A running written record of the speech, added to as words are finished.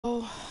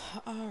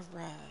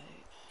Alright.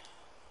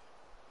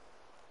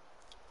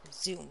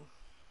 Zoom.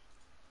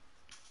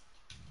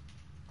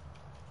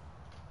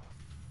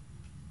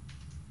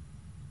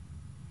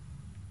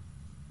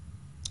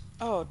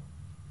 Oh.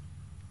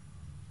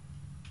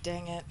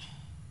 Dang it.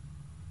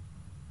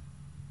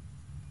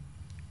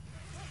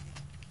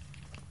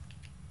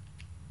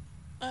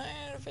 I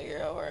need to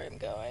figure out where I'm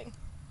going.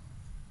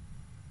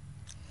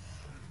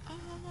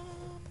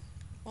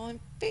 Well, I'm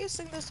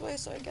facing this way,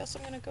 so I guess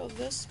I'm gonna go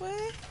this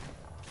way.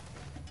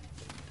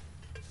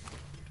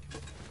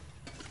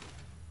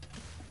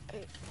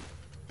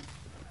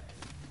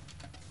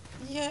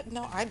 Yeah,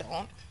 no, I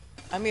don't.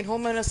 I mean, who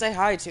am I gonna say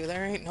hi to?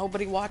 There ain't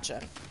nobody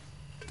watching.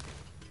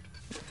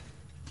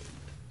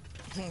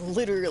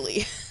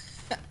 Literally.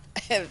 I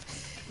have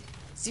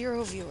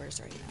 0 viewers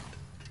right now.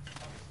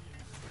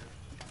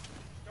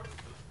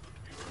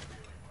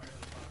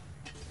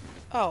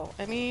 Oh,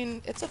 I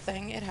mean, it's a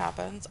thing. It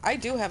happens. I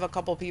do have a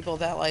couple people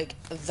that, like,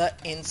 the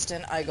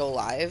instant I go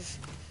live,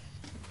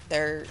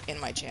 they're in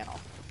my channel.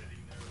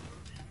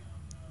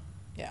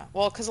 Yeah.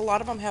 Well, because a lot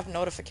of them have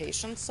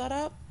notifications set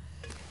up.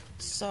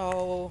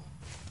 So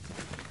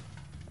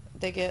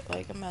they get,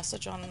 like, a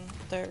message on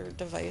their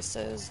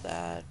devices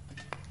that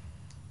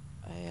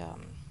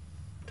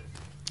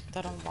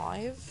that I'm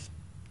live.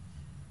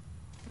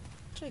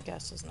 Which I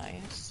guess is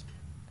nice.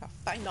 Gotta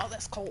find all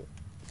this coal.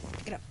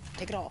 Pick it up.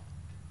 Take it all.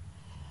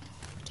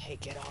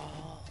 Take it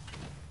all.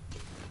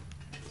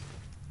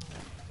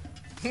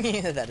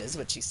 Yeah, that is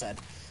what she said.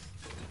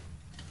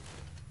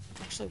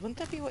 Actually, wouldn't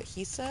that be what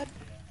he said?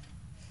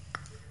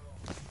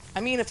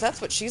 I mean, if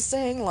that's what she's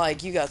saying,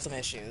 like, you got some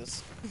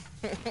issues.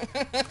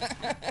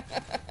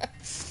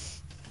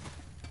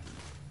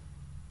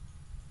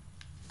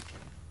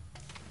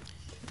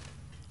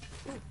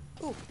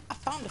 Ooh, I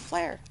found a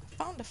flare. I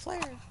found a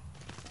flare.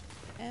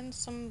 And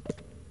some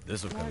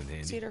more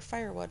cedar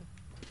firewood.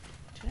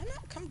 Did I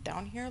not come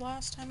down here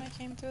last time I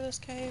came through this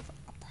cave?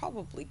 I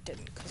probably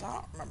didn't, because I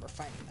don't remember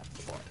finding that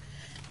before.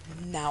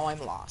 Now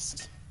I'm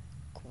lost.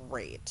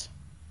 Great.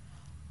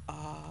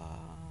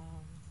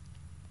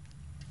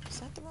 Is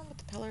that the one with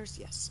the pillars?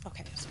 Yes.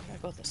 Okay, so we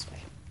gotta go this way.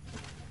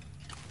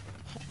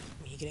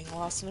 Me getting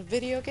lost in a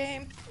video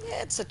game?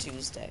 Yeah, it's a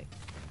Tuesday.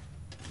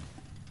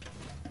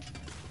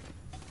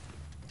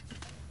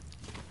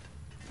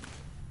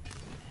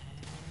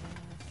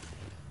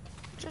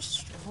 Just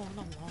strolling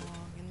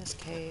along in this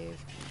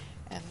cave,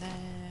 and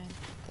then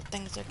the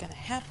things are gonna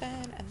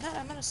happen, and then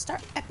I'm gonna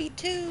start Epi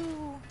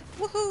 2!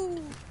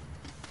 Woohoo!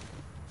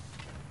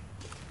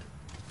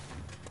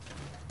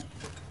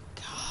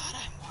 God,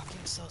 I'm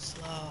walking so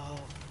slow.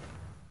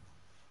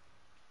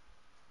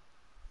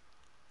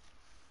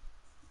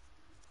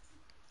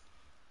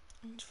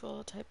 Each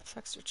full type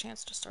affects your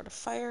chance to start a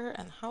fire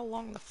and how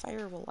long the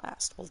fire will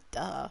last. Well,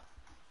 duh.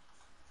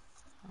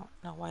 I don't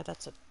know why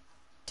that's a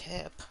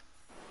tip,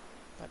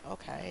 but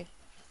okay.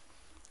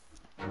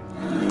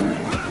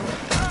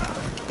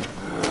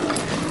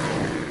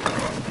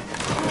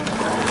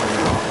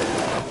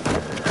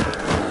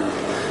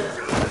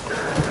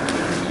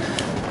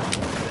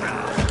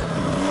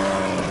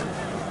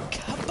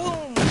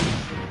 Kaboom!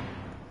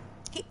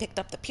 He picked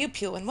up the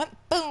pew-pew and went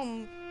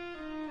boom!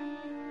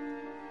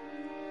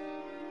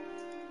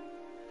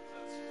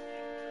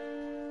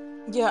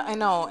 Yeah, I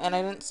know, and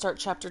I didn't start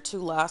chapter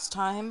 2 last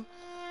time,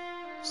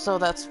 so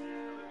that's...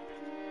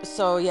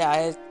 So, yeah,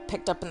 I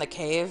picked up in the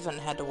cave and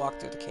had to walk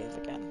through the cave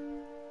again.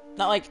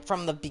 Not, like,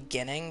 from the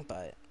beginning,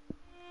 but...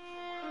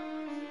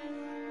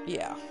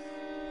 Yeah.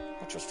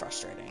 Which was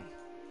frustrating.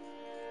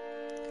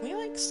 Can we,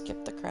 like,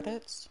 skip the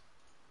credits?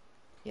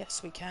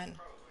 Yes, we can.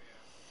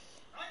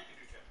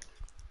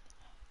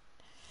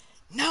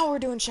 Now we're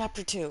doing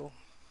chapter 2!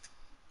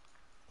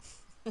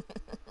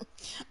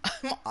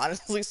 I'm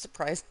honestly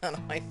surprised none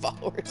of my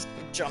followers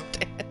have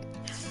jumped in.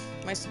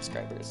 My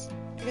subscribers.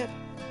 I got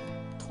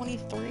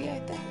 23, I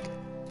think.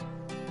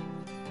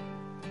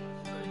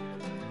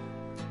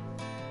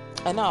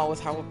 I know, with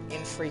how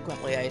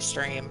infrequently I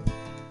stream.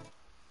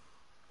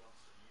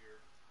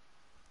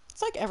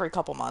 It's like every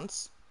couple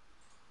months.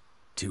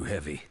 Too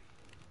heavy.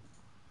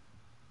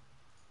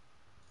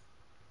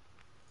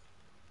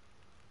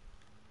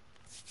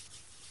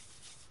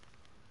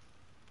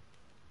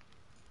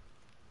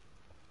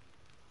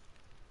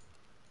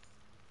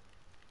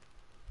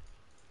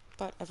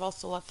 But I've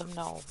also let them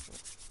know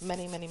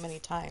many, many, many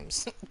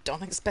times.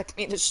 Don't expect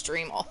me to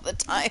stream all the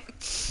time.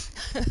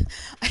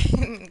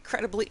 I'm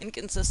incredibly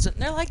inconsistent.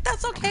 And they're like,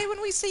 that's okay,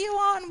 when we see you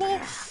on,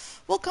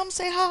 we'll come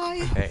say hi.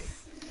 Hey.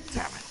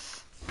 Damn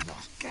it.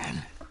 Not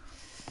again.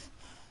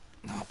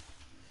 No.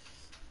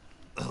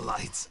 The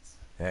lights.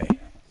 Hey.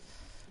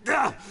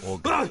 All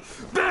good.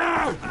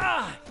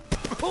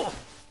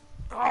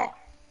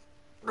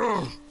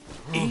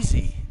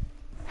 Easy.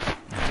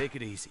 Take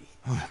it easy.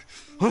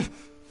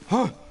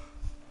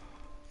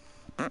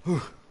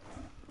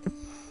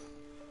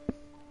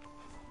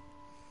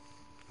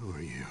 Who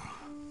are you?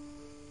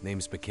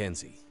 Name's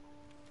Mackenzie.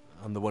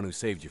 I'm the one who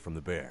saved you from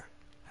the bear.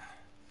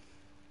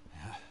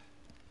 Yeah.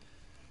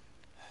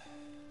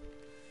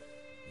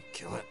 You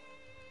kill it?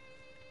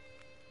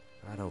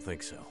 I don't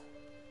think so.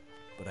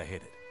 But I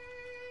hit it.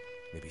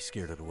 Maybe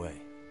scared it away.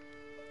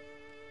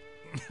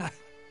 Not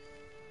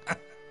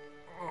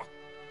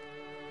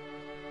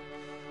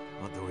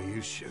the way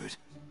you shoot.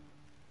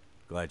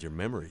 Glad your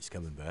memory's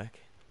coming back.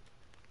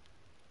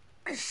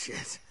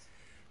 Shit.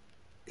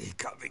 He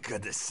got me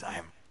good this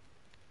time.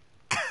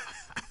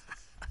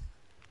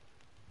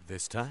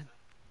 This time?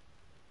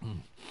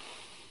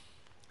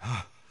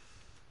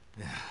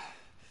 Yeah.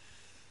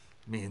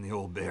 Me and the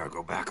old bear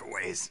go back a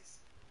ways.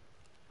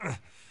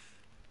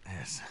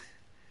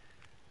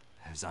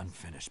 There's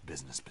unfinished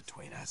business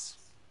between us.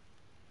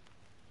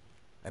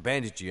 I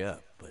bandaged you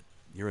up, but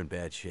you're in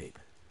bad shape.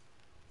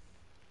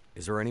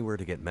 Is there anywhere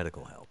to get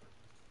medical help?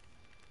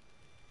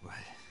 What?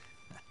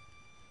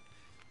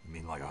 You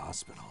mean like a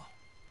hospital?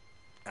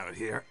 Out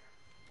here?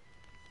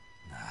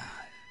 Nah,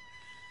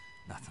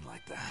 nothing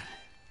like that.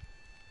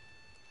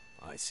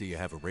 I see you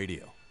have a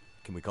radio.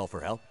 Can we call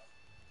for help?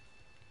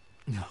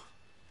 No.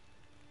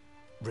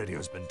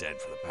 Radio's been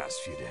dead for the past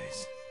few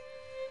days.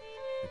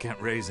 I can't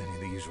raise any of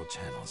the usual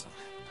channels.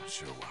 I'm not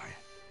sure why.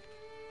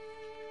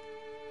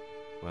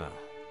 Well,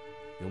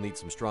 you'll need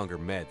some stronger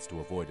meds to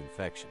avoid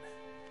infection.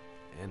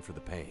 And for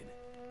the pain.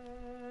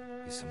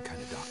 You some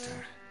kind of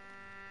doctor?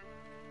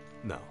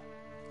 No.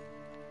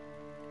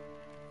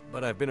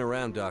 But I've been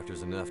around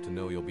doctors enough to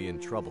know you'll be in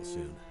trouble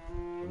soon.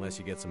 Unless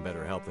you get some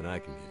better help than I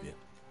can give you.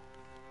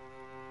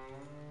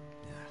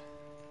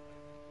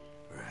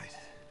 Yeah. Right.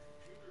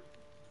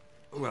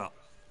 Well...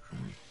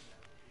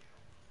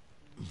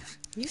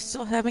 You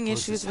still having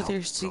Close issues this with your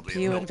out.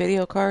 CPU and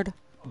video card?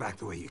 Back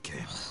the way you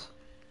came.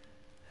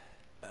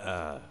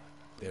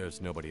 There's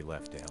nobody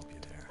left to help you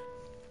there.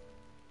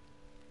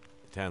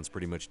 The town's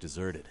pretty much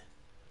deserted.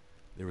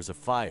 There was a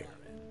fire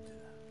and...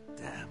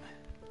 Damn.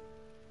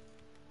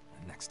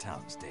 The next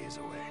town's days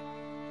away.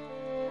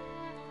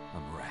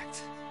 I'm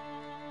wrecked.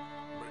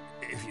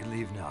 But if you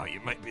leave now,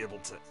 you might be able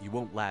to... You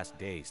won't last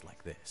days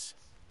like this.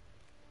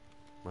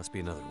 Must be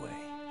another way.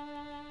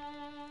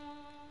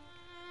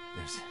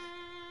 There's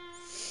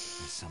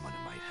someone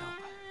who might help.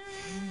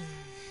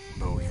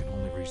 But we can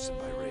only reach them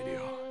by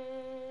radio.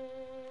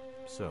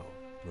 So,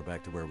 we're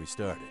back to where we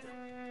started.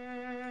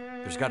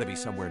 There's got to be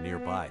somewhere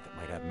nearby that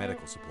might have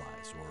medical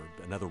supplies,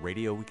 or another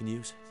radio we can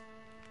use.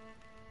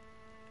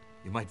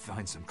 You might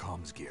find some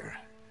comms gear,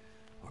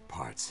 or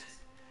parts,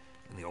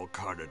 in the old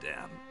Carter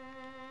Dam.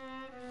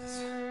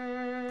 It's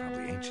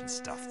probably ancient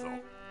stuff, though.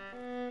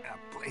 That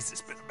place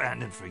has been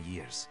abandoned for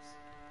years.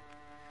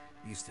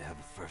 It used to have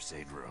a first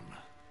aid room.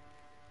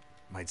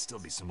 Might still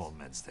be some old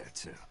meds there,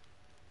 too.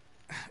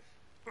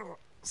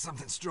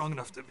 Something strong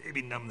enough to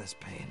maybe numb this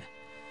pain.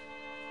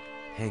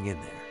 Hang in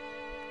there.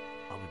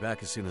 I'll be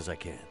back as soon as I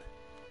can.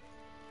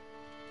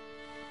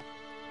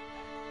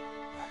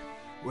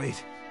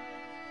 Wait.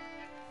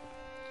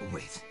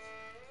 Wait.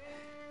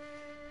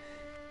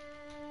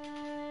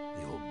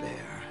 The old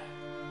bear.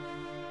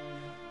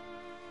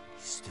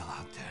 He's still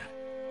out there.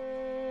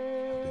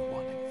 He'll be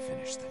wanting to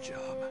finish the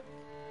job.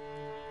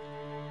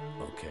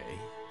 Okay.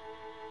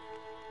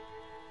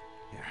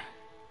 Here.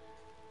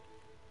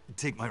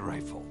 Take my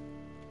rifle.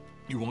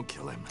 You won't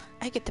kill him.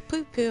 I get the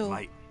poo-poo.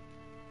 Might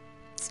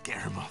scare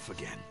him off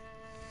again.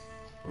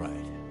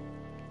 Right.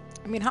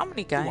 I mean, how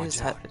many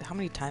guys Watch out. how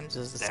many times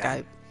has this Damn.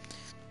 guy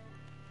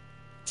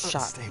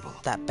shot Unstable.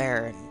 that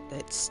bear and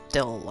it's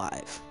still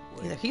alive?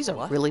 Wait, Either he's a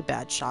what? really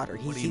bad shot or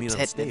he What do you keeps mean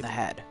hitting in the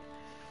unstable?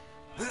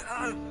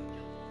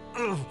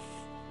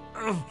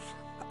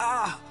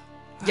 head.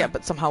 Yeah,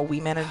 but somehow we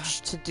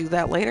managed to do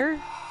that later?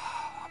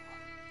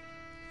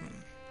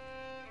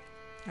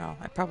 Oh,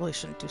 I probably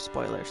shouldn't do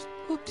spoilers.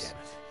 Oops. Damn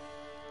it.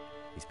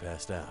 He's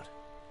passed out.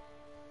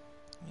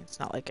 I mean, it's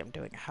not like I'm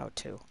doing a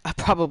how-to. I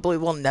probably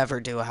will never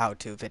do a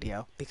how-to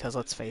video, because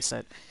let's face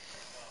it.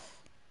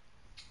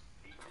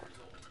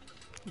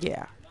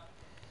 Yeah.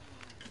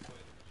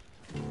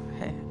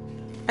 Hey.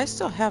 I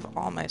still have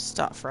all my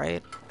stuff,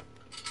 right?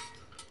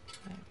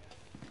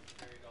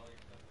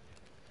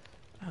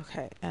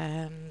 Okay,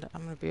 and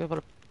I'm going to be able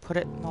to put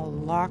it in the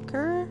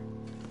locker.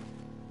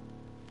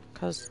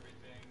 Because...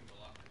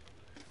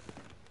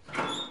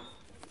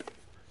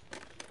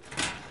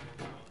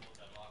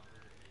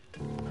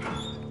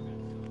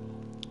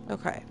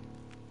 Okay.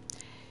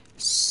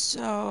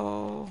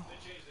 So...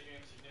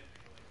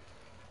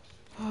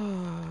 I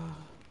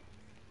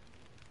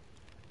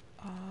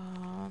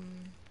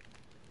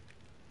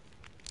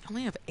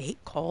only have 8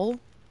 coal? What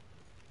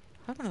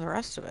happened to the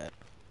rest of it?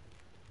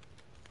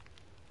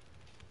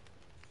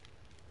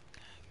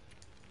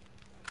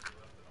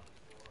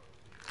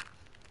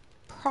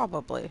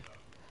 Probably.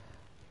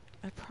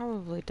 I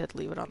probably did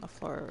leave it on the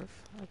floor of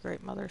a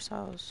great mother's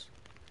house.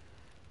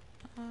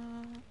 Okay.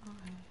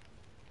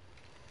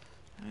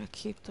 I'm gonna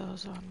keep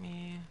those on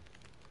me.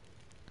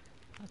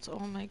 That's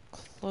all my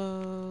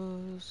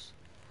clothes.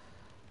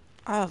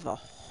 I have a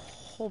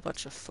whole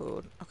bunch of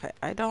food. Okay,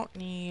 I don't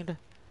need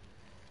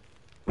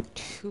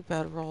 2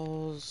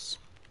 bedrolls,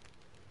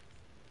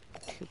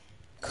 2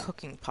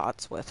 cooking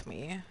pots with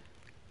me.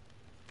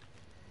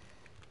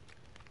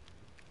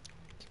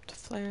 Keep the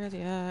flare,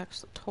 the axe,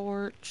 the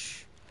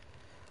torch,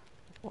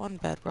 one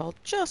bedroll,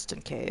 just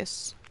in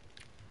case.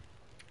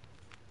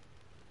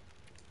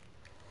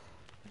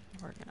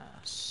 We're gonna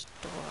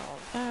store all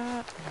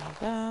that, and all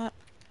that,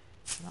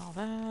 and all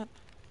that.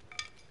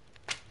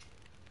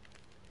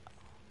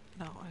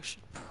 No, I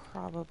should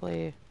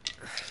probably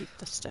keep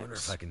the sticks. Wonder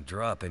if I can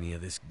drop any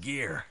of this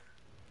gear.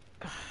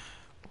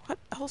 What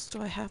else do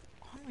I have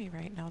on me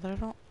right now that I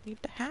don't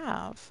need to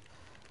have?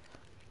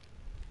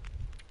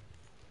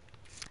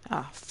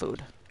 Ah,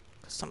 food.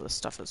 'Cause some of the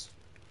stuff is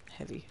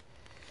heavy.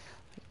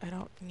 I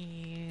don't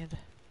need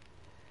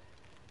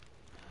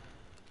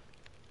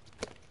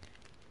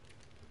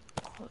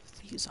all of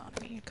these on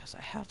me because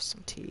I have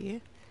some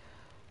tea.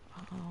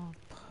 I'll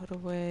put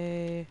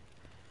away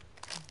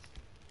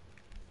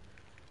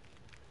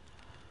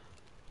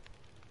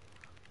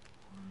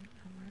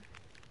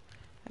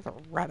I have a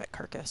rabbit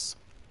carcass.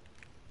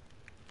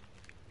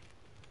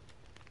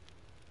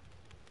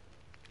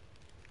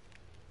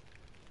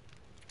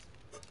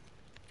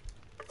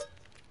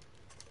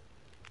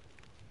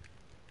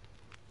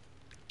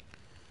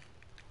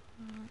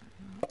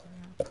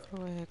 Put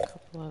away a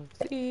couple of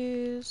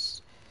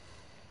these.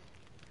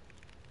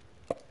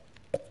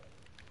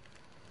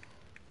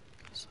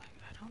 It's like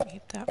I don't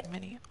need that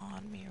many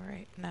on me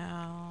right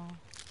now.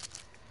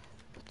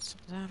 Put some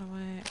of that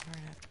away. We're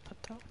gonna have to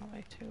put that one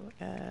away too.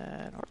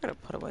 And we're gonna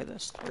put away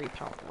this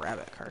 3-pound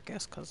rabbit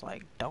carcass because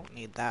like don't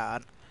need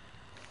that.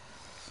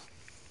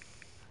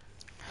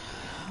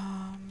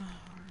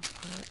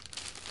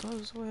 Put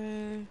those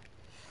away.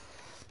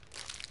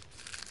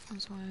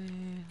 Those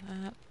away.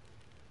 That.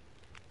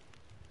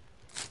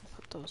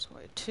 Put those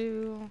away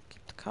too.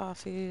 Keep the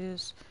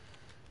coffees.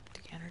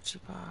 The energy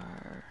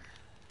bar.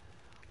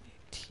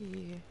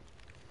 Tea.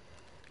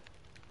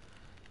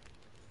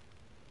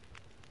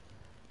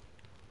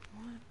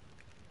 What?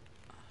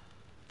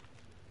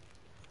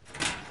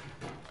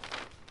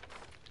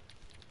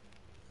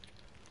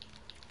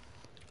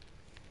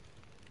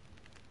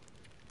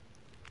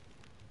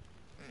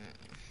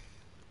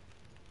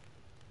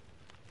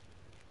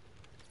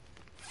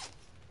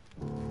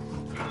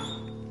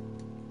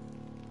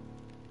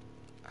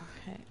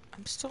 Okay,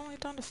 I'm still only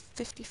down to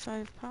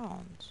 55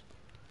 pounds.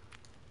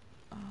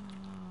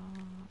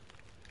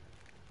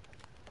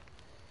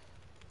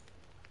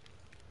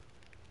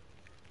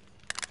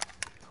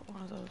 Put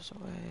one of those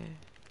away.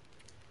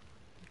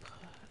 Put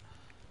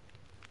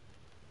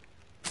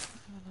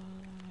one of those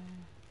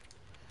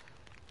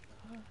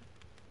away.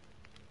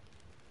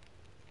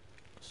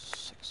 Put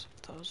 6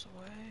 of those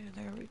away.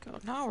 There we go.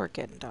 Now we're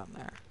getting down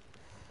there.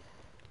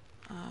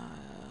 I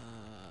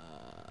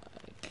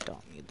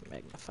don't need the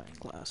magnifying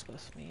glass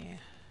with me.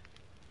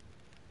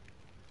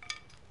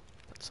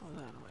 Put some of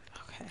that away.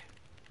 Okay.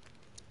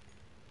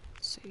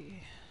 Let's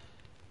see.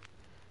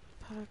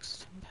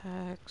 Packs, 10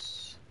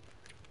 packs.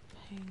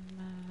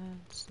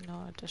 Payments.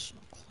 No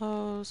additional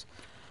clothes.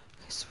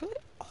 Okay, so really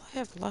all I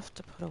have left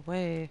to put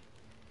away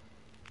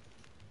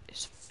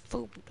is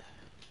food.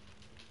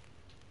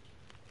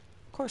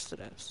 Of course it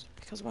is.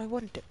 Because why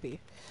wouldn't it be?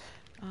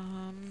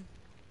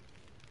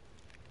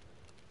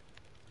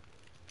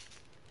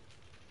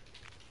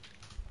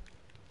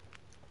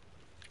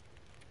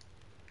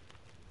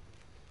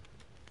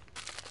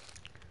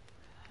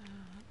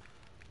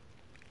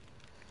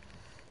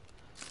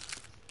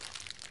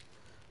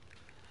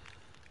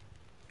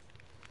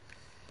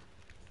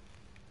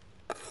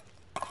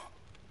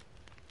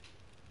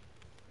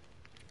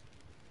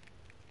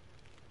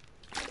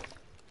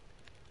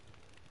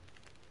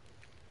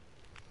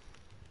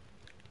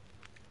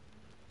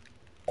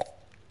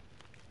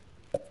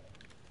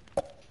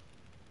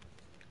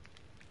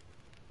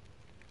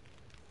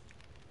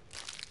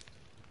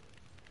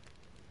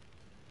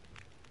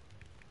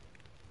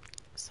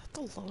 Is that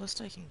the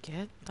lowest I can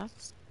get?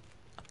 That's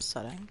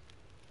upsetting.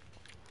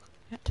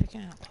 Can't take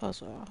any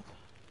clothes off.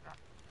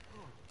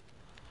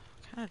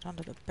 Kinda down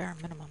to the bare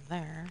minimum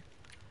there.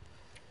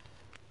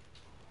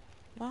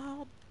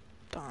 Well,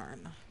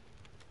 darn.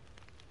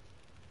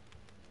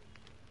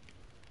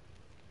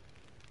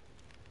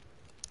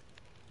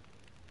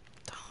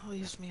 That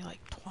leaves me like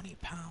 20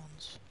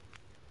 pounds.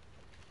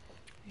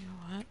 You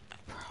know what? I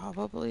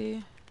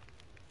probably...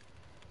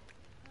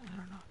 I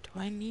don't know. Do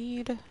I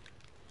need...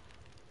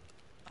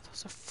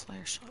 Those are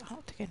flare shells. I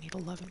don't think I need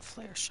 11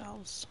 flare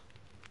shells.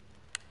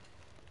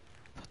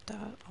 Put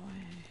that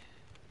away.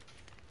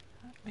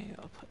 Maybe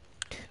I'll put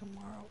 2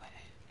 more away.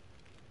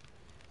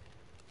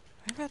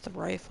 I've got the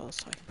rifles,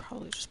 so I can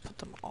probably just put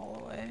them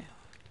all away.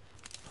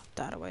 Put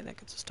that away. That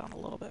gets us down a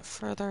little bit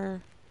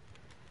further.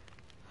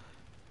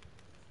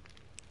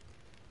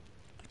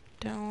 I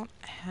don't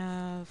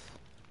have...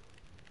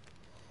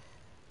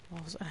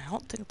 Well, I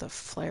don't think the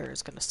flare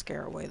is going to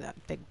scare away that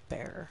big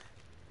bear.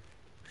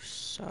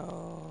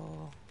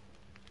 So...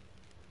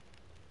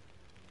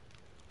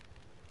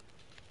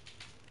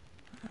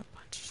 a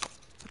bunch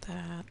for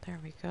that. There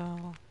we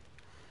go.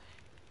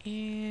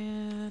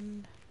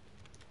 And...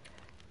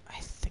 I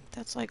think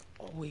that's like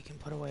all we can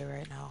put away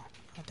right now.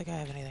 I don't think I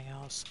have anything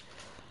else.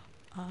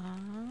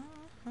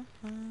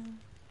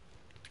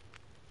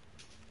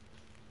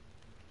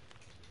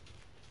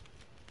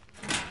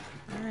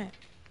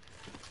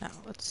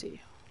 Let's see. Do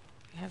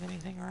we have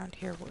anything around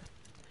here worth...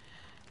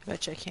 I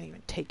bet you I can't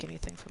even take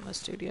anything from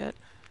this dude yet.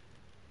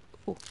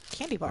 Ooh,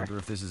 candy bar. Wonder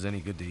if this is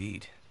any good to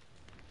eat.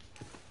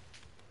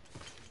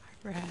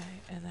 Right,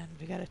 and then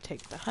we gotta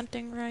take the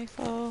hunting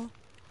rifle.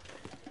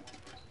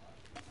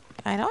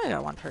 I know I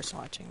got one person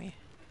watching me.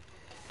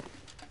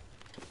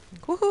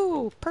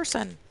 Woohoo!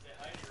 Person!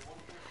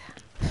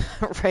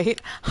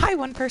 Right? Hi,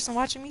 one person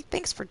watching me.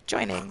 Thanks for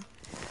joining.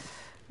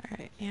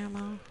 Alright,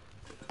 ammo.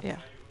 Yeah.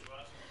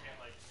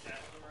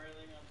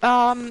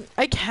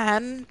 I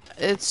can.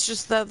 It's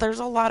just that there's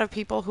a lot of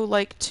people who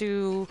like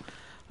to,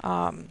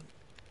 not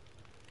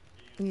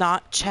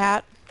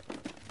chat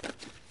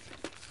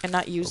and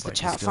not use the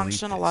chat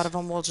function. A lot of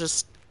them will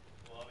just,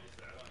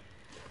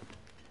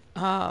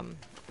 huh?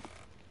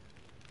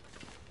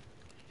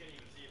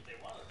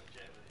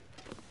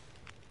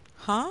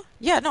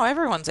 Yeah, no,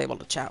 everyone's able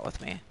to chat with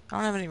me. I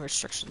don't have any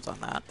restrictions on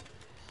that.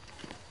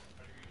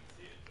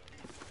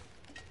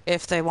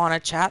 If they want to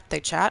chat, they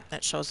chat, and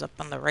it shows up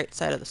on the right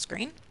side of the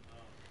screen.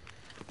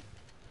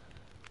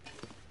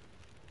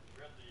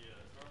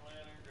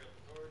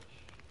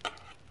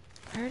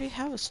 I already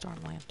have a storm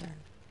lantern.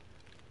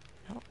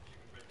 Nope.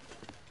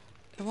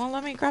 It won't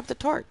let me grab the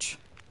torch.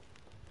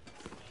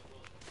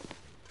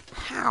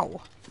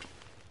 How?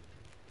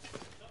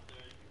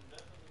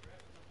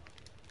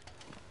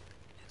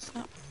 It's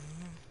not...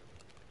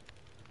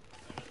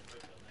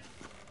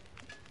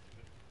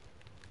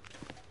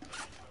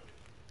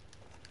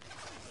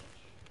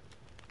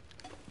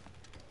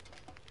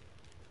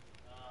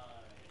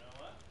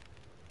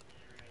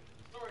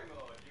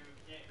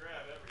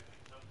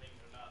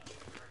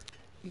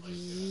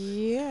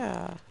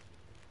 Yeah.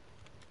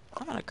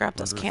 I'm gonna grab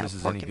this can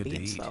of pork and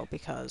beans, though,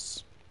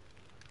 because...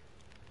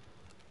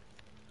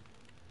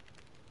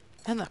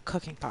 And the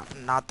cooking pot.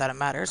 Not that it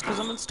matters, because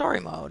I'm in story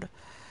mode.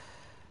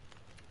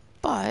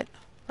 But,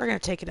 we're gonna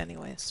take it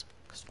anyways,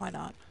 because why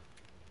not?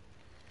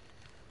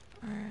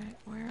 Alright,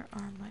 where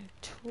are my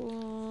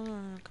tools?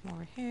 Come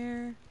over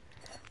here.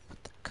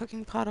 Put the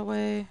cooking pot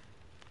away.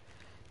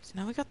 So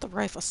now we got the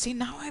rifle. See,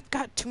 now I've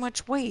got too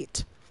much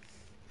weight.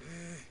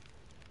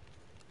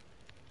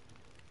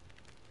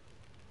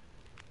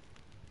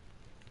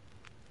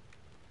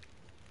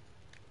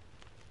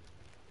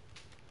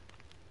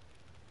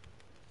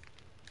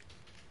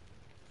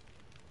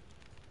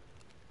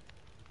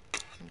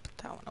 Put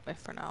that one away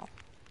for now.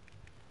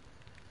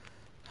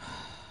 Of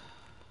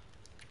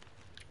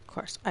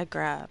course, I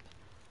grab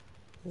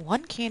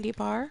one candy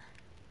bar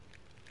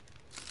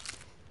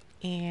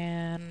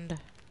and...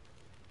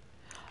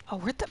 Oh,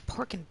 where'd that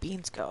pork and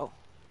beans go?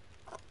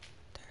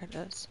 There it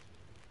is.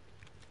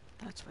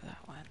 That's where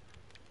that went.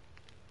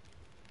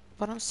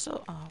 But I'm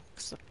still... Oh,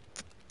 it's the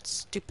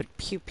stupid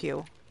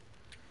pew-pew.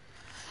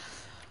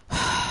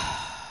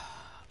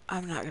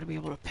 I'm not going to be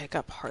able to pick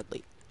up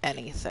hardly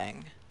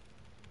anything.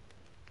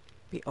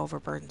 Be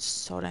overburdened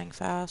so dang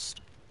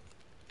fast.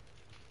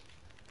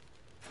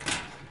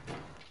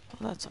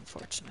 Well, that's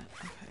unfortunate.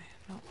 Okay,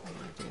 nope, I'm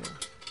going to do...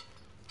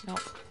 Nope.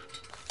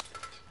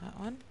 That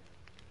one.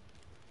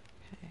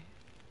 Okay,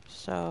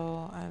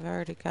 so I've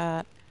already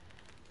got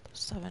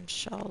 7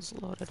 shells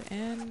loaded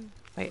in.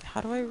 Wait,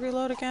 how do I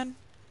reload again?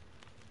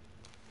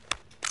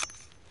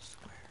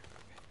 Square,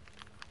 okay.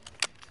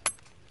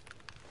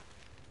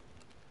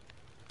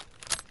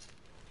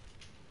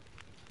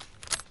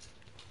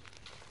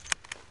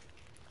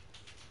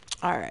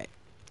 Alright,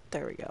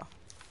 there we go.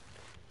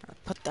 I'll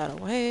put that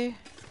away.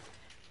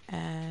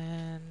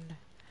 And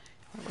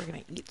we're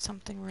gonna eat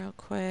something real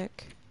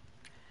quick.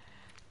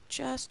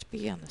 Just to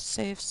be on the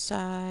safe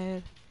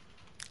side.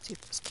 Let's see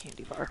if this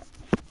candy bar.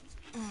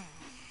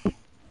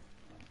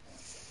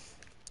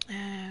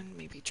 And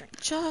maybe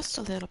drink just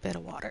a little bit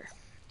of water.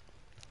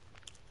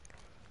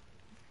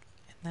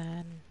 And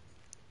then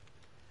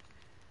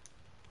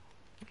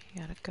we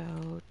gotta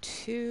go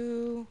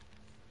to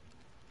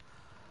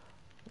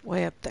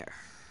way up there.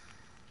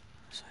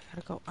 So I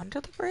gotta go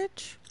under the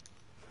bridge.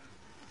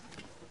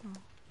 Oh,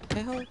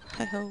 hey-ho,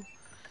 hey-ho.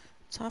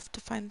 It's off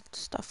to find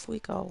stuff we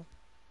go.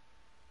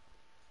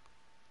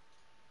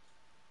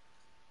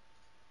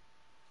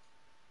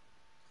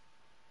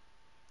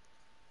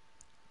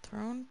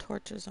 Thrown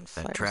torches and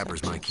flares. That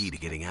trapper's my key to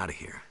getting out of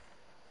here.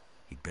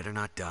 He'd better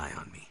not die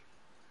on me.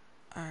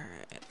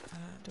 Alright,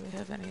 do we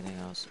have anything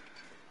else?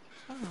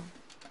 Oh,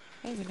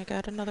 hey, we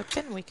got another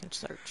pin we can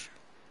search.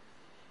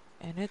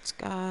 And it's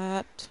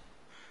got...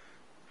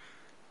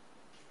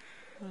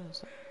 What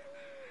is it?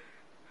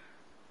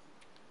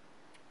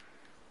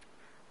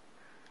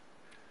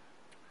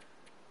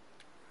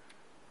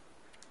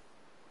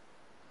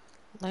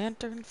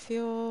 Lantern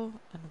fuel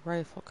and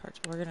rifle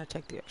cartridge. We're gonna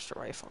take the extra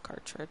rifle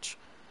cartridge.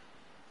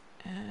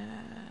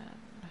 And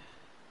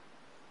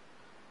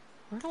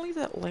we're gonna leave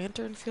that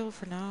lantern fuel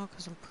for now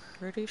because I'm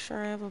pretty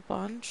sure I have a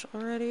bunch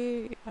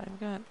already. I've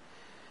got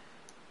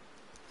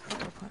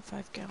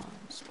 4.5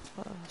 gallons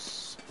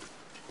plus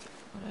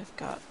what I've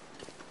got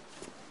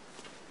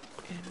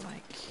in the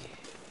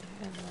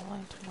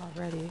lantern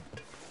already.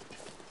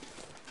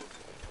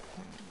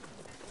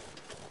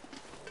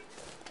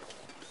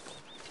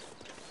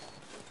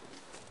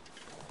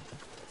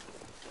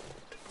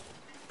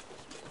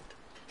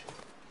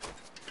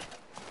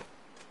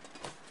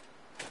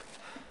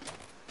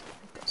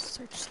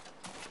 search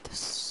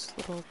this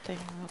little thing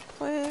real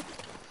quick.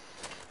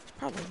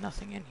 Probably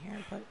nothing in here,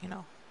 but you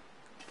know,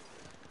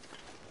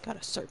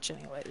 gotta search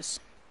anyways.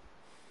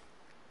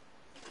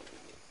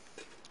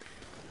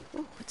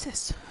 Ooh, what's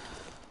this?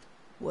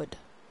 Wood.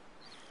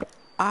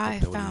 I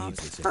found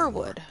fir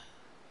wood.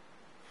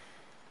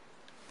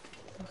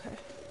 Okay,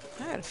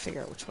 I gotta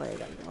figure out which way I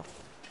gotta go.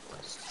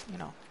 'Cause, you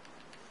know,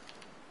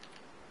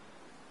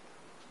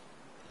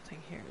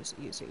 nothing here is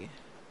easy.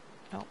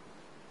 Nope.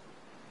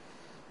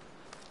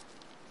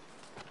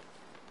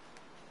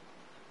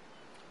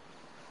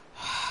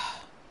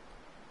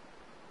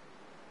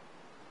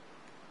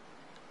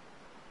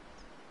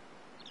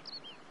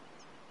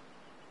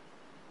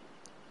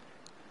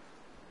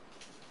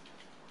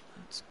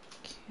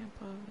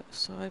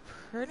 So I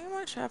pretty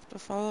much have to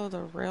follow the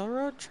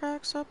railroad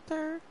tracks up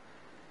there.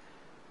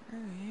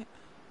 Alright.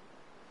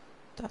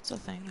 That's a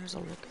thing. There's a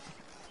look.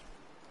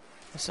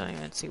 I still didn't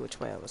even see which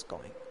way I was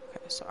going.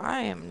 Okay, so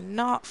I am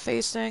not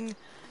facing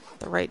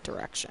the right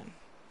direction.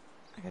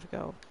 I gotta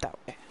go that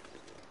way,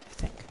 I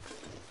think.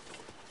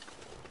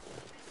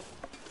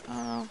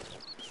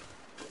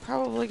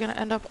 Probably gonna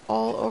end up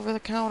all over the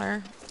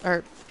counter.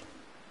 Or,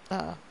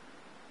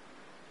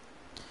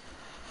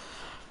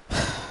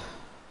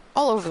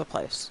 all over the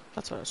place.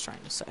 That's what I was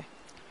trying to say.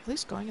 At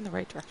least going in the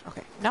right direction.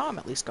 Okay, now I'm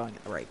at least going in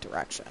the right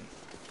direction.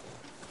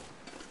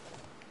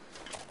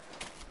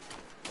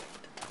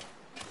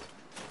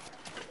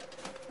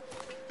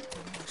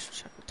 I should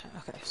check the time.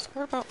 Okay, so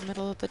we're about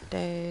middle of the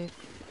day.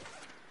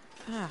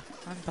 Ah,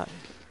 wrong button.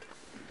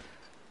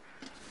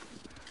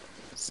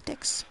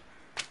 Sticks.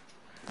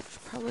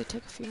 Should probably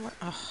take a few more.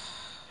 Ugh.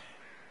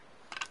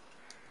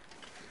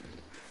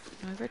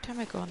 Every time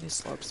I go on these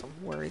slopes,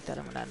 I'm worried that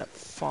I'm gonna end up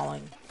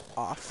falling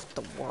off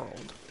the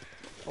world.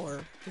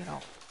 Or, you know,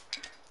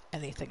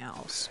 anything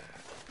else.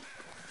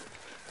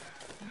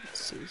 Let's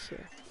see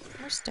here.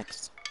 More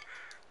sticks.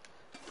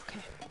 Okay.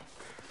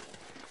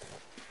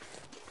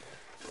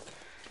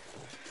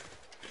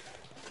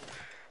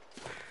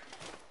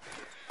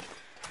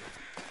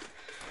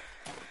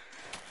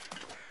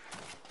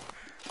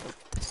 Go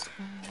this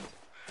way.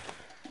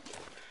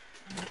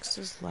 Next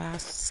is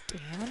last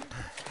stand.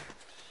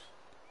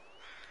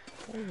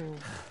 Ooh.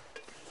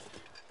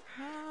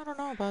 I don't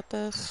know about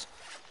this.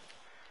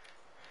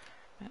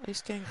 I'm at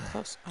least getting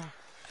close. Oh,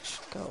 I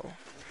should go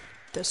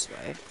this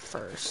way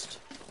first.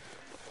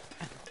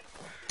 And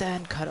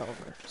then cut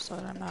over. So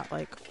that I'm not,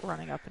 like,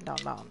 running up and down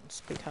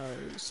mountains.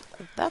 Because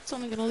that's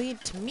only going to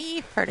lead to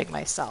me hurting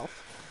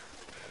myself.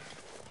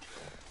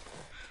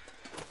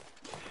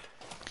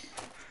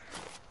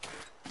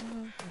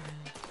 Okay.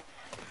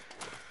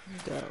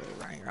 Go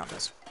running around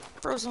this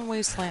frozen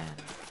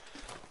wasteland.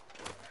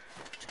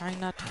 Trying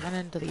not to run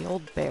into the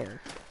old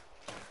bear.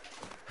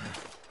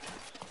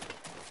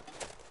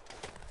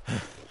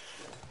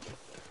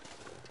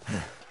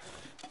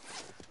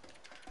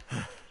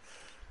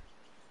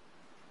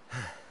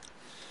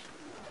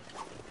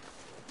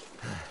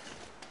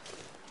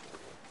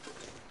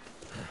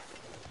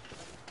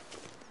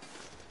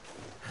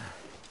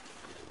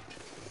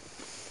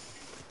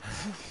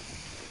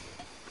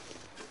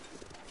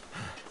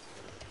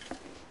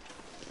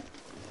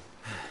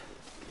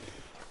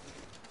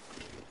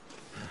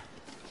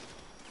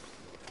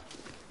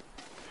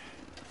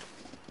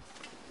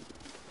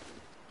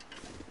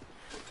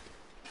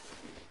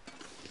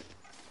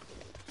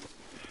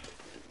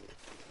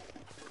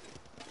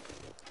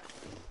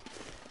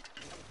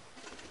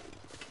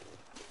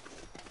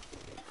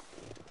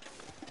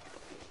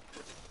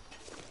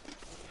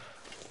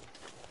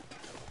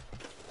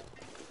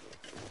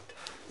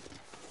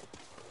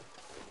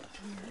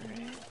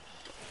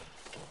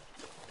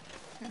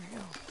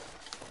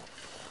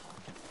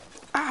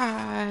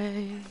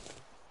 I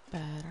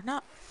better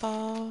not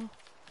fall.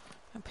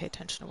 And pay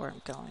attention to where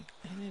I'm going.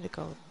 I need to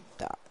go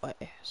that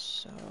way.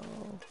 So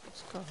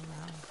let's go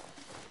around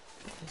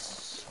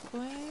this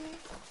way.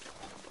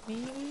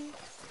 Maybe.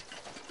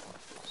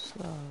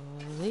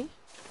 Slowly.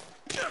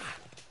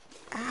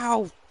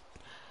 Ow!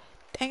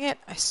 Dang it,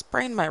 I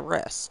sprained my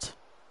wrist.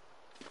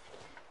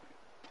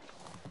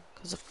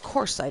 Because of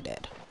course I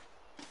did.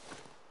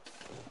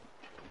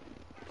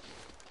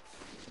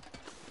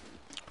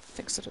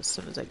 Fix it as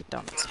soon as I get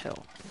down this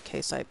hill, in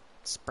case I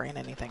sprain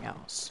anything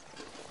else.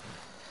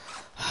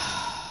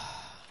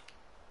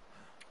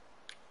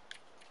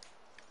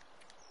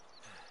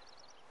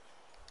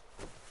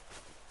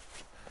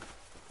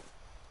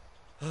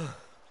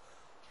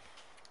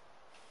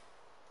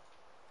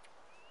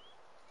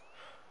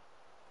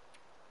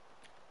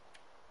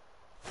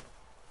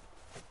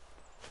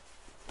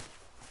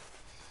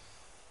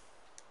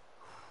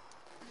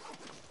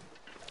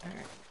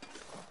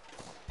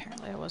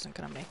 I wasn't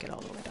gonna make it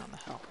all the way down the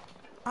hill.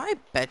 I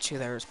bet you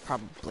there's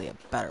probably a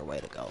better way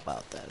to go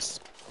about this.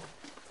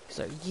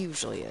 So there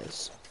usually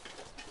is.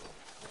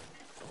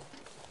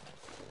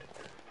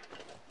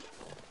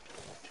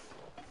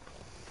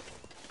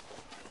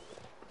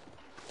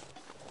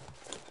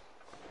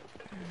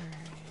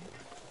 Alright.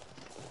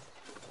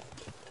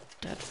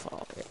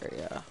 Deadfall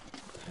area.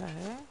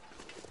 Okay.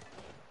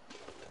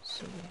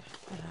 see.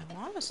 And I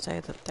want to say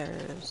that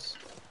there's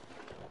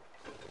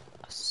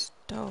a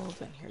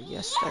stove in here.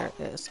 Yes, there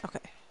is. Okay.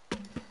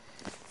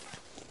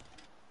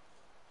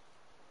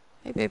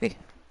 Hey, baby.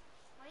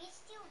 Why is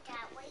still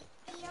that way,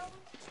 Theo?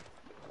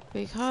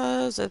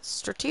 Because it's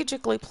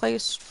strategically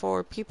placed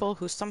for people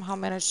who somehow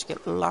manage to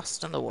get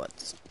lost in the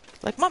woods.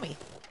 Like Mummy.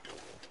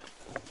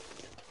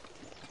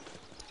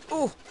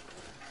 Ooh.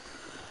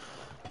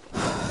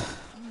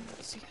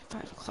 Let's see,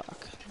 5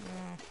 o'clock.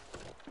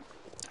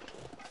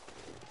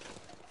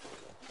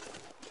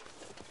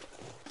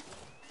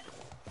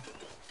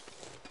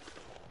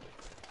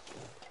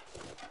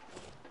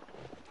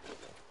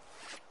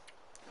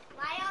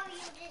 Why are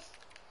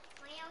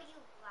you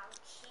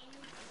crouching?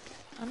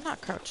 I'm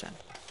not crouching.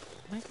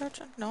 Am I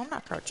crouching? No, I'm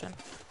not crouching.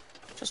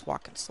 I'm just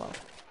walking slow.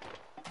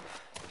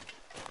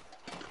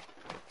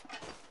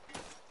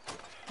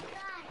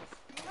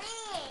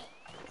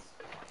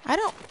 I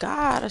don't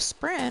gotta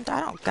sprint. I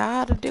don't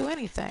gotta do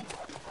anything.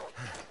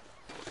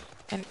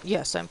 And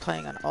yes, I'm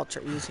playing on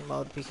ultra easy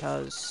mode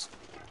because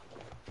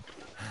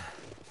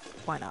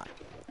why not?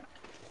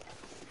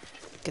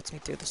 Gets me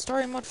through the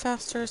story mode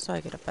faster, so I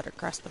get a better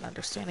grasp and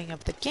understanding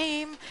of the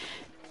game.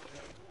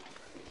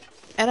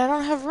 And I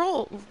don't have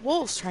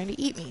wolves trying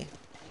to eat me.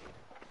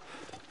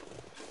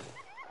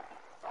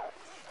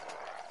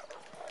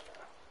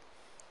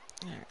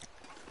 Alright.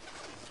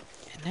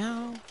 And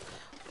now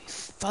we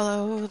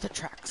follow the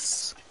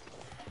tracks.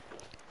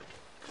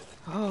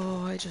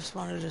 Oh, I just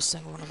wanted to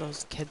sing one of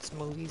those kids'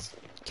 movies,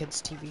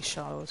 kids' TV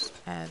shows,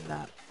 and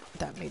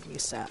that made me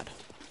sad.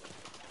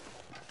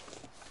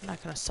 I'm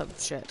not gonna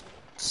subject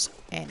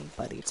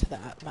anybody to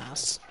that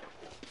mess.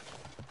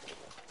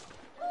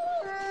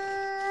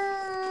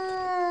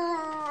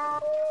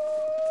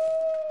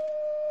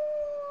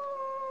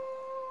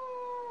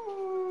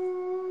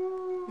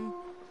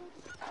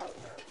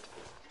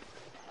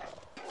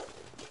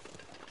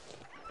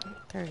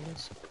 There he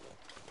is.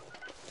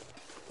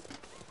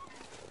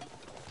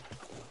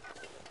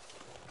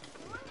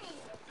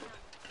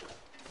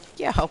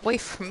 Yeah, away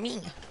from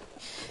me.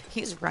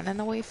 He's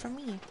running away from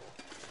me.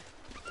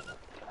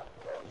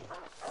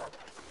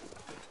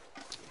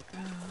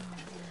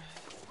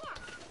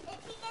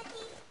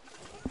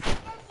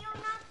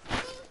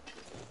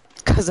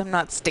 Because I'm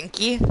not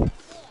stinky?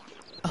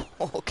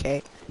 Oh,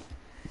 okay.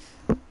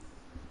 Oh,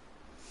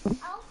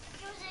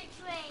 there's a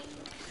train.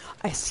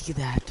 I see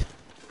that.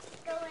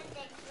 Go in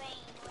the train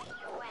when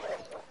you're at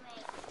the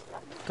train.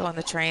 Go on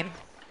the train.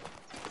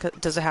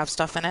 Does it have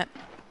stuff in it?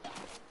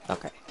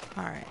 Okay.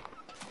 Alright.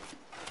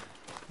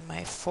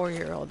 My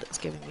 4-year-old is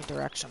giving me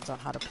directions on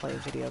how to play a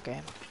video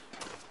game.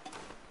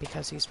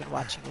 Because he's been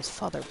watching his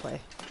father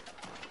play.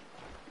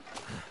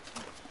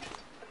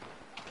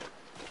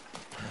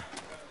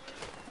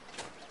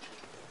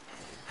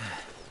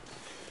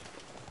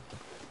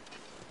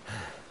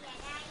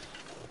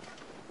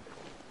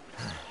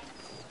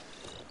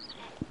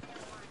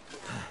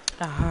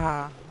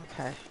 Aha,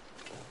 okay.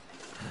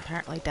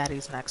 Apparently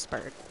Daddy's an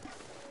expert.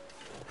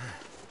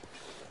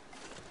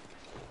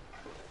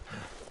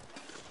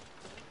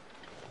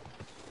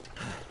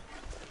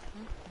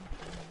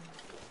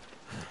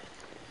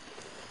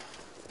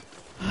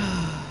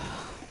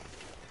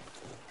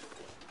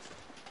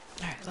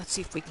 Alright, let's see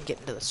if we can get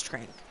into this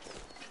train.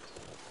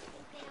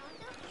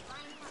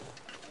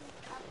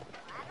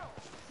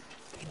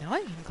 I know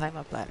I can climb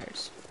up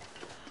ladders.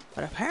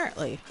 But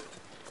apparently,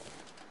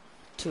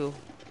 to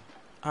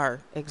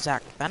our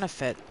exact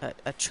benefit,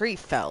 a tree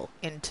fell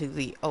into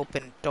the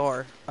open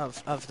door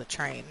of the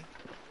train.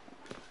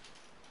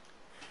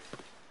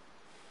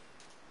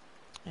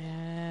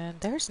 And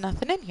there's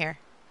nothing in here.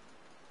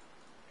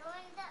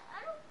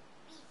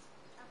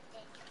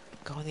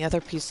 Go in the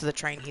other piece of the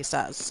train, he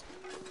says.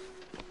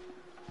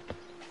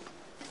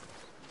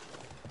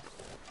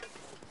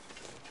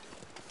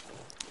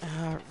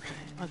 Alright,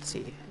 let's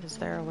see. Is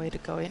there a way to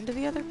go into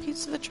the other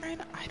piece of the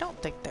train? I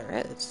don't think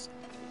there is.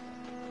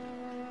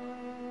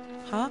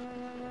 Huh?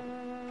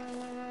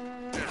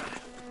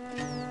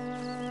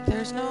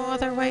 There's no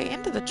other way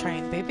into the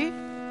train, baby.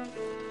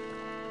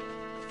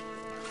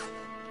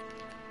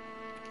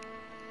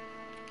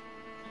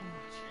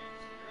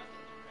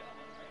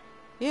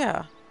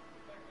 Yeah.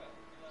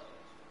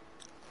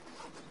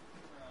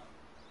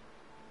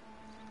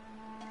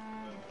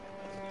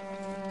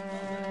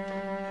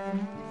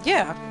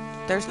 Yeah,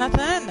 there's nothing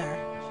in there.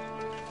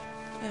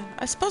 Yeah,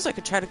 I suppose I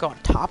could try to go on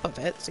top of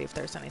it, see if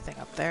there's anything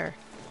up there.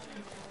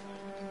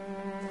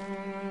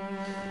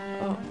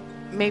 Oh,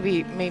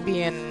 maybe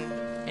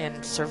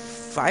in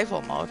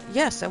survival mode.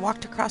 Yes, I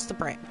walked across the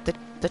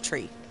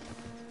tree.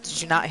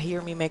 Did you not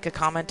hear me make a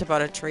comment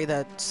about a tree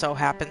that so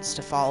happens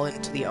to fall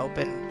into the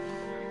open?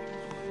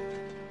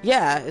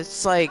 Yeah,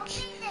 it's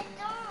like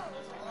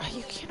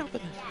you can't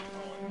open it.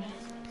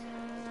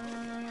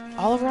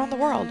 All around the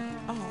world.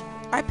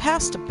 Oh, I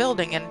passed a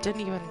building and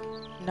didn't even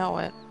know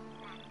it.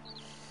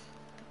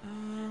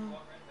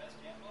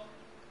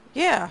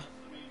 Yeah.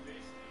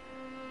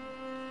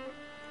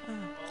 Oh,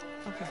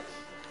 okay.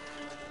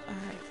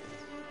 Alright.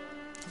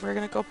 We're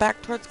gonna go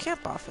back towards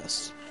camp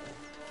office.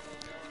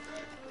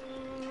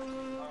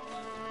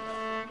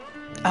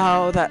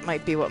 Oh, that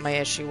might be what my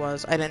issue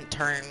was. I didn't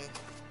turn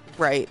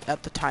right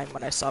at the time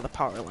when I saw the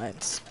power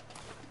lines.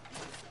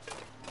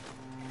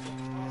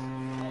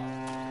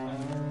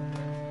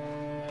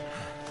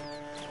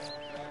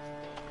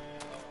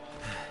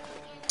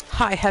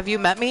 Hi, have you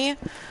met me?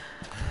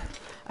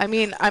 I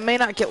mean, I may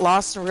not get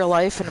lost in real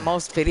life in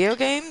most video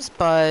games,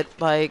 but,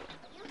 like,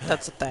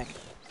 that's the thing.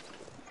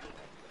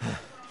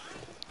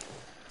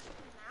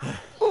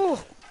 Ooh!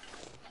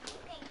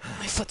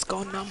 My foot's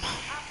going numb.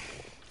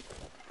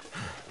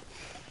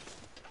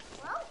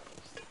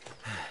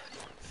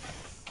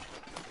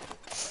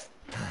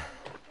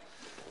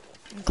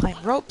 We can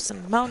climb ropes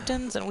and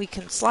mountains, and we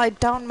can slide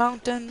down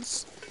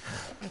mountains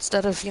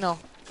instead of, you know,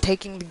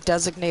 taking the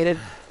designated,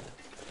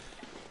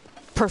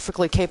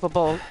 perfectly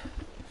capable.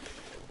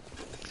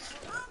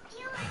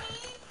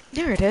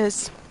 There it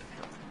is.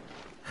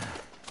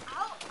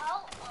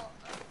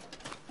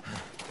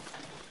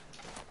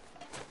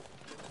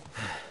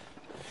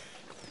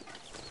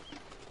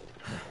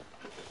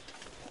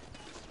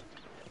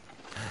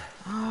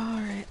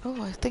 Alright.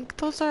 Oh, I think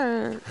those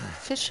are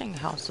fishing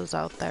houses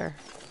out there.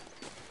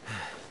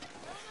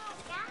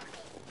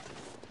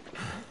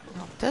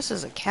 No, this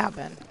is a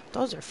cabin.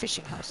 Those are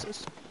fishing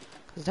houses.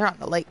 Because they're on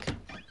the lake.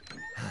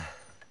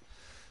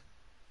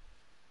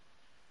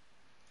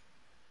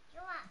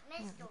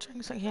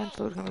 Drinks and canned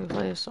food can be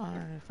placed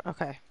on...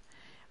 Okay.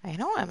 I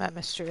know I'm at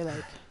Mystery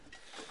Lake.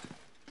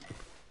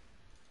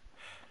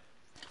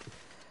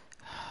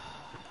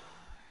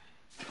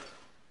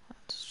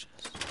 Let's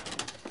just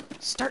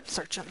start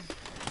searching.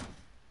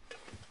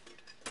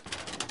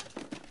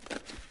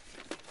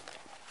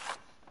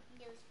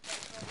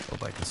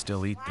 Hope I can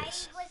still eat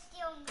this.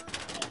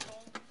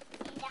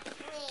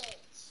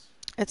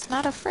 It's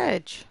not a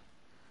fridge.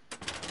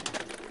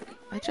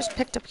 I just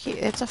picked up key.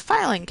 It's a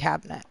filing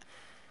cabinet.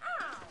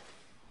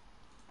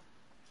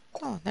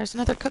 Oh, there's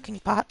another cooking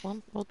pot.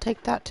 We'll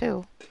take that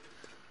too.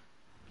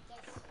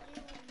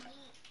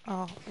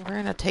 Oh, we're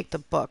gonna take the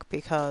book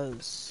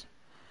because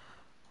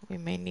we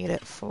may need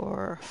it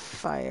for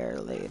fire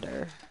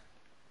later.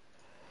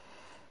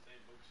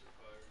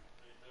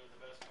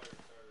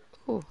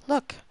 Ooh,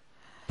 look.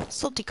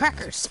 Salty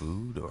crackers.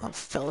 Food or... It'll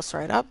fill us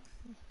right up.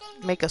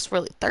 Make us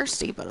really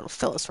thirsty, but it'll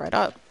fill us right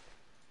up.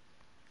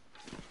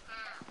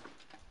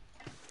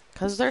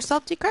 Because they're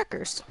salty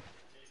crackers.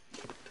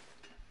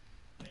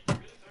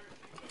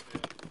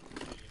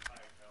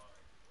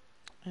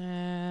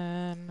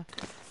 And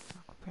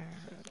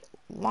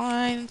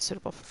line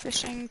suitable for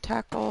fishing,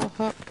 tackle,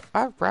 hook.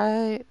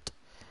 Alright.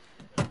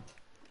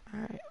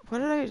 Alright.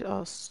 What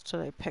else did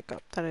I pick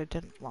up that I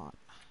didn't want?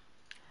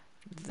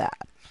 That.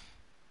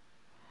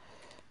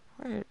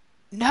 Where?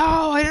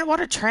 No, I didn't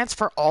want to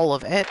transfer all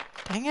of it.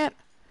 Dang it.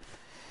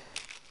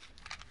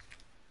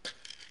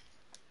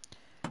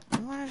 I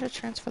wanted to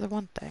transfer the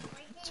one thing.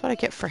 That's what I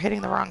get for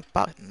hitting the wrong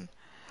button.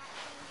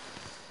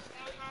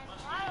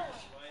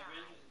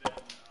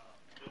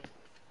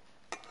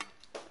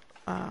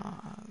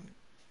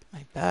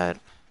 I bet.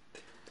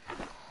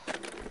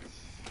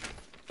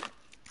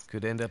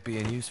 Could end up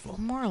being useful.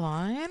 One more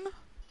line.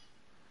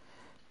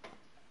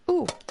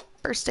 Ooh,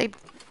 first aid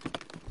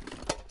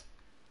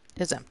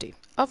is empty.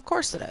 Of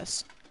course it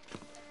is.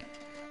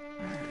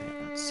 Alright,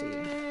 let's see.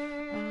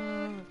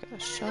 We've got a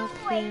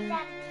shelf here.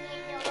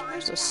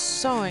 There's a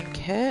sewing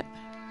kit.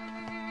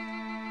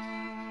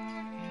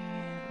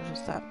 And what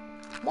is that?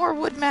 More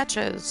wood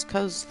matches,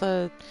 because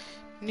the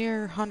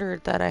near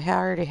 100 that I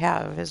already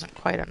have isn't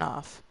quite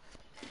enough.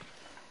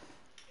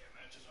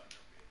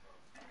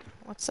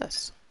 What's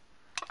this?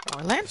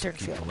 More lantern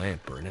fuel. Keep the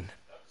lamp burning.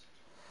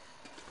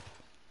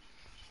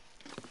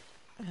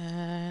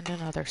 And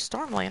another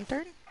storm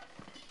lantern.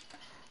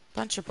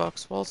 Bunch of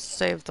books. We'll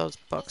save those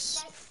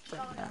books for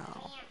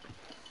now.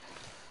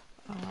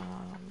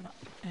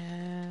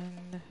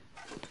 And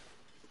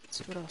let's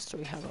see, what else do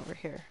we have over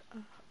here?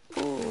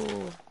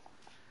 Ooh.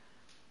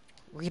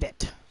 Read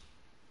it.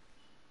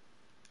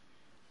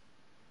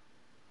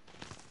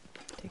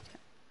 Take it.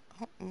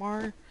 Oh,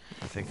 more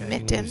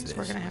mittens.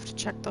 We're going to have to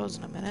check those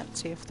in a minute.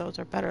 See if those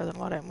are better than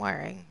what I'm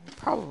wearing.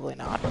 Probably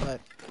not,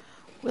 but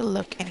we'll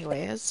look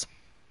anyways.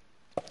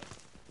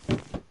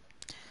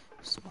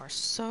 Some more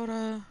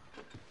soda.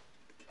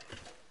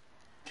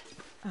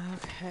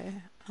 Okay.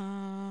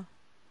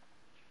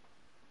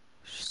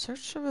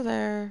 Search over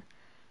there.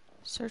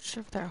 Search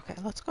over there.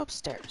 Okay, let's go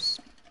upstairs.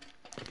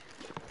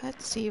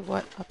 Let's see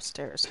what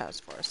upstairs has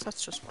for us.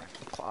 That's just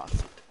random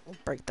cloth. We'll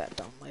break that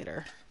down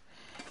later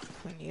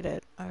if we need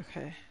it.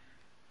 Okay.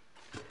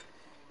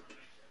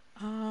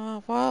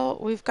 Well,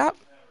 we've got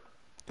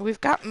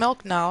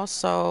milk now,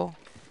 so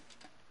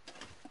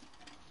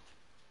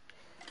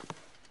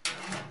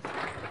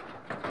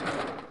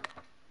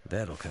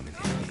that'll come in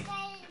handy.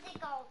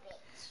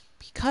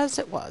 because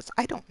it was.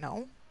 I don't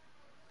know.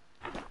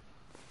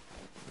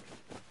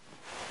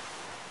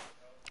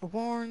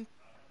 Worn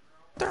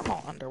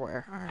thermal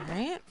underwear.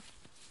 Alright.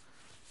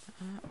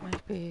 That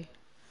might be...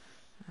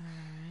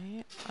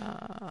 Alright.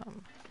 Oh,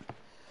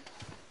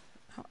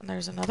 and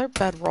there's another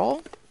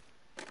bedroll.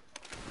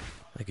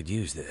 I could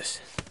use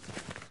this.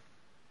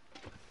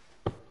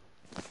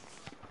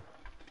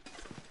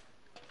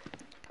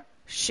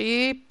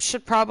 She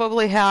should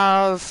probably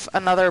have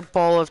another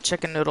bowl of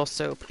chicken noodle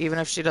soup, even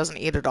if she doesn't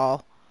eat it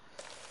all.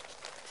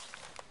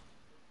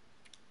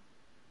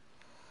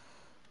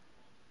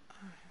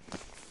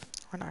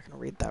 We're not going to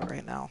read that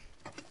right now.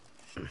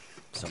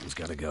 Something's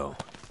gotta go.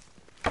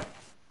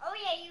 Oh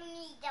yeah, you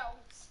need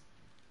those.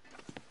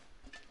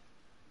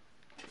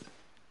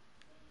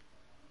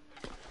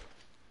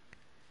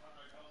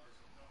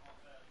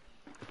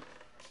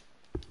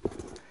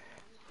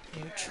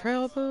 New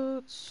trail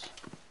boots.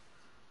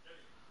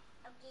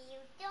 Okay, you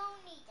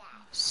don't need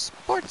that.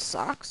 Sports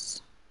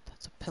socks.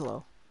 That's a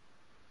pillow.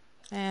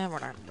 And we're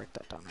not going to break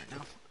that down right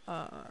now.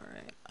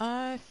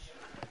 Alright.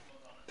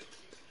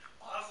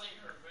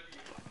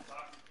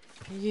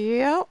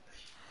 Yep.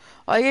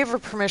 Well, I gave her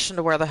permission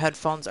to wear the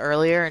headphones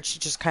earlier, and she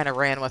just kind of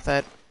ran with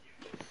it.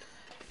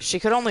 She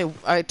could only...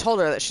 I told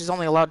her that she's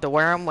only allowed to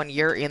wear them when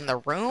you're in the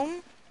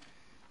room.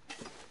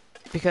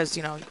 Because,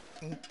 you know,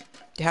 you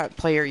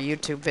play your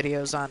YouTube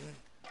videos on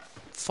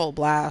full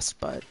blast,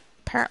 but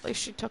apparently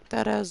she took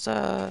that as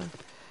a...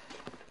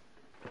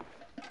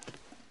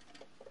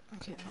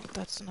 Okay, no,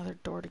 that's another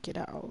door to get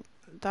out.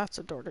 That's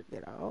a door to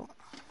get out.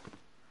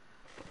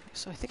 Okay,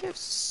 so I think I've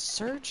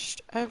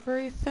searched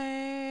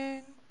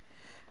everything.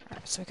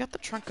 Alright, so I got the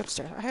trunk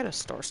upstairs. I had to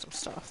store some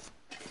stuff.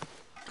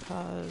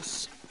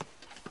 Because...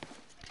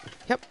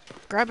 Yep,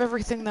 grab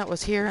everything that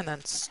was here and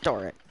then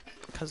store it.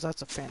 Because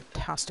that's a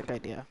fantastic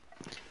idea.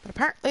 But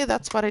apparently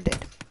that's what I did.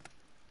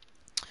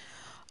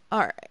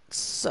 Alright,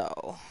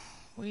 so...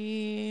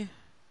 We...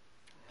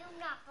 Do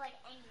not put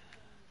anything in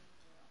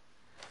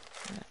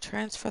I'm gonna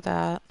transfer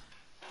that.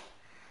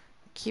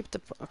 Keep the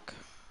book.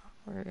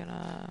 We're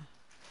gonna...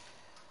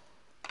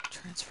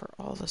 transfer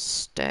all the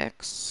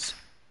sticks.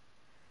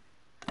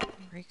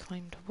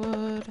 Reclaimed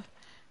wood.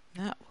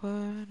 That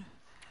wood.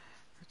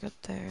 We're good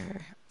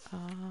there.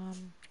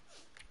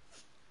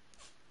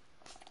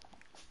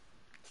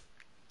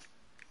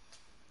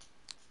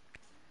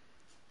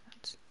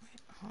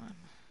 Wait, hold on.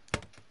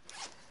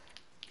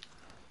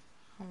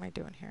 How am I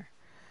doing here?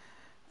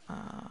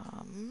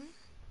 You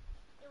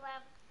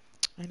have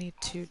I need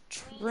to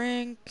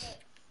drink.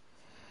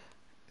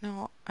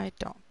 No, I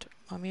don't.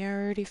 Mommy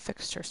already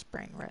fixed her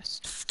sprained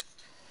wrist.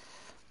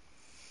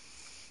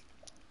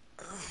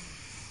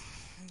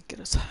 Get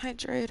us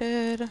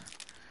hydrated.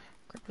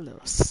 Grab a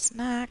little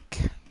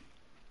snack.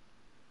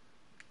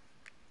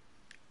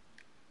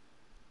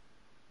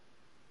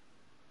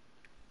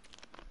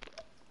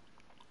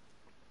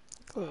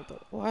 A little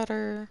bit of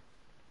water.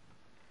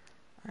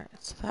 Alright,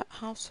 so that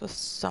house was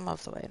some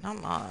of the way,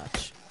 not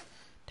much.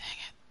 Dang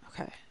it.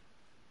 Okay.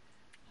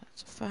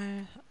 That's a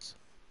fire. That's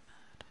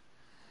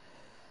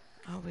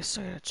oh, we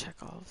still gotta check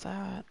all of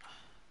that.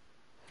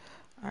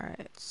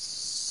 Alright,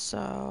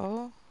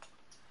 so...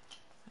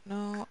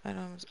 No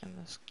items in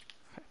this...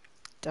 Okay.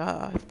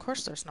 Duh, of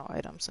course there's no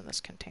items in this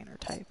container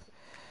type.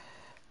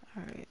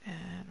 Alright,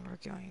 and we're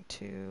going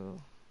to...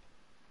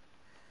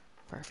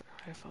 Perfect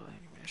rifle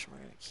ammunition, we're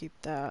gonna keep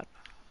that.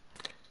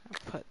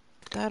 I'll put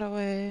that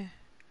away.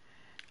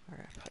 We're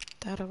gonna put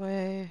that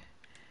away.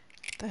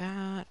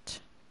 That.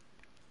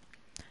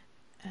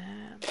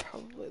 And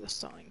probably the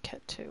sewing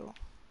kit too.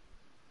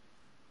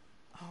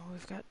 Oh,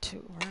 we've got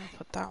two. We're gonna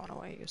put that one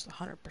away. Use the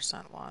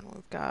 100% one.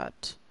 We've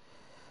got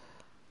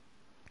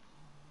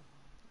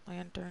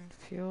lantern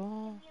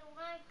fuel. If you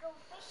want to go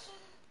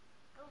fishing,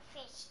 go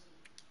fishing.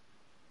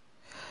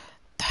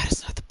 That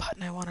is not the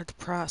button I wanted to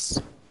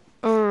press.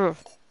 Ugh.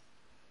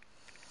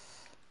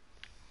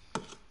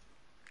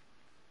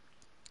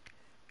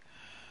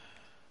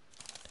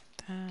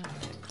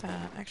 Take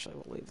that. Actually,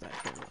 we'll leave that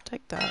here. We'll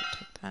take that,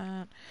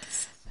 that,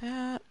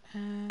 and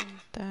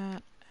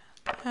that, and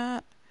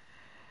that.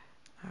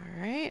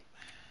 Alright.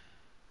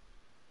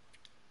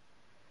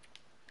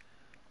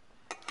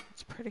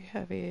 It's pretty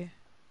heavy.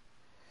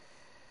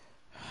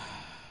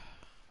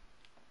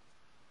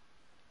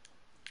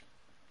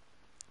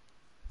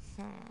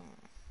 Oh,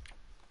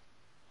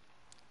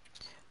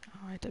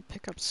 I did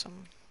pick up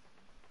some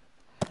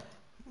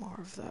more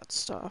of that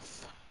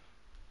stuff.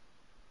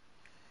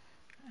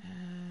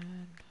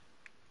 And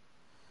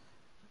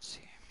let's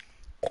see.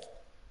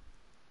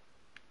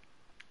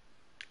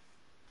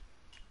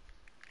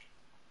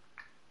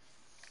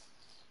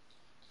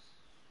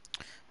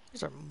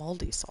 These are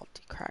moldy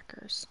salty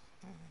crackers.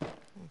 I'll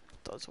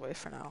put those away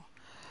for now.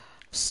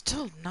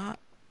 Still not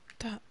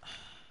that...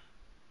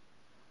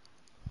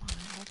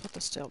 I'll put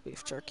the stale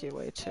beef jerky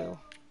away too.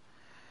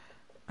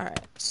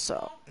 Alright,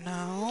 so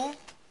now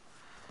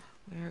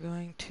we are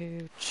going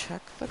to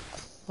check the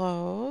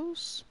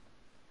clothes.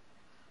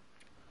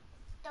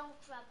 Don't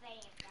rub any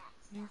of that.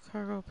 New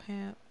cargo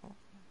pant. Oh.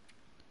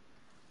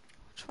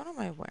 Which one am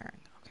I wearing?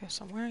 Okay,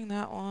 so I'm wearing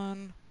that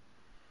one.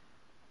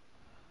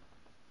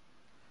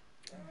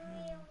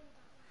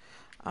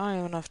 I don't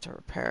have enough to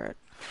repair it.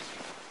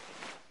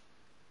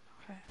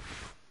 Okay.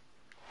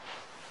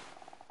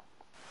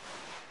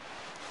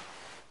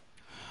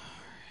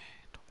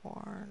 Alright,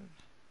 worn.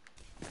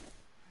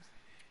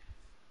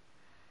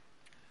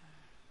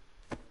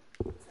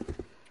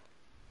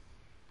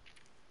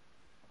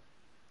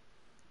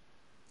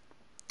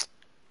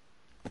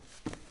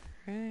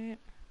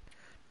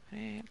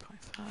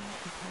 3.5.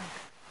 Okay.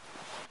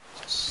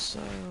 So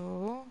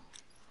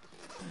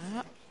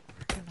that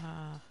we're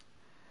gonna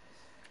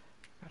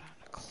go down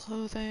to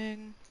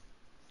clothing,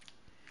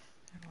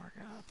 and we're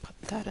gonna put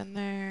that in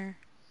there.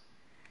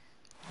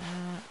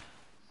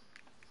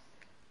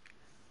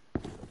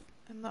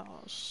 And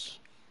those.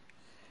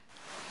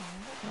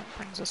 Okay, that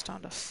brings us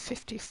down to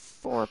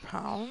 54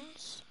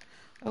 pounds.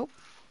 Oh,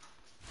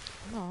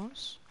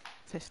 those.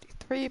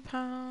 53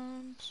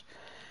 pounds.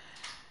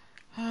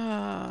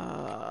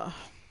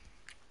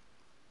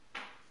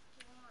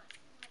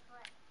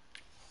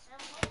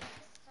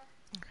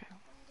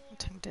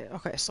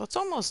 Okay, so it's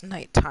almost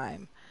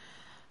nighttime.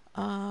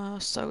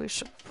 So we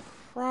should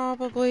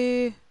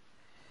probably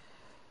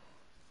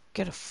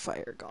get a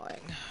fire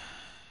going.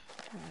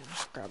 And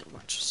just grab a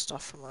bunch of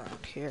stuff from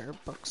around here,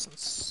 books and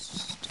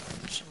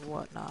storage and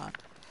whatnot.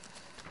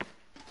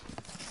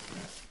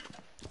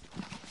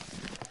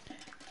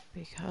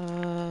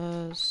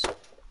 Because...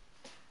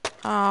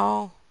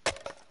 Oh.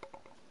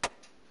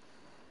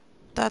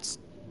 That's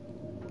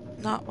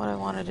not what I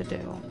wanted to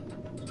do.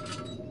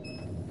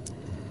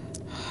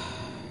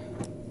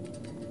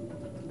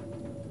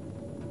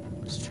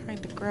 Just trying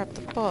to grab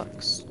the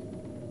books.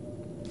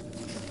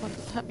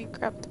 Let me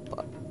grab the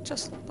book.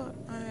 Just the book.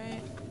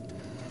 Alright.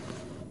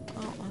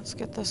 Well, let's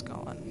get this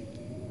going.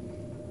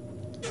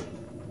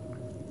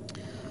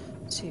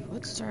 Let's see,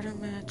 what starter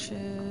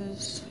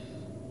matches?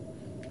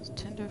 It's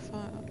Tinder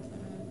file.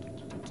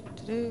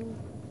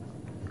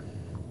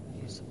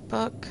 Use a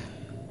book.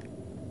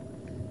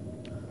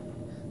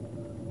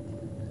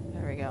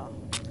 There we go.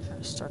 Trying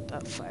to start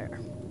that fire.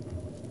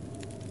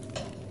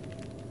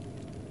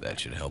 That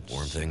should help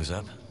warm things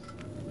up.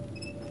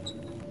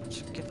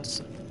 Should give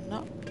us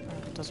enough.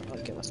 It doesn't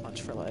really give us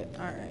much for light.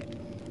 Alright.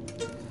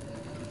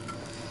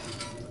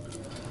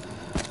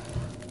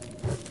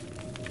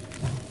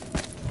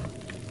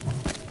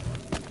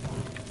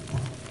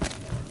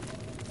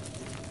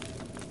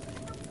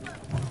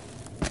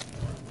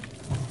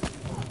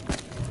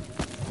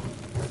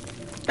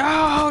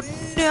 Oh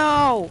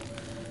no!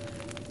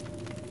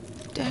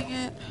 Dang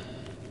it.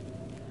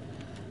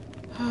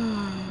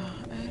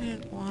 I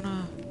didn't want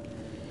to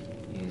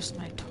use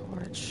my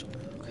torch.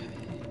 Okay.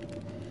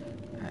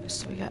 Alright,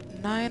 so we got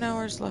 9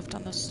 hours left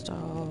on the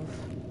stove.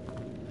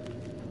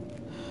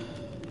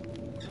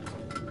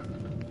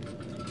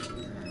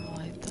 I'll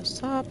light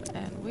this up,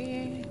 and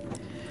we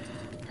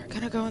are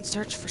gonna go and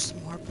search for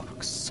some more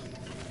books.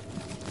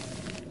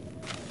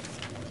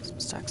 Some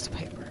stacks of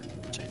paper,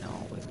 which I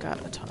know we've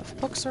got a ton of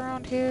books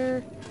around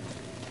here.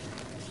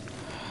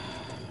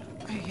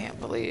 I can't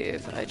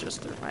believe I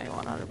just threw my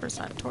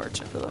 100%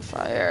 torch into the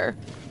fire.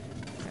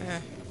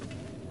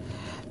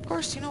 Of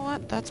course, you know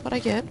what? That's what I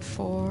get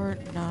for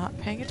not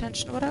paying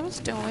attention to what I was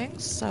doing,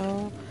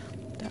 so...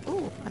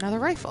 Ooh, another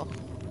rifle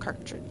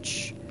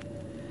cartridge.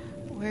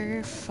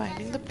 We're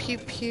finding the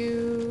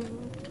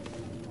pew-pew.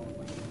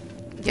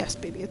 Yes,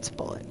 baby, it's a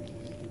bullet.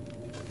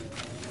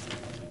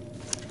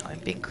 I'm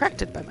being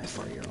corrected by my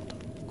 4-year-old.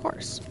 Of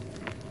course.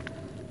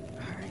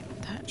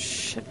 Alright, that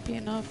should be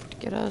enough to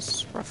get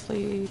us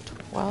roughly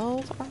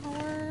 12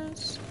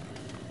 hours?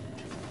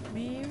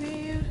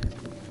 Maybe?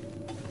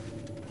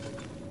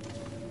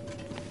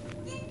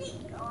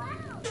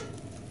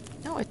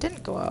 No, it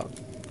didn't go out.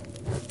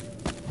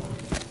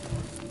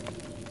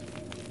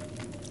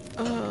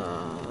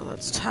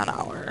 That's 10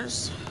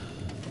 hours.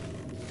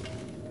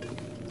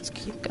 Let's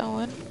keep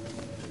going.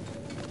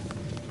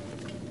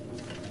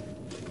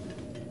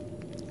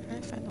 Where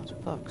did I find those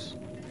books?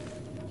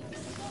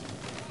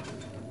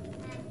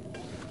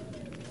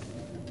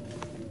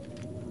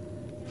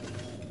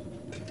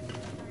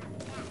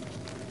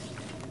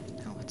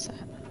 Oh, what's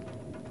that?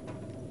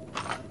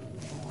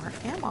 More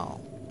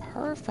ammo.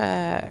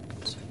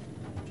 Perfect.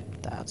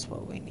 That's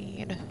what we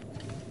need.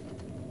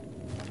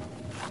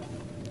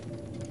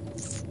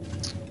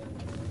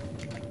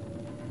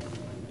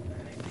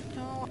 I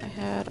know I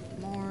had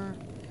more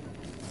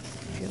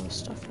fuel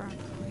stuff around.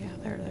 Oh yeah,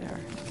 there they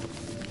are.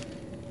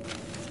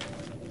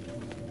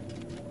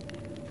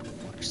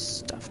 More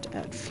stuff to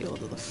add fuel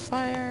to the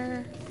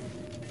fire.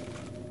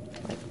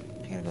 Wait,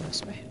 I gotta go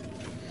this way.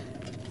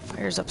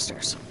 Fire's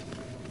upstairs.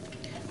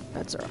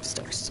 Beds are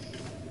upstairs.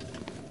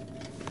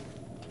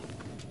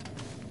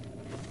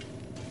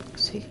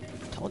 See?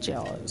 Told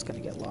y'all I was gonna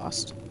get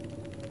lost.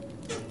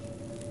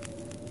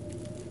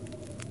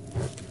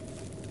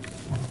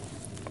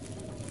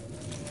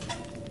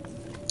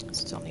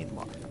 Still need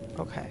more.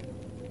 Okay.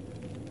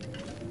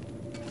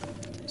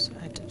 So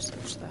I did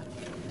search that.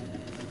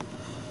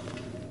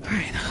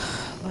 Alright,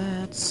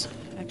 let's...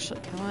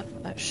 Actually, you know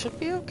what? That should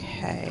be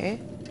okay.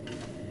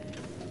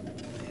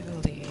 I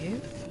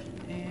believe.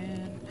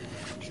 And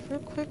just real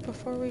quick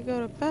before we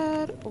go to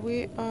bed,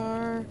 we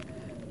are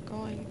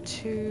going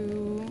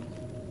to...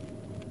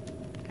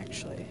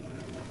 Actually,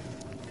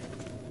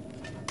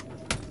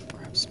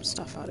 grab some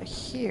stuff out of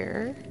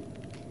here.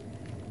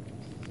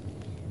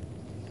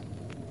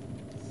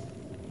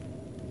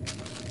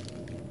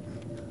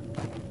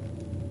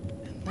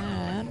 And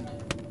then...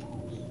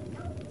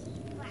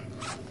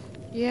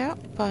 Yeah,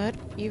 but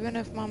even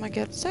if Mama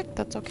gets sick,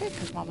 that's okay,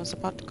 because Mama's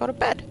about to go to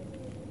bed.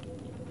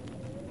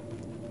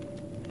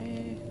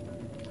 Okay.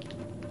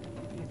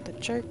 Eat the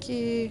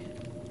jerky.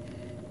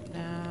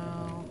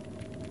 Now,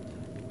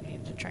 we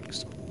need to drink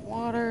some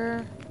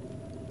water.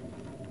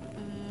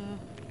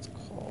 It's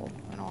cold.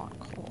 I don't want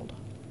cold.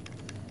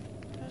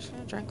 I'm just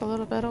gonna drink a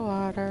little bit of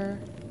water.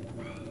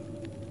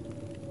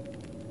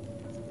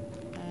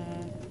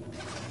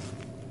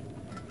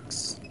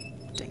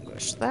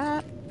 Extinguish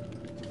that.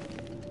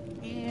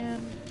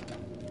 And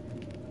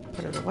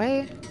put it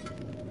away.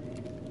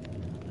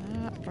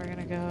 We're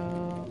gonna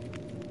go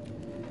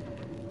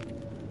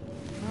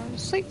to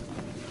sleep.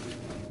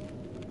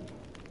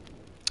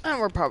 And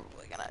we're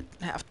probably gonna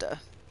have to,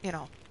 you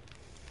know.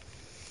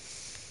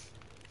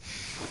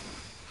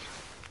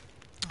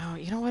 Oh,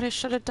 you know what I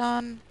should have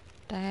done?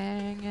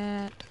 Dang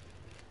it.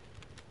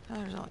 Oh,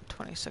 there's only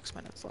 26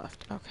 minutes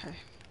left. Okay.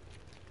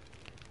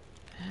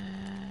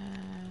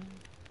 And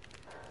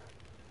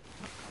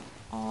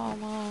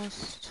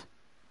almost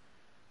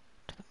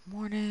to the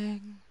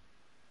morning.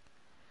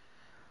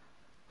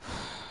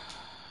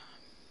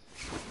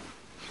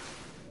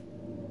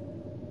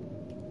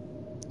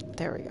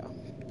 There we go.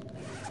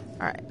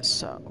 Alright,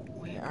 so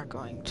we are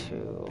going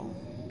to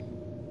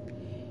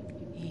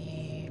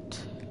eat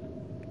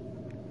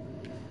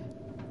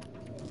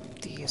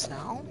these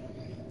now.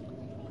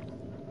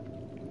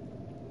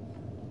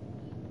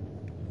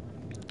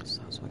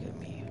 So this will get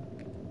me.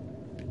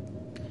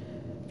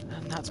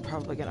 And that's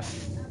probably going to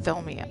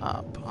fill me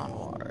up on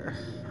water.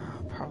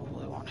 I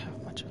probably won't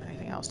have much of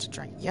anything else to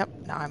drink. Yep,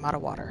 now I'm out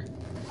of water.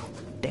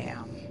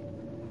 Damn.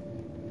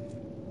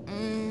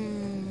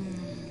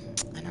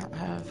 I don't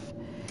have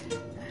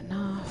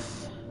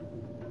enough.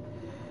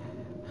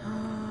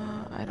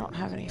 I don't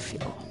have any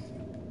fuel.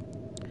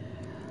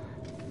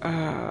 You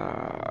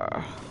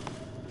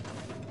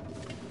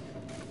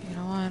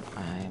know what?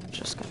 I'm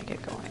just gonna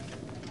get going.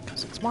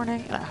 Because it's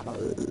morning and I have a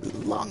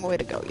long way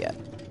to go yet.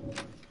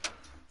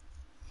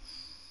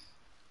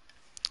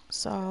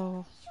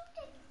 So...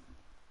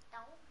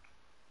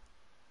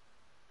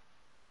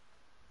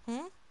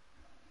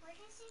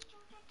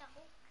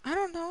 I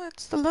don't know,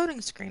 it's the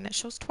loading screen. It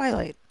shows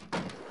Twilight.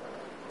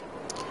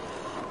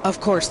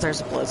 Of course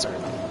there's a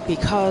blizzard.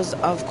 Because,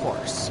 of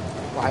course.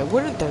 Why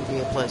wouldn't there be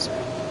a blizzard?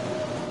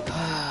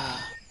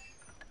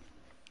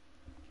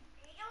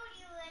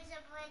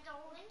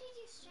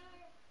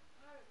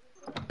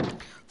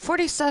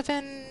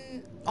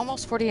 47,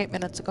 almost 48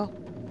 minutes ago.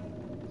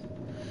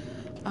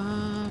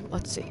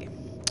 Let's see.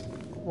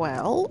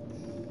 Well,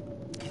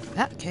 in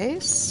that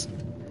case,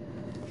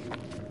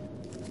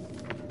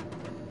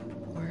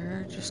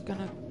 we're just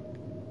gonna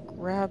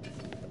grab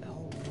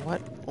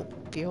what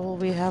fuel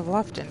we have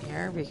left in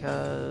here,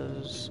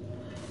 because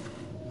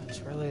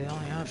that's really the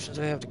only options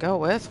we have to go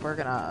with. We're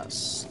gonna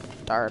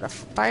start a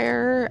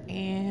fire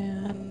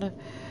and...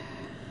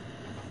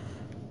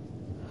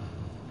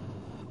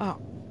 Oh,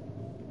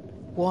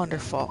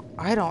 wonderful.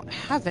 I don't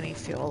have any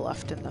fuel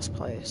left in this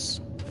place.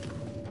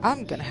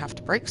 I'm gonna have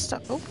to break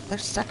stuff. Oh,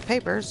 there's a stack of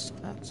papers.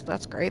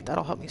 That's great.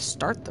 That'll help me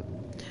start the...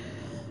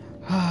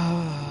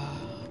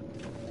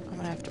 I'm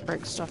gonna have to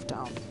break stuff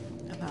down.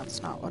 And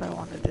that's not what I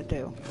wanted to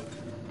do.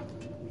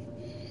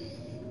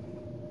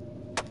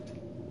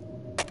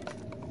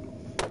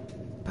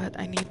 But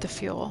I need the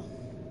fuel.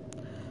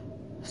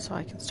 So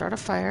I can start a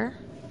fire.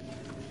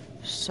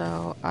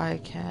 So I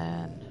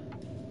can...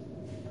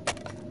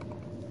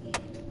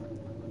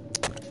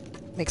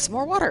 make some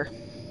more water.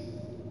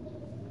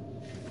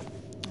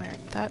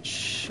 Alright, that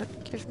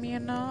should give me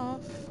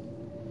enough.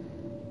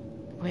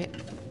 Wait,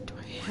 do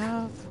I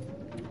have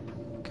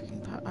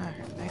cooking pot? I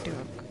do have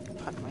a cooking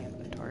pot in my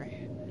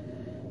inventory.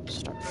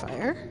 Start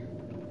fire.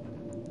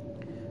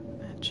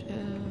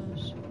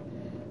 Matches.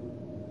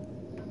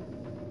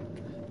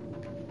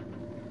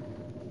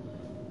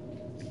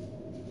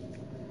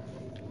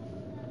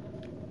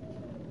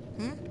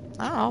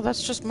 I don't know,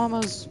 that's just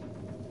Mama's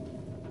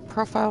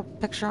profile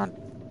picture on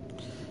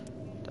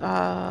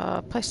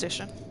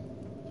PlayStation.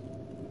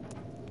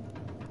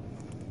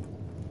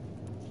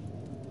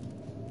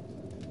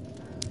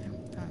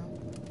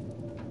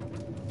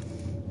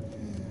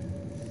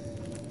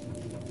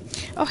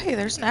 Oh hey,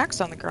 there's an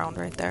axe on the ground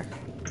right there.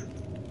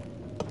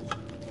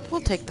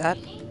 We'll take that.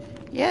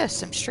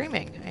 Yes, I'm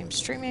streaming. I'm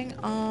streaming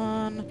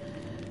on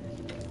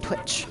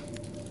Twitch.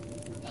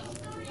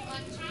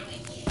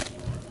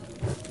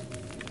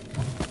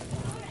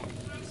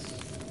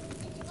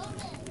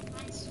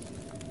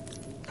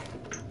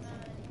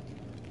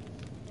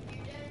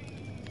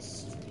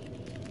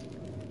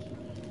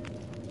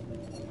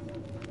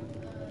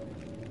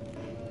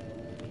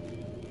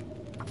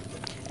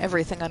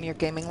 Everything on your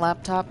gaming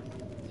laptop?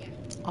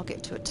 I'll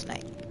get to it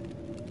tonight.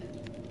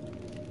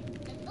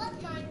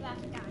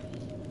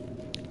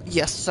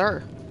 Yes,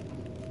 sir.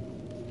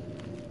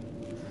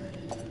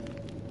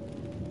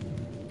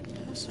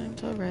 Yes, I'm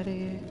so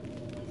ready.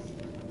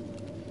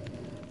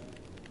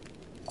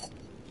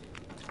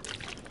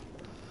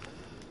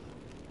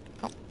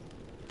 Oh.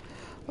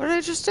 What did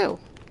I just do?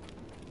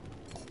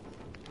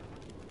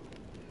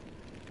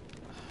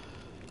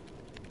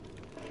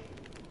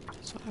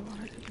 That's what I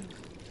wanted to do.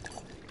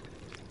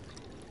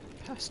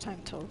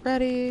 Pastime till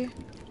ready.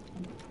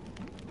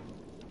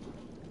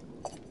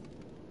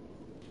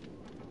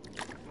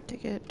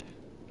 Dig it.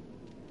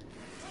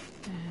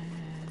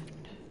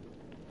 And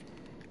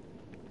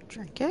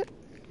drink it.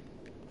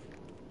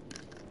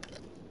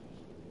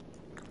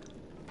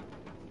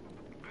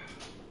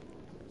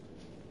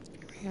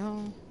 There we go.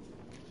 And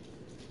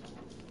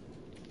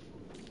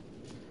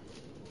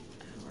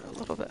we're a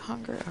little bit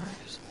hungry. Alright,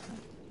 so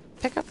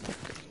pick up the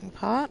cooking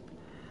pot.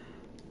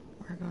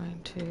 We're going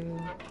to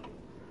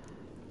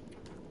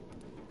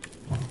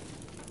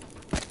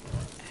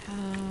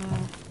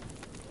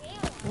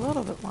a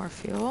little bit more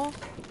fuel.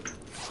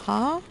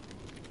 Huh?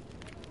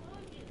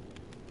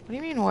 What do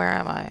you mean, where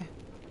am I?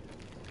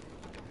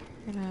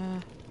 We're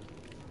gonna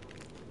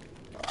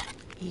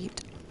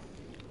eat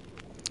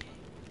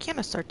a can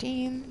of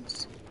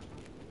sardines.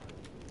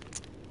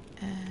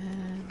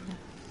 And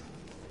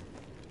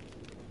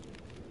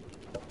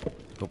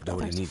hope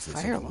nobody there's needs this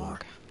fire anymore.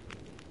 log.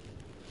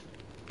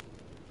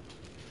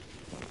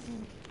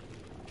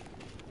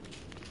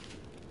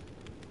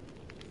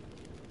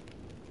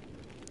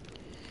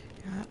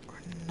 Yeah,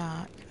 we're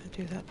not gonna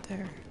do that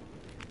there.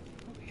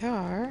 We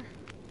are. I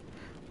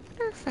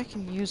wonder if I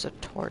can use a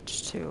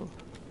torch to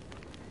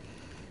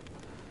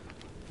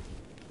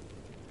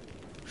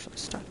actually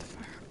start the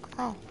fire.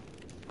 Oh,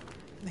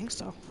 I think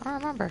so. I don't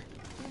remember.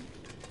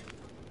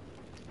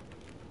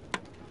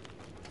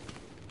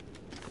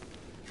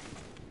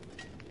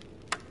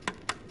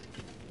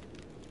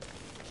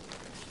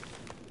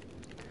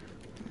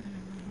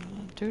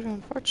 Due to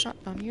unfortunate,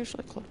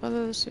 unusually cold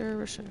weather this year,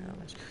 we should okay,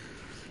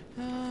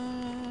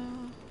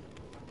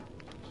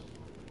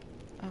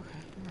 I don't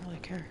really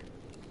care.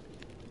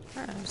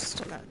 Alright, I'm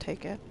still gonna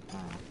take it.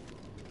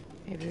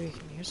 Maybe we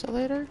can use it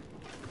later?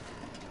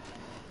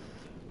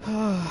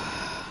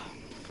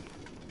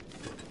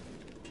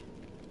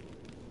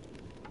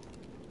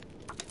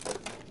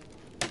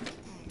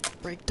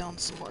 Break down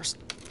some more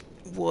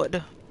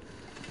wood.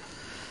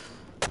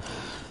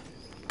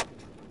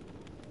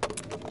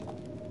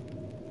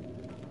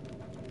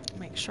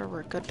 Make sure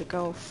we're good to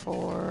go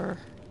for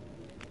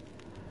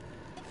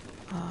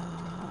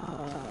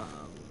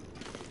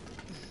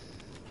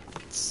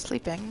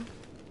sleeping.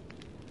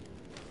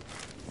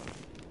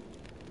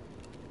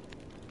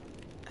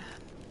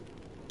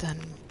 Then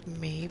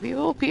maybe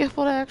we'll be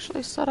able to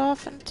actually set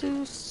off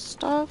into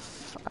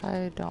stuff.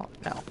 I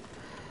don't know.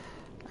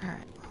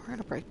 Alright, we're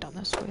gonna break down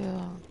this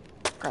wheel.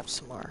 Grab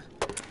some more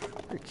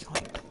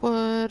reclaimed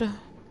wood. And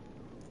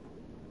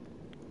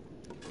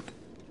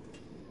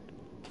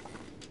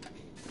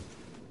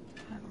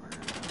we're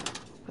gonna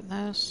open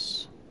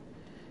this.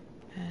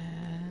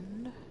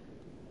 And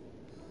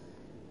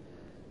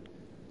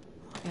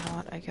you know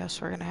what? I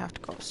guess we're gonna have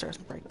to go upstairs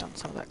and break down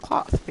some of that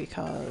cloth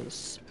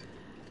because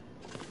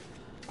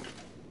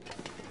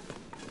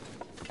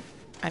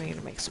I need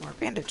to make some more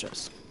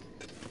bandages.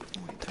 Oh,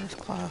 wait, there's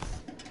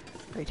cloth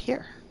right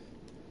here.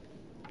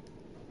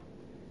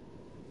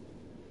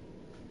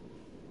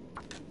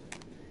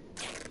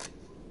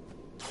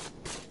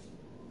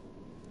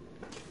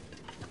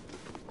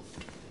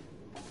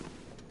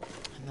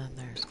 And then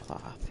there's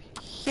cloth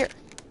here.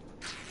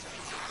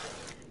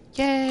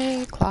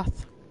 Yay,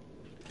 cloth.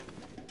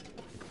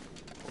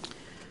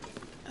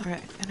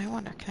 Alright, and I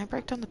wonder, can I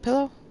break down the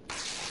pillow?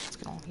 It's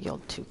gonna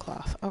yield 2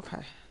 cloth.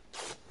 Okay.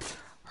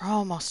 We're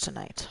almost to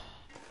night.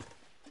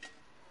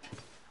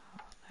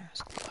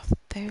 There's cloth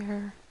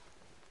there.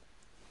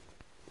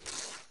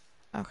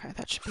 Okay,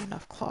 that should be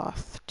enough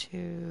cloth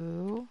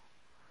to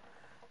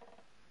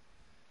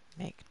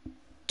make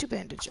 2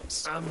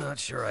 bandages. I'm not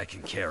sure I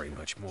can carry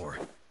much more.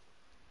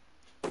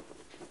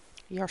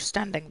 You're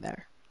standing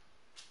there.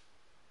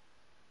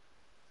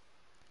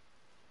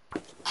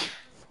 4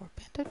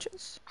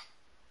 bandages?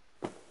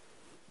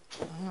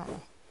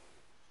 Oh.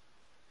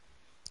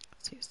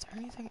 Let's see, is there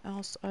anything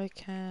else I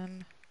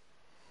can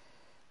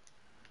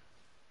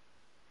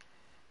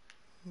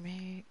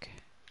make?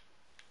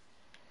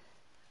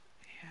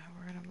 Yeah,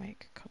 we're gonna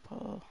make a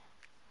couple.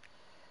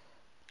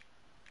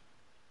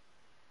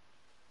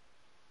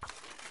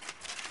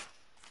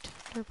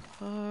 Tinder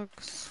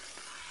plugs.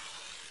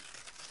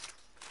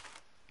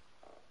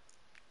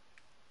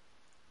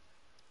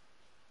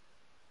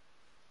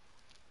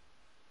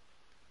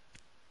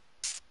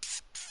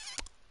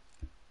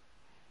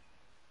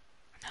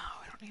 No,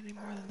 we don't need any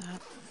more than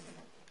that.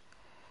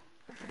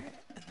 Alright,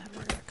 and then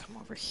we're gonna come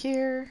over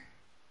here.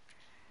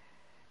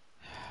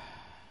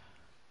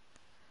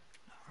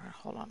 We're gonna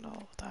hold on to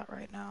all of that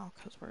right now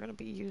because we're gonna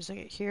be using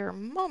it here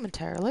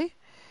momentarily.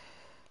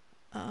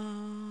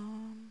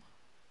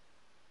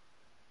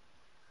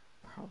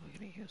 Probably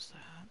gonna use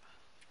that.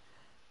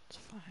 It's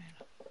fine.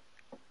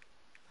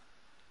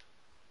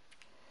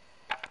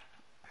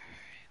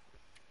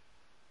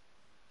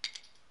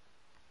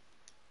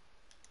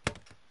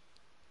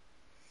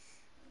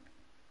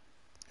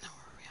 Now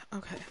where are we at?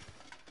 Okay.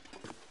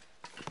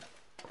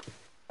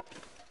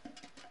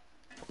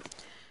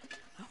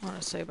 I want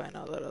to say by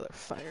now that other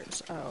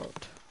fire's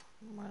out,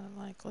 more than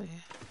likely.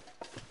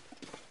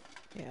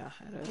 Yeah,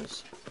 it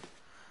is.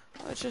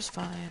 Which is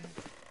fine.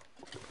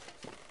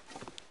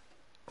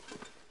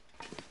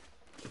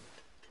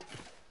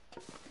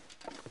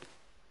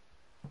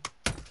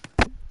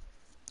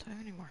 Do I have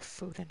any more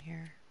food in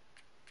here?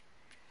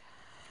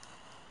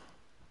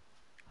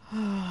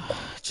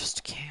 Just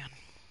a can.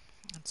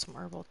 And some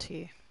herbal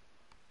tea.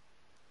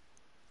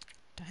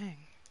 Dang.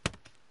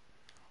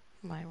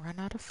 Might run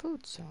out of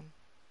food soon.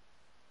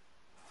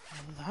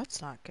 Well,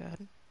 that's not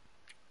good.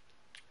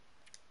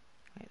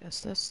 Wait,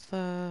 is this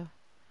the...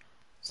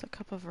 It's a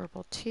cup of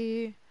herbal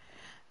tea.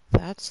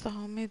 That's the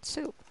homemade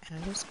soup.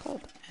 And it is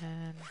cold.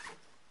 And...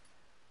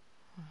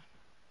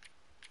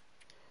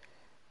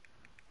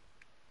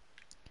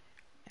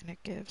 And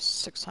it gives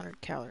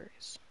 600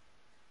 calories.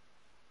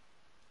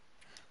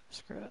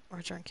 Screw it.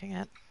 We're drinking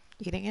it.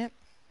 Eating it.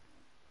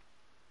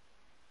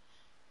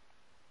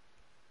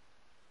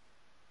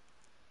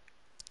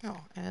 Oh,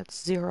 and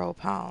it's 0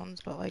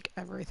 pounds, but like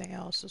everything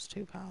else is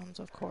 2 pounds,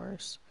 of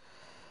course.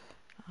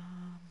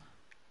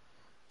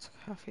 What's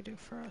coffee do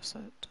for us?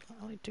 It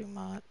doesn't really do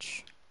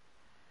much.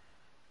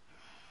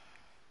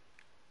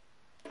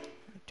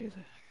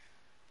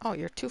 Oh,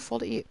 you're too full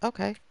to eat.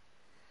 Okay.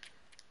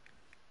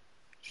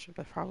 Should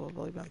have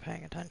probably been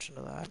paying attention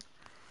to that.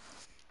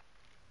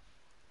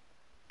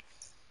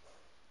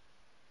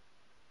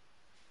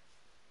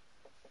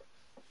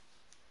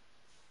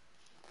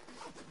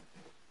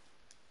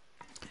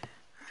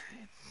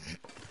 Alright.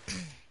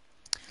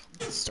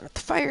 Let's start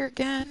the fire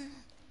again.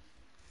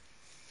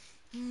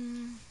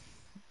 Mom,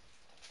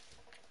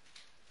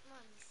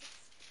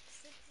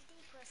 60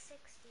 plus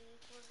 60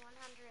 equals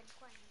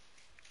 120.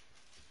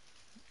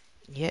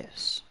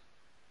 Yes.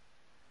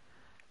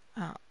 I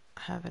don't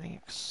have any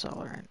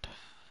accelerant.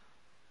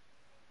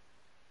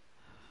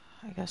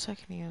 I guess I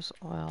can use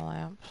oil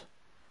lamps.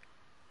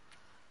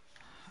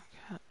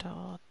 I got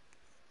double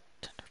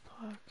tinder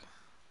plug.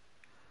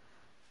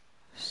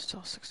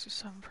 Still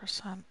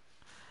 67%.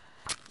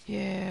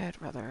 Yeah,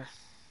 I'd rather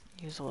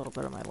use a little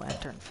bit of my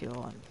lantern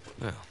fuel and...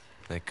 Well,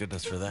 thank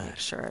goodness for that. Make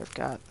sure I've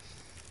got...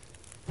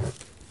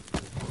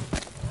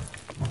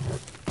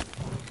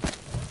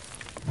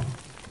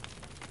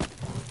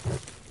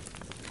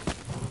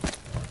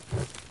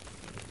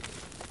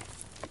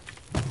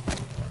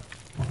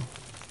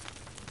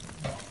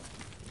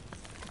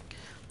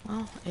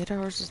 Well, 8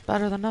 hours is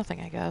better than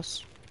nothing, I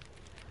guess.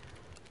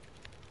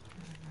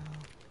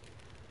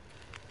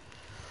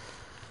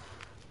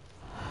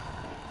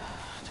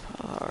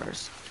 12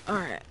 hours.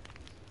 Alright.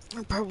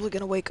 I'm probably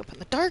gonna wake up in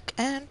the dark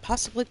and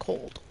possibly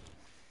cold.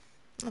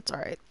 That's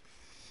alright.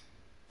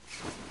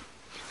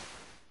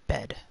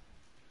 Bed.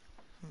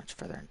 How much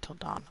further until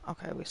dawn?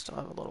 Okay, we still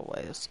have a little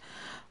ways.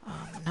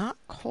 Not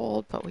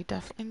cold, but we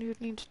definitely do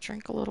need to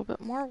drink a little bit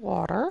more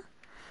water.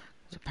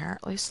 Because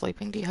apparently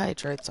sleeping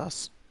dehydrates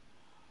us.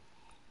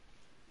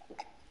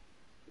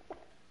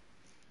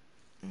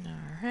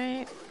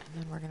 Alright, and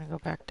then we're gonna go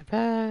back to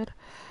bed.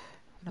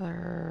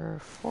 Another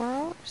 4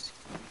 hours?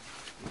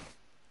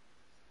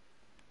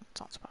 That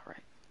sounds about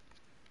right.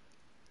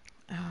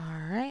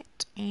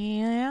 Alright,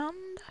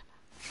 and...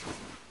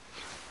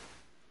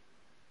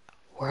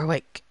 we're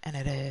awake, and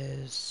it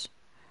is...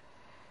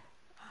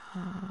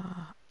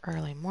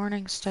 early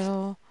morning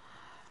still.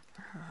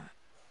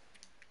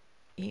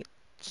 Eat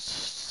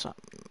some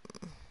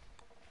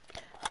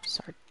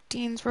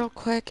sardines real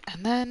quick,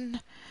 and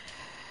then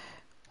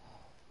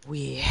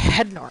we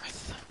head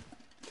north.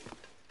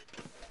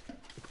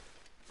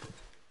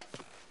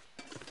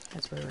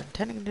 As we were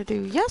intending to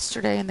do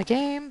yesterday in the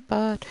game,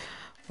 but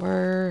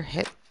we're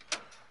hit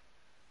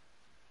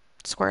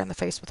square in the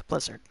face with a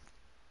blizzard.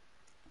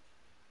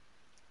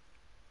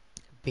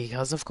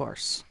 Because of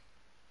course.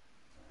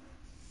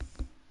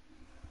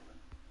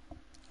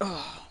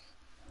 Oh.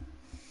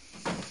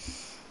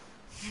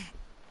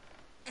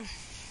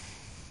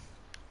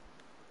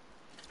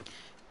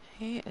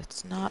 Hey,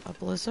 it's not a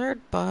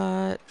blizzard,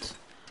 but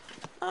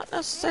not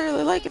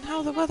necessarily liking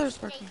how the weather's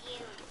working.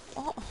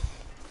 Oh.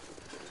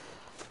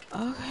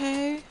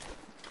 Okay.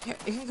 Here,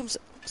 you can come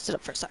sit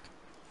up for a sec.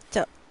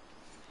 Sit up.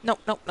 No,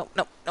 no, no,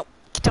 no, no.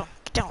 Get down,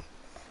 get down.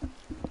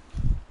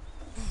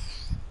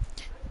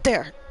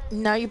 There.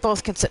 Now you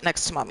both can sit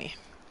next to Mommy.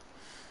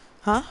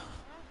 Huh?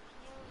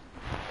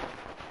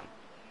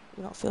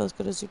 You don't feel as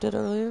good as you did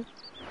earlier?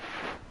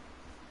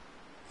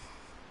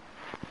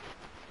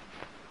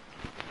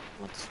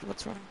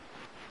 What's wrong?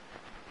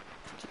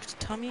 Your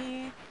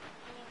tummy?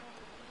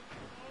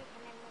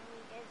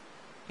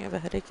 You have a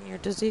headache and you're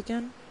dizzy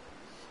again?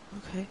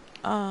 Okay.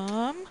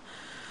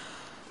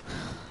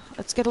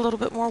 Let's get a little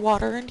bit more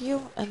water into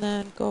you and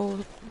then go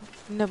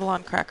nibble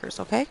on crackers,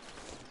 okay?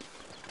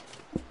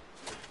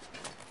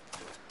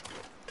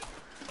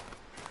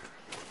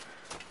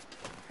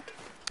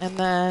 And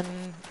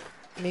then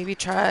maybe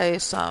try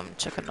some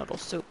chicken noodle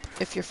soup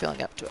if you're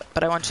feeling up to it.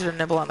 But I want you to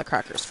nibble on the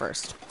crackers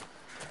first.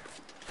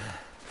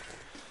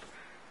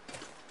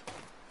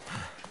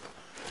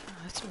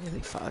 Oh, it's really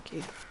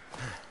foggy.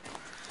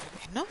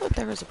 I know that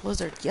there was a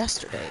blizzard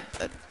yesterday,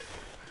 but...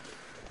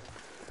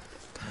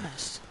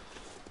 goodness.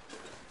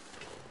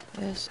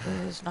 This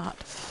is not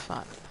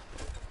fun.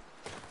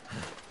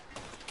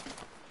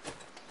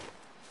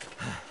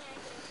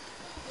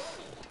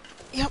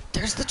 Yep,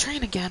 there's the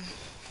train again.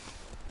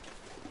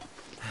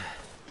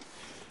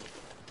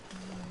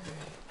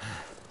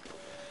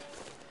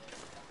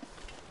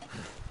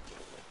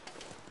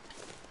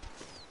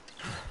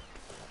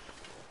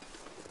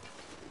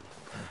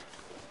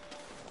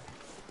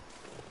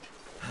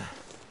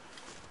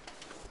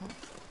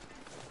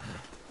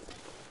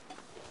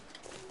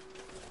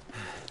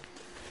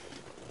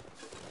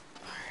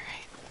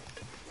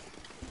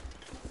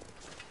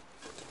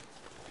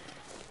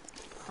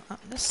 On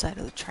this side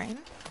of the train.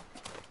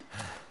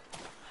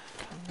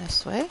 Come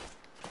this way.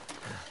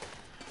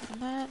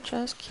 And then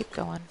just keep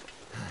going.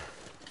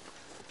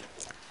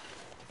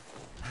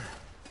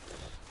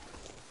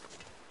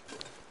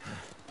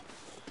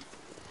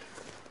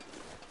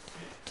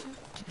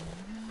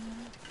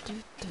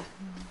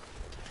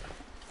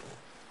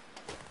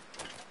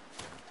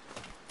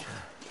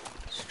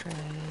 Straight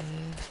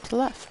to the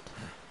left.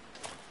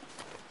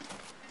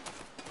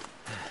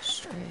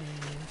 Straight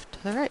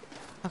to the right.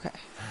 Okay.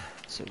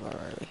 Let's see, where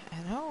are we?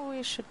 I know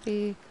we should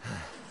be...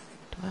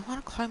 Do I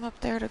want to climb up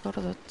there to go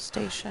to the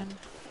station?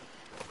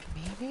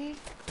 Maybe?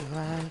 Do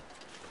I?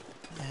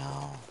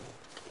 No.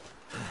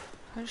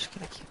 I'm just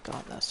gonna keep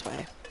going this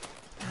way.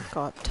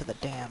 Go up to the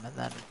dam and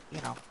then,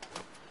 you know,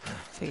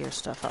 figure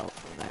stuff out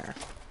from there.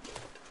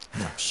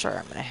 I'm sure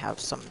I'm gonna have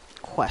some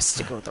quest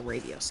to go to the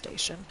radio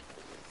station.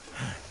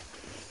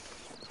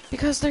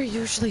 Because there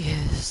usually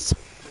is.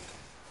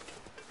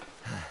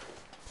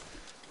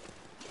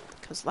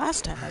 Because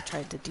last time I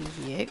tried to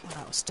deviate when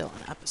I was still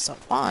in episode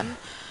 1,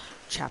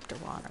 chapter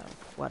 1 or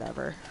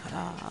whatever,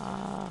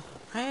 I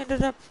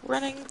ended up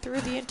running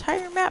through the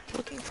entire map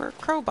looking for a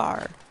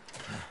crowbar.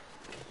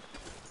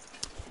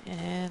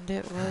 And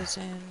it was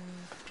in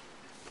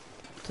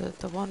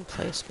the one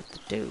place with the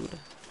dude.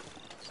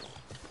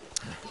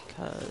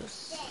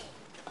 Because...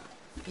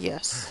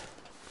 Yes.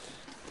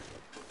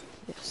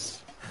 Yes.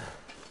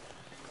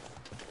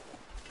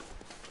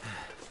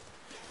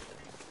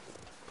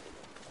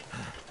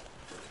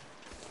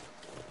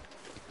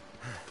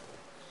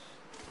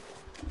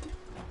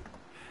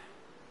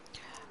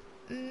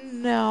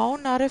 No,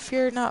 not if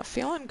you're not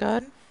feeling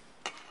good.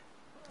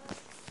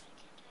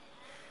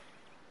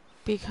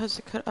 Because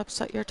it could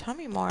upset your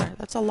tummy more.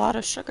 That's a lot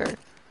of sugar.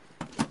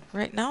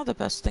 Right now, the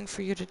best thing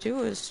for you to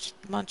do is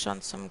munch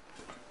on some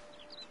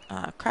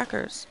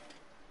crackers.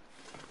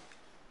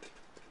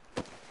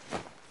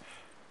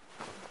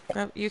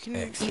 You can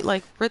eat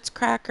like Ritz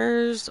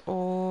crackers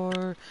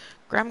or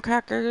graham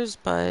crackers,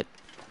 but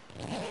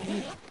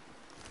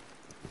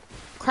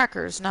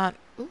crackers, not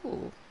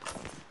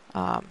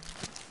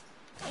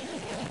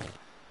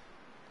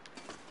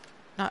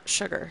not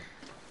sugar.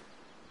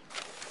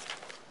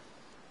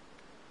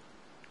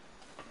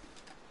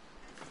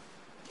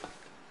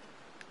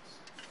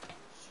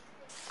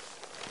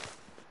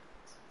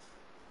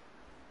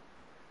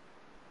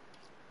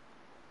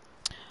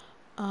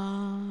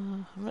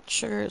 How much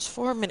sugar is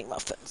 4 mini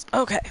muffins?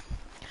 Okay.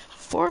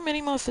 4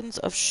 mini muffins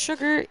of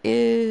sugar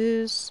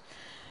is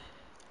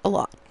a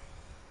lot.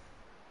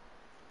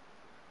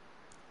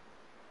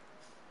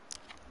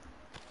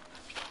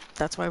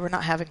 That's why we're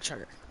not having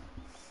sugar.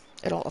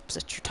 It'll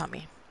upset your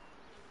tummy.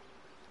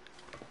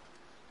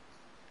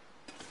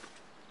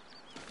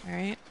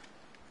 Alright?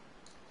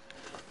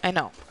 I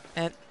know.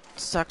 It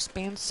sucks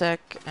being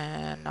sick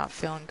and not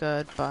feeling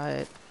good,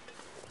 but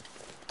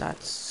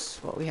that's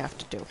what we have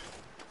to do.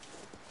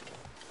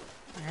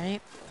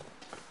 Alright?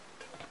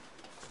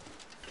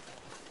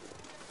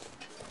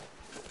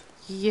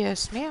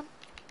 Yes, ma'am.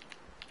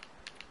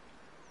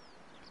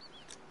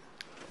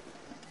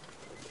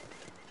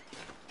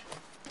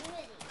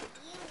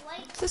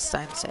 What's this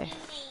sign say?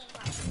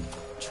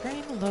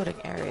 Train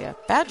loading area.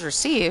 Badge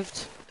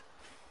received?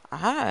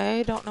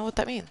 I don't know what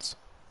that means.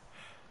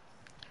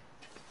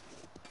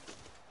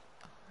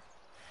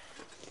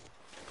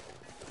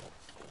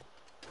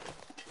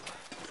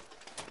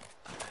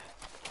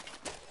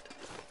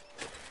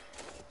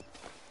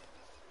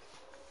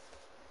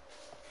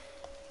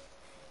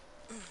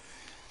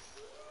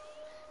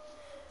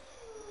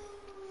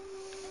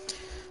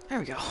 There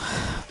we go.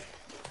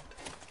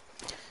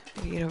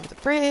 We get over the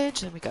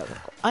bridge, then we gotta go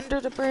under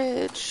the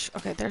bridge.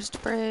 Okay, there's the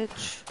bridge.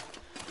 So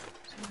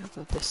we're gonna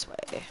go this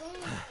way.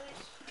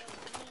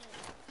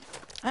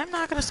 I'm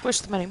not gonna squish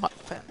the mini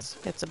muffins.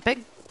 It's a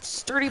big,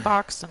 sturdy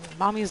box, and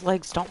Mommy's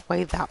legs don't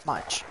weigh that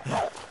much.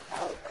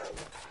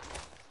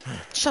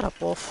 Shut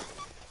up, Wolf.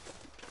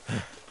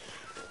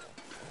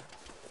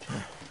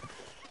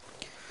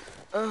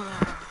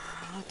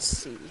 Let's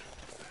see.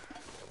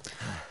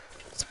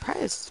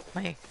 Surprised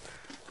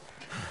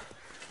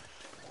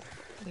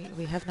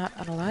we have not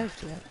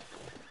unalived yet.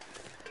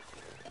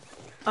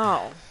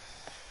 Oh.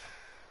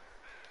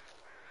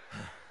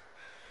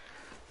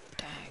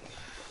 Dang.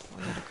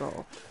 We gotta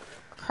go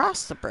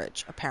across the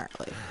bridge,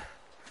 apparently.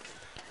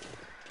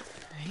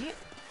 Right?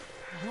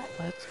 Well,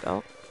 let's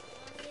go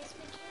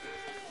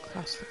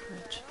across the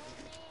bridge.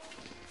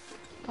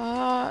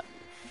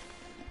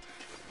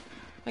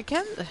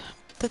 Again,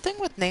 the thing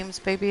with names,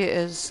 baby,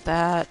 is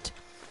that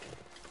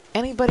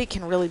anybody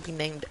can really be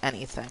named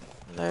anything.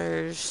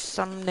 There's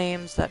some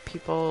names that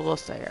people will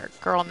say are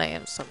girl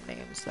names, some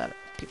names that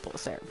people will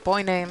say are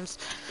boy names.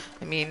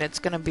 I mean, it's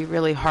going to be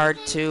really hard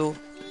to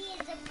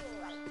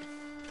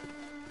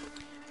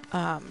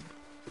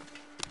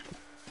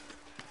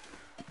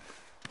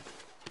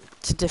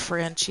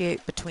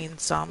differentiate between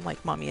some,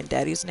 like mommy and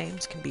daddy's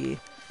names can be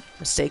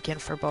mistaken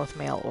for both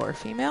male or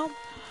female.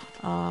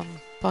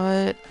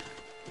 But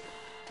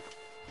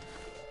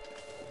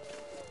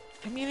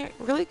I mean, it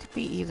really could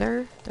be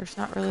either. There's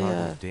not really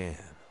Damn.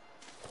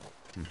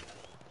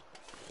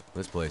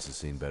 This place has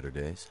seen better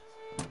days.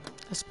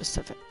 a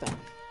specific thing.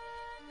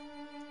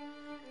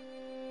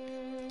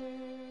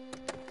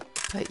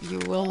 But you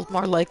will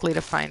more likely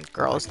to find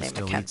girls named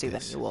Mackenzie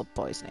than you will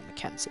boys named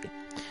Mackenzie.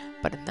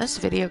 But in this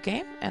video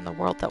game, and the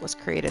world that was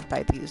created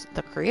by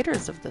the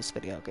creators of this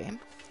video game,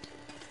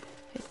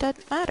 it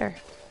doesn't matter.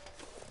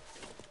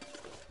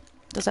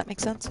 Does that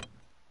make sense?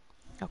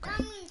 Okay. That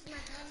means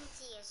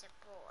Mackenzie is a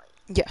boy.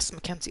 Yes,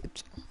 Mackenzie.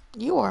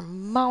 You are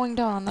mowing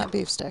down on that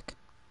beef stick.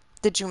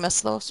 Did you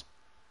miss those?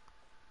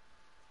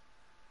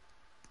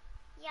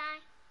 Yeah.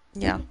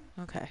 Yeah.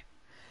 Okay.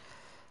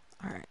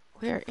 Alright.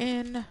 We are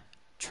in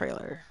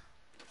trailer.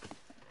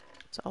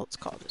 That's all it's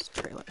called, is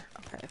trailer.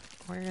 Okay.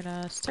 We're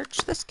gonna search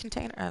this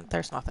container.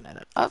 There's nothing in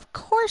it. Of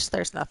course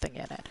there's nothing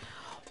in it.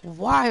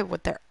 Why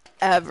would there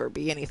ever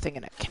be anything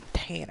in a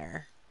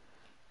container?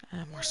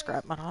 More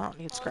scrap metal. I don't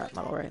need scrap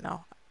metal right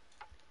now.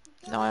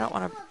 No, I don't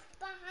want to.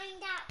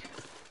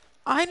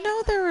 I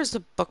know there is a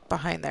book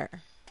behind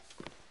there.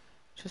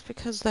 Just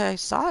because I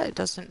saw it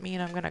doesn't mean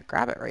I'm going to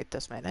grab it right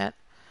this minute.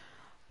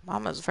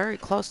 Mama's very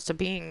close to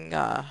being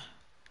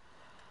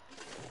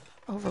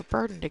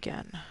overburdened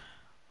again.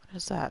 What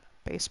is that?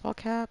 Baseball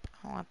cap?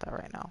 I don't want that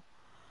right now.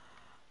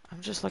 I'm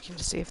just looking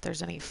to see if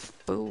there's any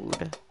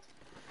food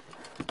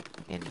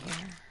in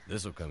here.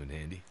 This'll come in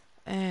handy.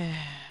 I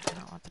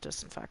don't want the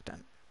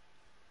disinfectant.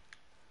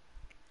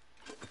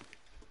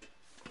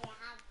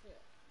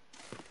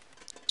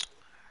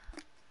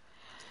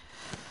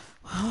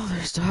 Well,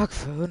 there's dog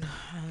food.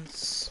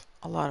 It's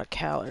a lot of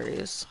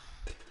calories.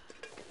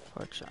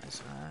 Fortunately,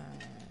 so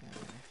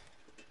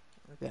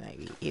we're gonna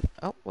eat.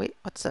 Oh, wait,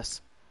 what's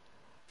this?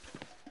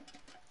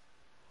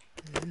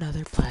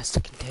 Another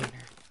plastic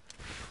container.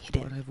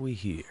 Hidden. What have we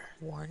here?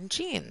 Worn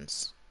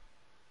jeans.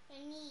 I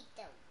need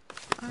them.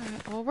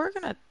 Alright, well, we're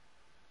gonna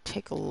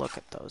take a look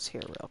at those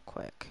here real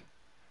quick.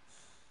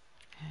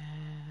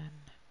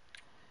 And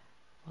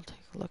we'll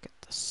take a look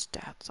at the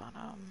stats on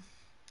them.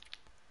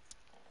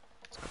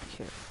 Let's go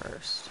here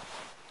first.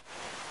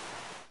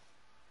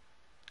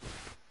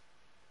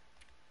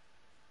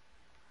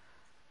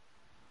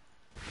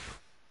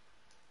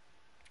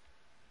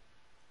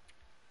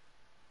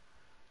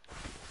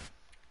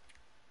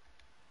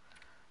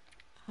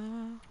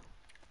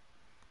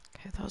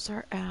 Okay, those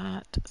are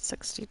at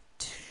 62.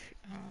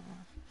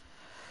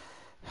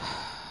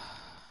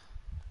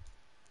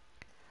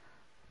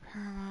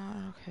 Paramount.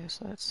 Okay,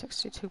 so that's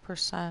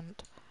 62%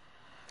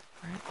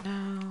 right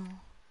now.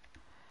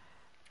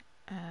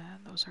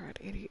 And those are at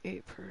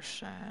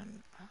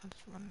 88%.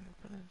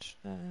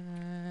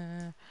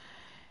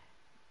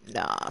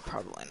 Nah,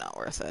 probably not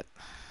worth it.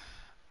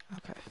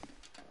 Okay.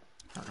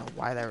 I don't know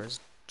why there was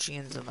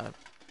jeans in the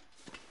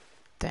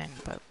thing,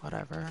 but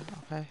whatever.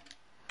 Okay.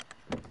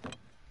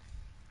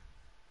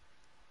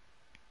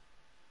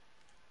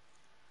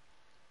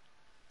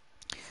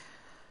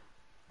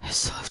 I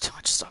still have too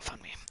much stuff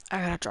on me.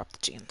 I gotta drop the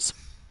jeans.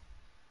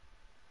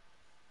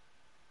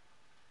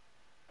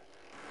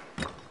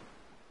 It's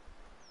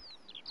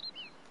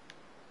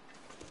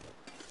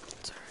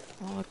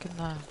alright. We'll look in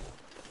the...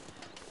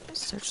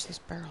 Let's search these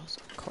barrels.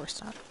 Of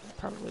course not.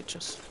 Probably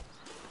just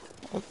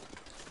old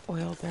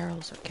oil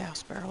barrels or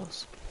gas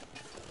barrels.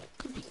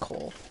 Could be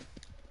coal.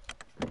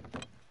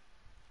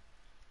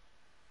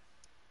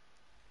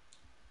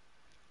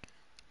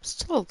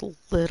 Still a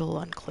little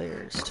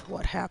unclear as to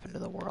what happened to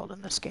the world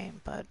in this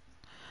game, but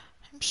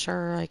I'm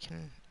sure I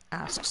can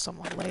ask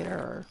someone later,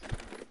 or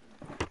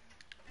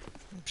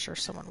I'm sure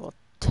someone will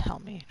tell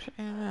me.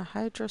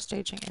 Hydro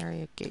staging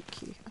area gate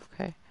key.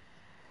 Okay.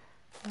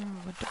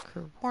 Winter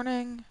crew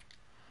warning.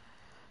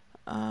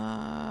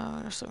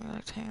 There's something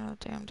like taking out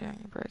the dam during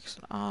your breaks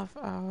and off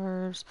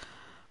hours.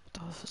 But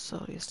the whole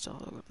facility is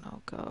still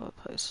no go. The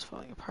place is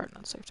falling apart and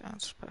unsafe to enter,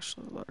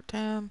 especially the lower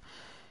dam.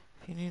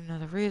 If you need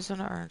another reason,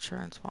 our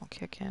insurance won't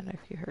kick in. If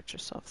you hurt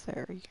yourself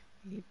there,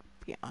 you'd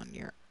be on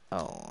your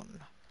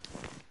own.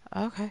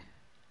 Okay.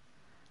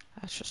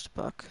 That's just a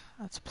book.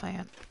 That's a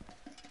plant.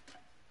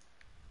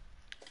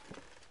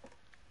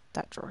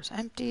 That drawer's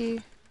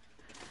empty.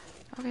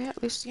 Okay,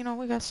 at least, you know,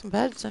 we got some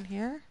beds in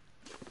here.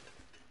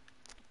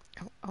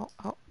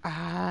 Oh,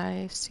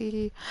 I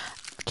see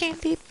a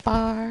candy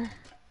bar.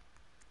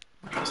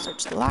 I'm gonna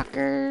search the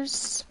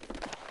lockers.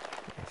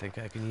 I think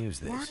I can use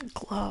this. Worn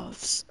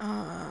gloves.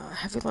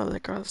 Heavy leather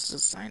gloves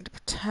designed to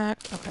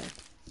protect. Okay.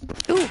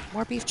 Ooh,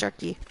 more beef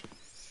jerky.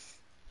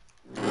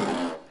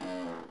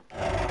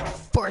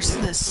 4 force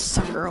this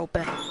sucker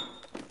open.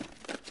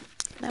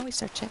 Now we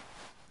search it.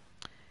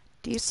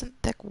 Decent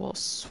thick wool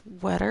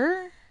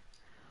sweater.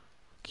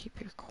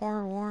 Keep your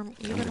core warm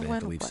even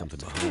when leave wet. something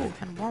behind. Ooh,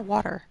 and more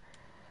water.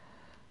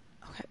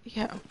 Okay,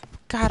 yeah,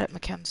 got it,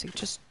 Mackenzie.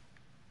 Just,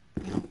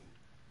 you know,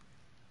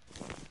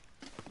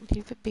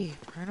 leave it be.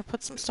 We're gonna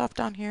put some stuff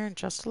down here in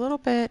just a little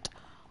bit.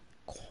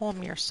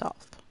 Calm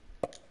yourself.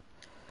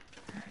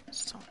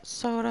 Alright,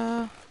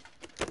 soda.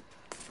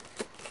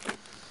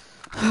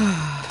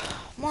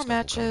 More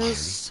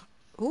matches.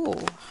 Ooh,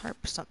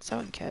 100%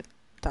 7 kit.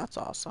 That's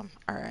awesome.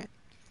 Alright.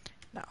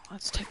 Now,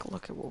 let's take a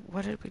look at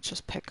what did we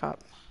just pick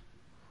up?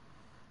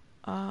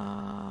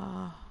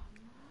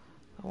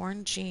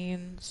 Worn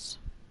jeans.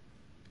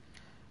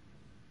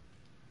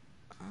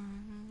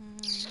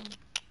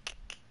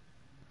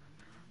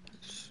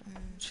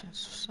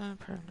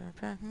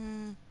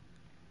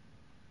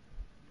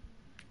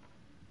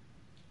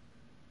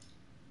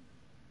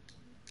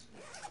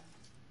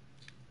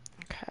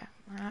 Okay,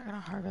 we're not gonna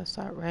harvest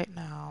that right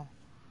now.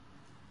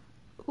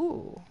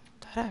 Ooh,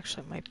 that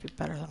actually might be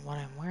better than what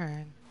I'm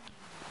wearing.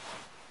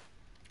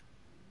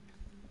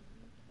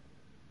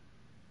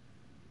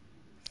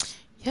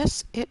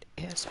 Yes, it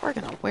is. We're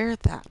gonna wear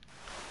that.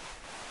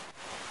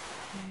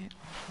 Wait,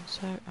 one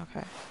sec.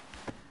 Okay.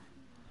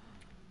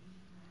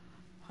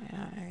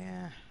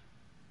 Yeah.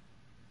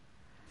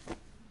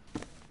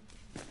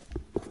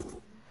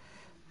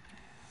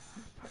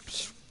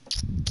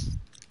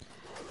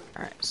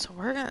 Alright, so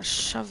we're gonna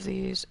shove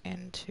these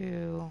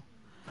into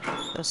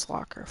this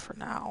locker for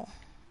now.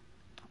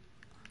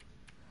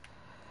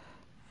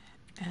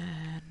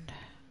 And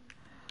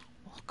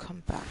we'll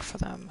come back for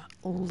them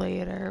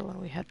later when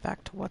we head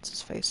back to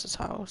What's-His-Face's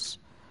house.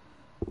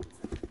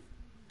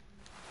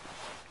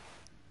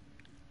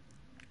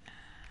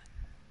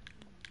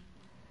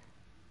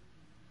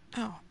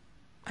 Oh,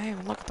 I didn't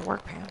even look at the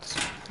work pants.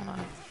 Hold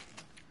on.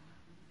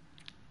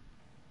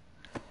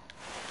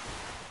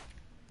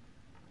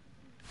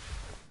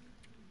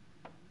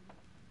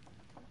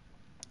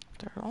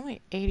 They're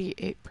only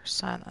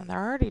 88% and they're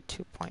already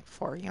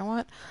 2.4. You know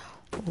what?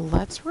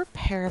 Let's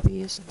repair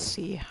these and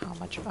see how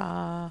much.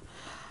 Hi,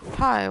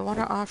 I want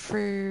to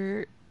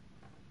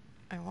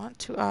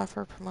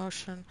offer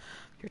promotion.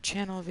 Your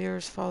channel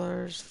viewers,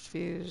 followers,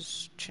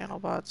 views, channel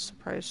bots. The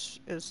price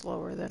is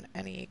lower than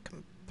any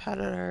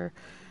competitor.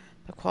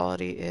 The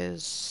quality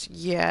is,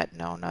 yeah,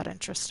 no, not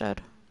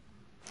interested.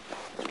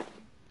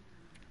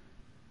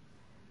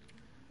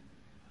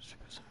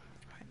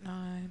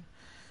 7.9.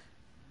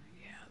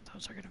 Yeah,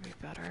 those are gonna be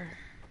better.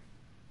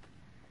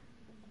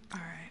 All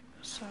right,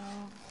 so.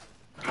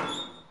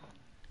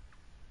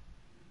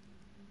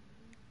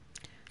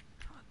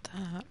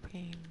 That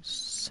being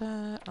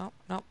said, oh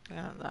nope,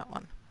 that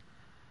one.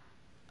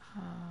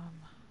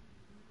 I'm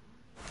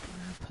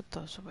gonna put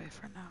those away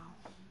for now.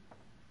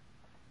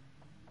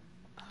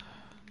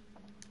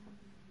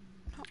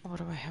 What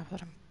do I have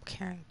that I'm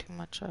carrying too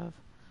much of?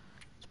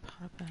 It's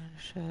powder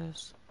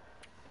bandages.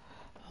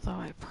 Although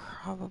I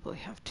probably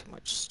have too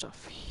much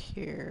stuff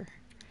here.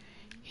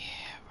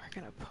 Yeah, we're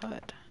gonna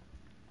put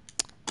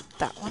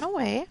that one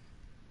away.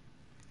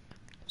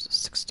 There's a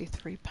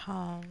 63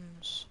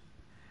 pounds.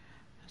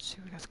 Let's see,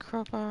 we got the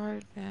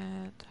crowbar,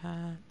 and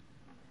that.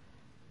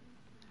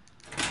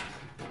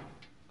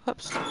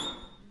 Whoops.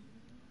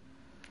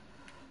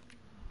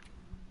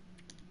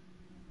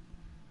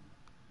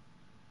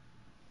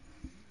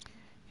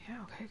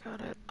 Yeah, okay,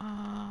 got it.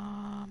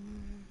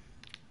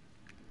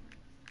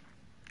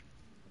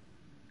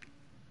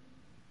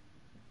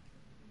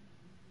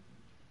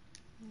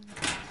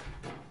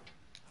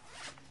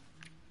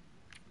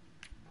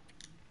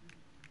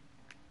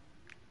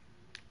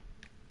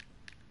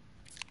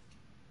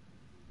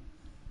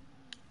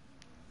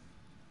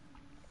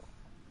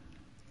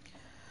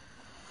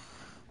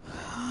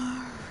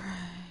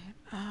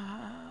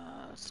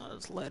 It's not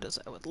as light as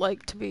I would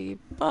like to be,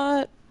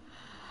 but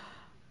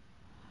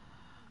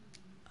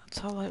that's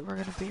how light we're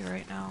gonna be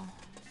right now.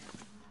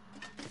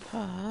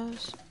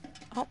 Cause,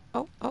 oh,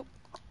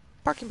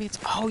 barking beans.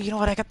 Oh, you know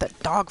what? I got that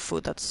dog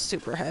food that's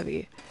super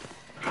heavy.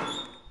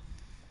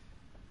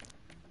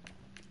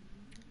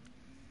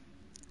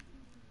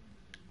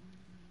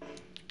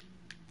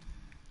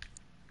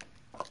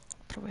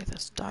 Put away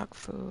this dog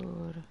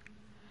food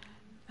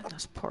and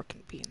this pork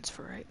and beans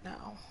for right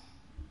now.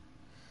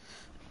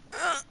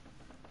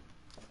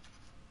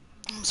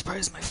 I'm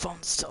surprised my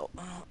phone's still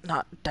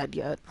not dead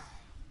yet.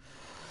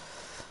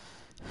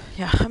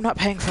 Yeah, I'm not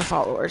paying for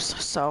followers,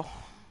 so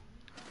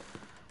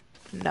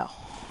no.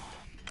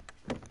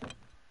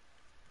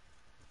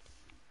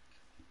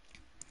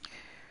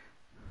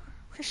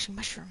 Fishy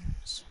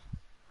mushrooms.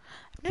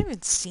 I've not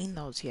even seen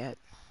those yet.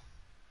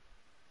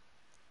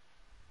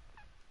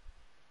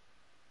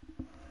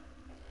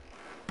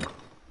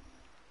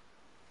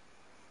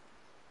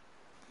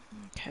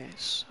 Okay,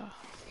 so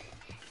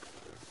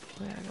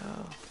we gotta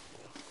go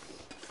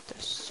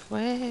this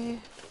way.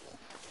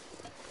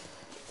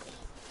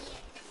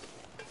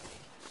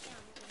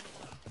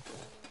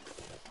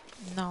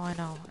 No, I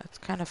know. It's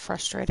kind of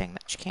frustrating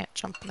that you can't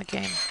jump in the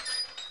game.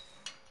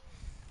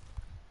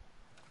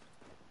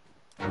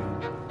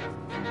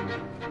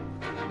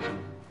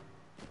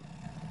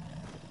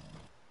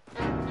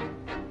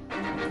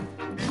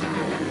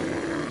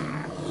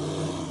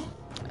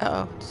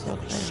 It's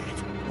okay.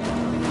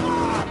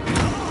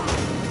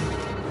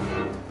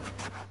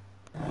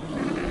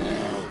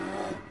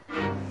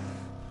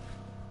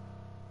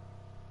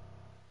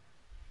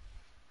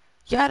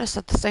 Yeah, I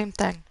said the same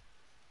thing.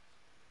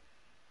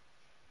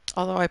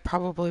 Although I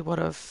probably would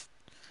have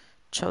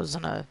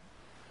chosen a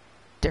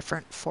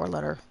different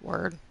 4-letter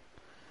word.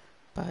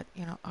 But,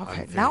 you know,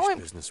 okay, now I'm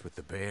business with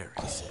the bear,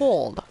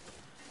 cold.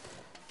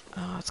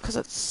 Oh, it's because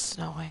it's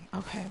snowing.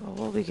 Okay, well,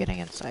 we'll be getting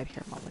inside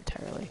here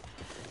momentarily.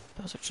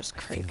 Those are just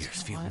crates.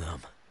 Fingers feel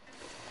numb.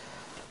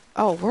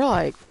 Oh, we're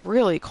like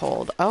really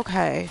cold.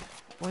 Okay,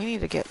 we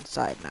need to get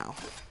inside now.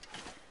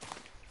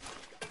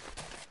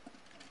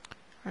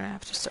 We're gonna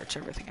have to search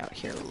everything out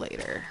here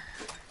later.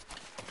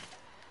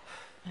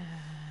 And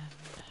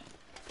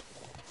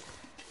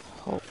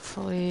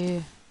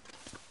hopefully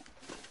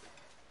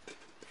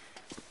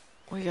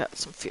we got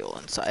some fuel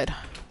inside.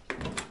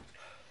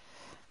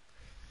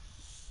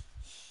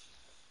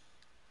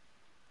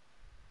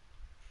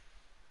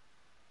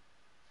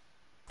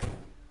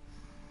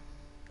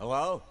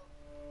 Hello?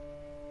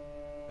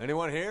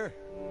 Anyone here?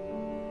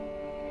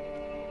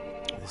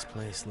 This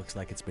place looks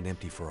like it's been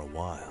empty for a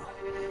while.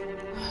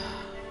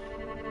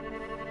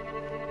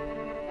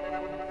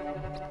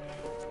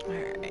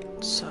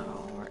 Alright,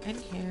 so we're in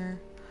here.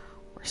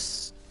 We're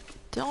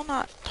still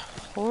not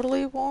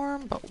totally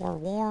warm, but we're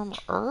warmer.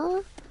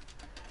 Oh,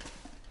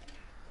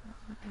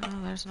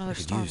 there's another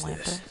storm lamp.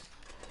 Okay,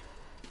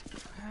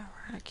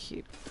 we're gonna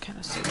keep kind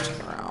of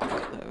searching around. I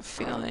have a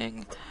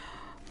feeling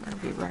we're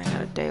gonna be running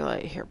out of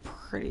daylight here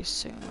pretty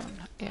soon.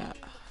 Yeah.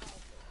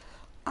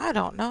 I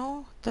don't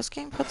know. This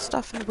game puts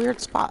stuff in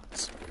weird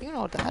spots. You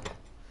know that.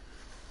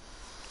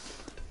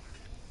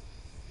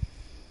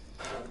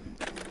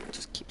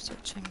 Just keep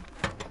searching.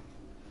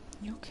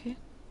 You okay?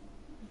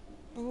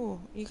 Oh,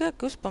 you got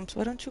goosebumps.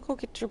 Why don't you go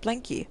get your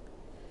blankie?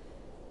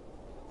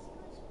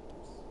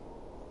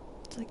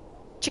 It's like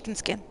chicken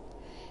skin.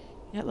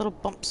 You get little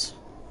bumps.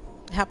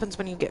 It happens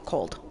when you get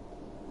cold.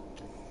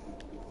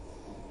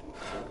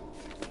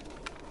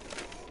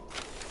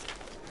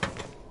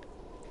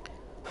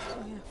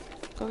 So yeah,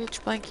 go get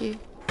your blankie.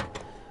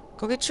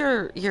 Go get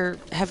your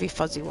heavy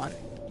fuzzy one.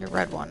 Your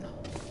red one.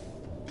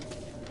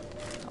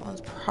 That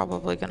one's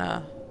probably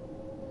gonna...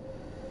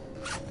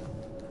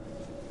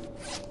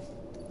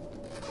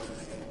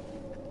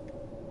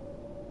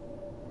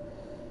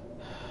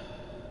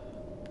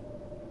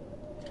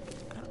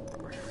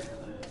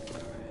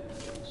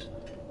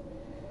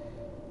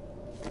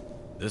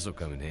 This'll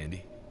come in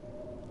handy.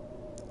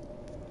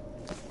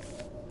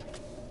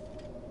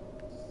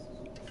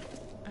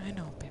 I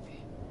know,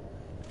 baby.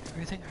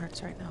 Everything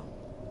hurts right now.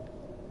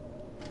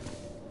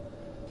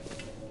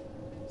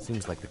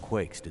 Seems like the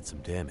quakes did some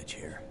damage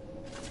here.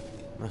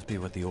 Must be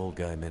what the old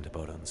guy meant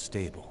about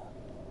unstable.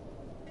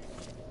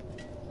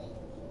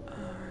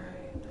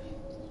 Alright.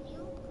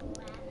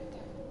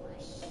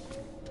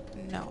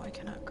 No, I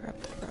cannot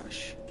grab the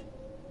brush.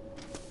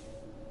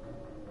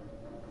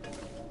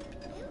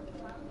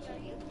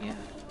 Yeah.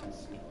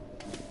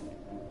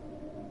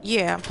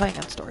 Yeah, I'm playing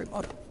on story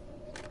mode.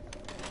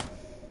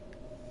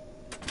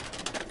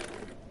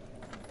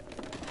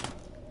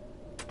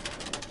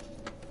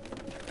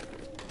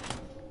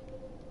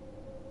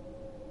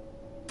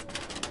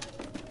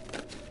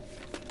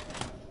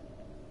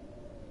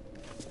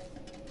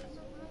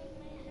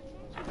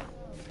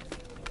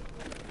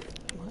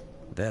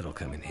 That'll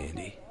come in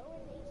handy.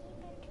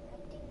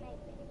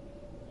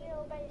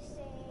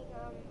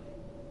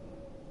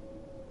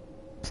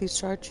 Please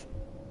charge.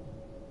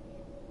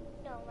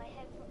 No, my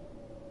headphones.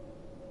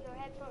 Your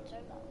headphones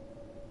are low.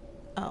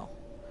 Oh.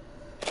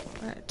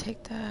 Alright,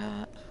 take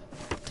that.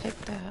 Take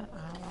that.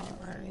 I don't know.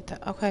 I don't need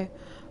that. Okay.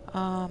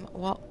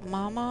 Well,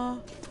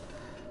 Mama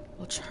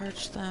will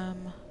charge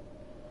them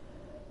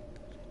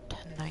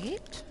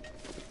tonight.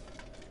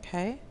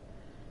 Okay.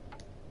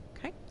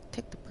 Can I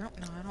take the broom?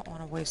 No, I don't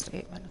want to waste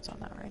 8 minutes on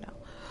that right now.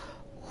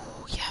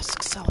 Ooh, yes,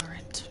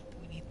 accelerant.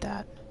 We need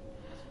that.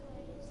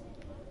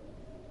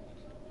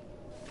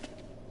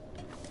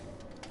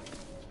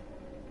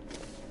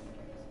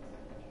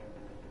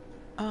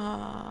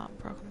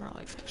 Broken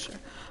relay fixture.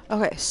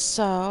 Okay,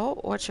 so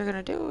what you're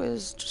gonna do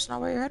is just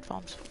not wear your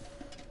headphones.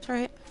 That's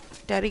right.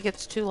 Daddy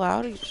gets too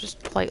loud, you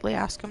just politely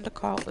ask him to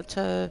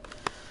turn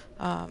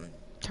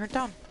it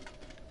down.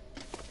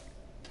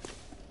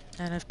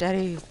 And if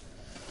Daddy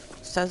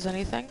says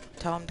anything,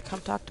 tell him to come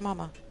talk to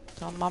Mama.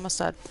 Tell him Mama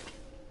said.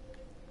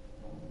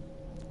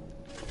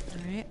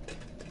 Alright.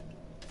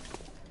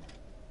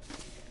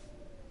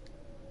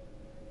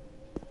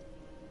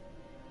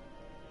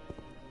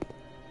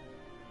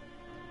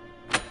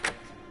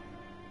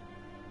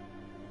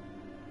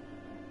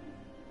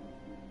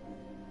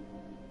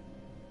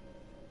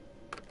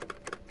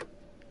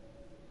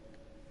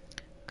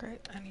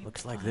 Great, I need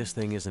Looks like this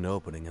thing isn't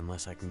opening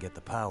unless I can get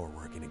the power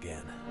working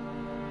again.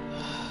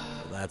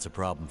 Well, that's a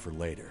problem for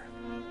later.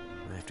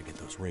 I have to get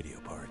those radio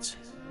parts.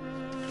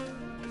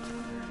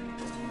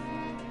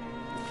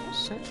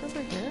 Search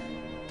over here.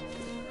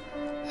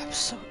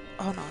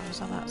 Oh no, I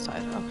was on that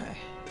side. Okay.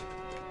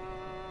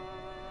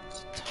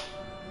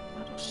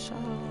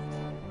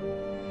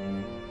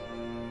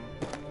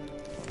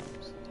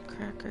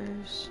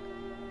 crackers.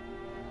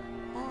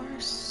 More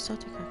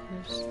salty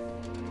crackers.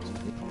 Some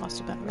people must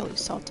have been really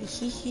salty.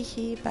 Hee hee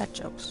hee. Bad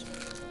jokes.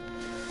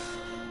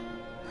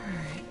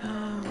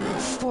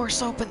 Alright,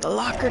 force open the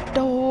locker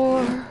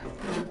door.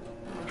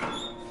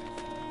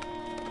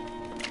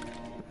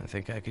 I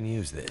think I can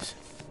use this.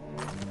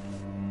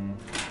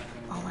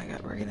 Oh my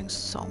god, we're getting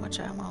so much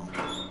ammo.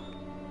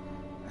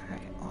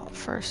 Alright, well,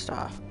 first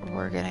off,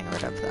 we're getting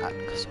rid of that,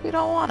 because we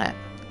don't want it.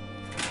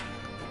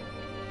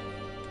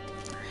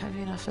 We're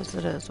heavy enough as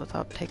it is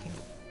without taking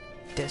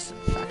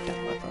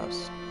disinfectant with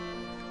us.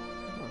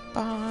 More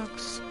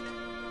box.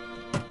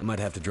 I might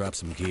have to drop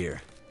some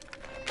gear.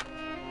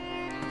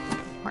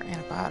 More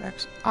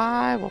antibiotics.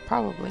 I will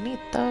probably need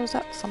those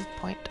at some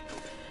point.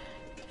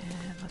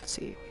 And let's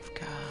see, we've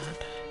got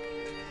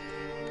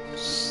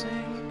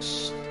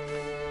sinks.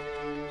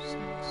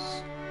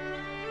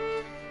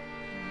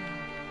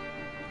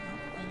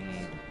 We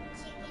need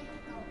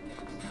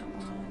that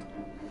one.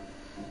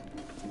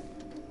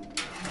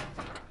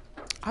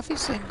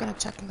 Obviously, I'm gonna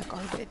check in the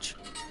garbage.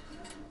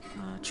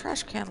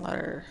 Trash can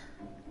letter.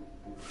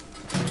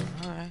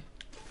 Okay.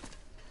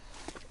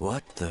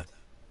 What the?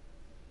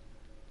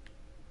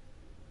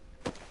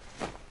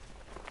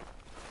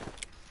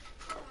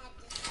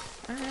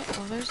 Alright,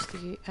 well there's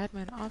the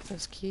admin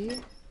office key.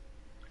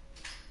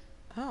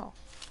 Oh.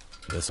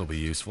 This'll be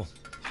useful.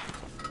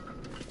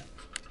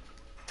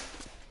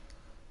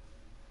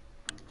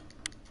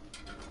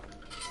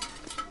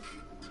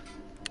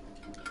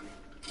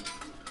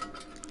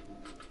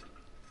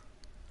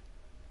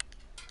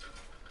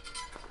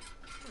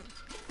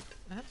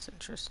 That's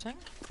interesting.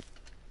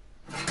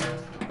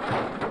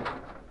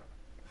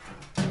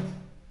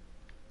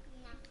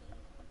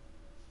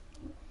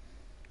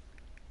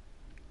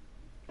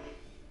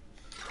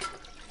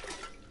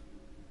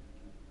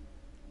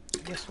 I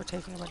guess we're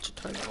taking a bunch of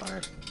toilet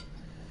water.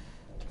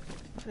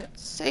 But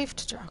it's safe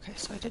to drink. Okay,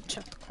 so I did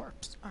check the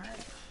corpse.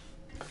 Alright.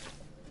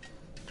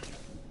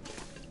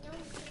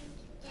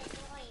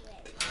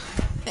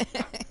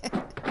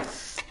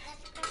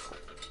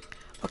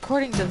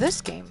 According to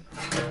this game,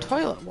 the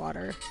toilet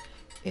water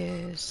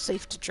is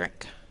safe to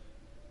drink.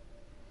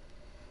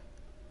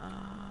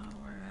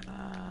 We're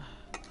gonna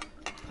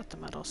put the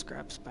metal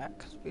scraps back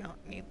because we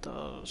don't need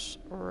those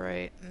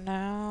right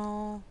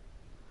now.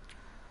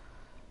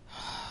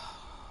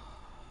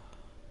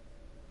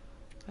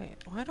 Wait,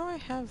 why do I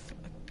have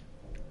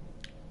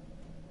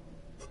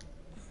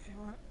okay,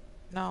 what?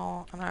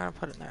 No, I'm not gonna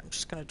put it in there. I'm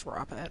just gonna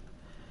drop it.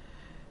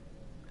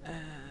 And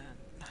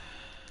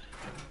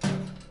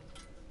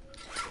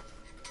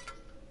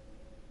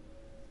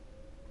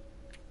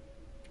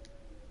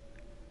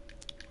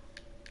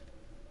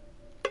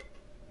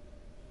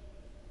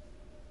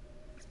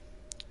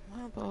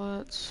more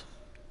bullets.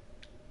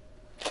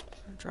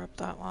 Drop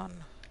that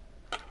one.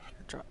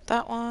 Drop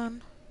that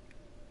one.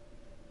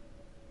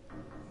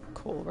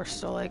 Cool, we're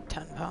still like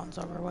 10 pounds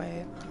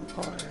overweight, of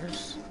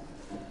course.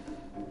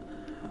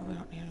 We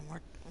don't need any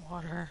more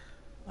water,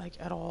 like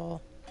at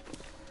all.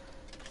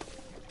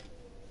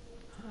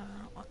 I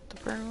don't want the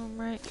broom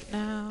right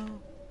now.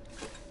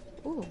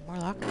 Ooh, more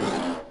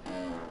lockers.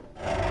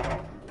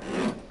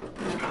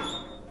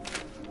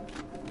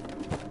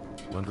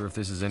 Wonder if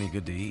this is any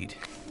good to eat.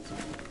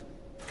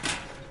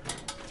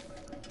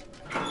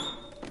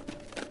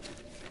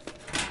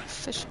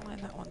 Fishing line,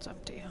 that one's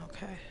empty,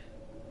 okay.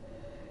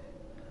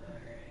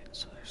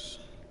 So there's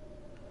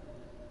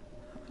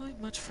not really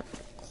much for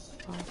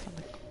cloth on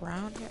the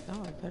ground yet.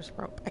 Oh, there's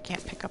rope. I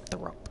can't pick up the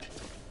rope.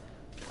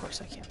 Of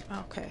course I can't.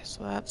 Okay,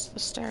 so that's the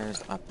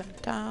stairs up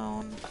and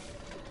down.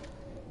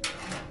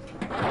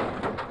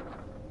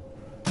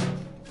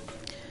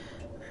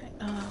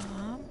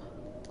 Alright,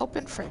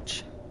 open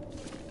fridge.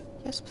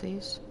 Yes,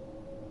 please.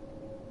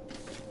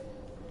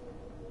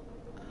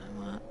 I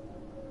want...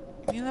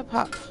 Give me the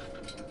pop.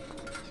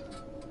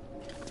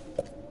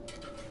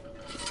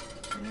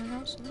 Anything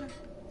else in there?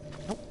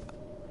 Nope.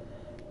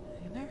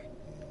 In there?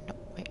 Nope.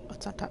 Wait,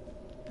 what's on top?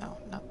 No,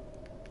 no.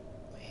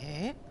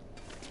 Wait.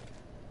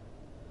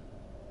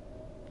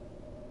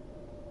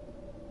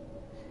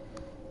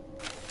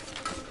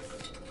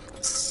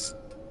 Stack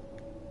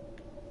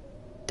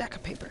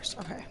of papers.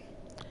 Okay.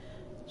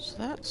 So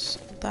that's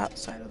that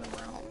side of the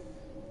room.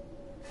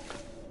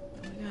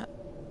 We got...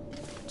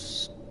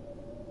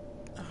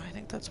 Oh, I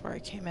think that's where I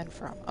came in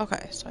from.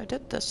 Okay, so I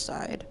did this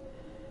side.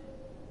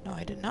 No,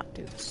 I did not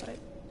do this side.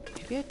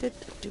 Maybe I did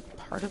do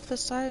part of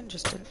this side and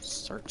just didn't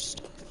search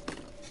stuff.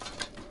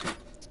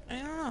 I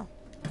don't know.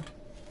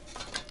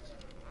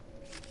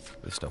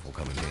 This stuff will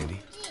come in handy.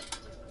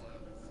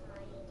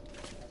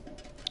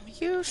 Are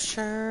you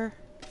sure?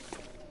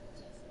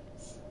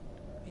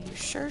 Are you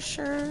sure?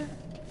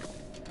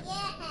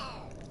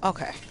 Yeah.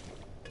 Okay.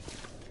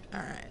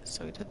 Alright,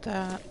 so we did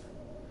that.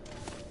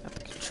 Got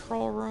the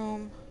control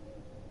room.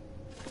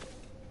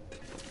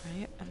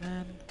 Right, and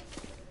then...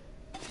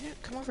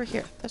 Come over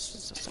here. This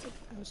is the side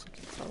I was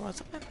looking for,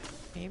 wasn't it?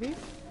 Maybe?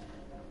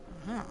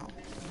 I don't know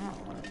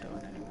what I'm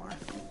doing anymore.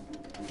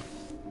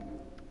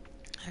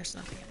 There's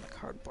nothing in the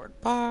cardboard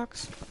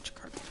box. A bunch of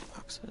cardboard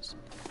boxes.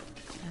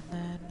 And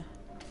then,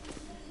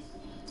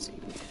 let's see.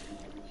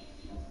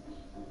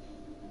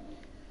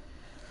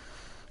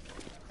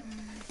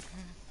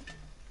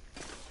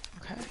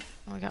 Okay,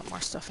 we got more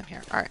stuff in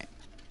here. Alright,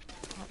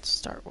 let's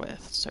start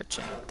with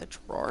searching the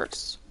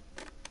drawers.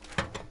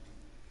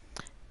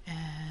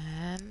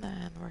 And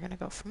then we're gonna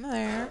go from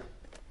there.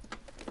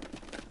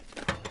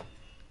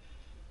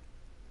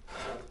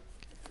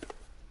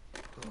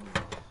 I'm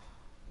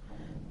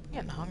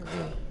getting hungry.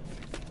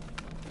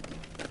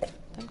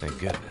 Thank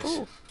goodness.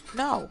 Ooh,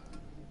 no!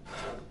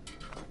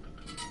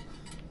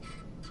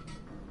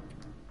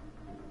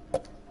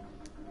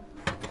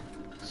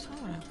 That's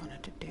not what I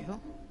wanted to do.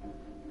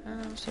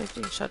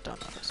 Safety and shutdown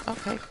notice.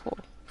 Okay, cool.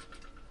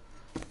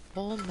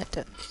 Wool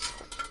mittens.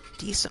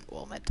 Decent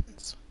wool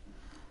mittens.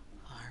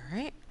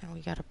 Alright, and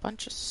we got a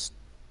bunch of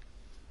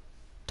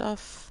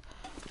stuff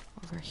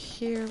over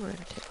here. We're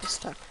gonna take the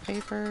stack of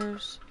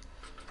papers.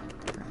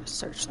 We're gonna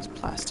search this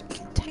plastic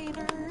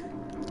container.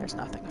 There's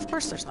nothing. Of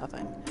course there's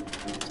nothing.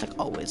 It's like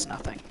always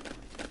nothing.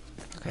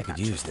 Okay, I could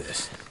use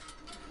this.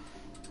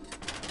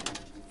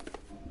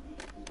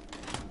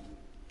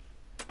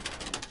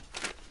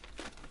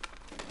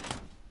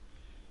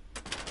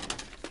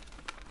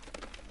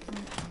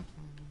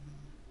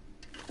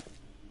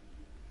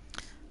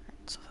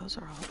 Alright, so those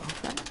are all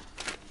open.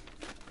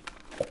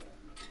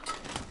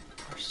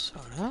 More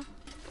soda.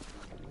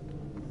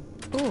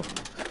 Ooh.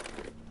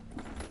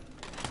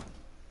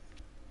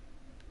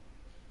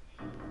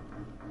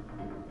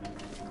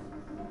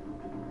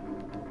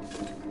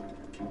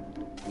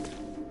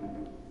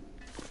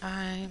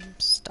 I'm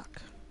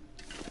stuck.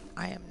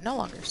 I am no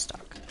longer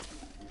stuck. Okay,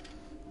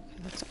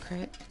 that's a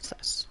crate. What's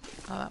this?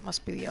 Oh, that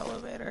must be the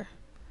elevator.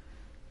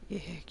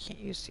 Yeah, can't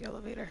use the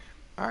elevator.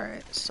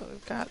 Alright, so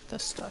we've got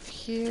this stuff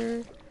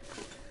here.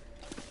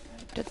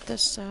 I did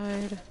this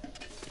side. Did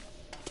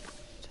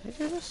I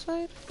do this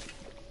side?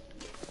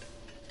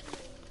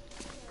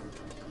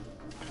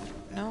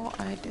 No,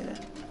 I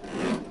didn't.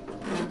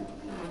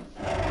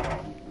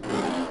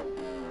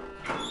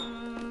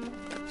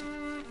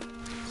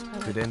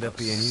 Could end up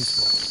being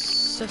useful.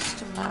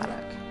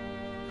 Systematic.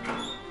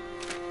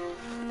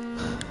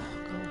 Go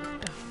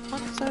down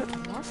one side,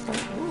 more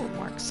flare. Ooh,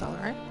 more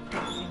accelerant.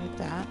 Don't really need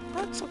that.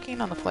 Not so keen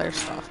on the flare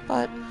stuff,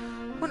 but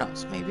who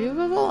knows? Maybe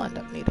we will end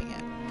up needing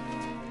it.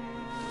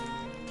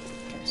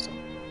 Okay, so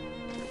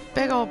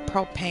big old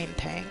propane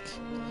tank.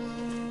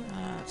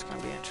 It's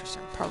gonna be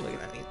interesting. Probably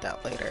gonna need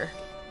that later.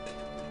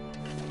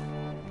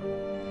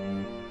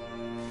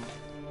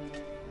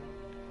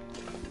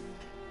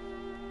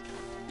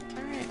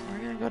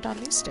 Go down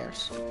these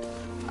stairs.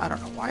 I don't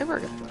know why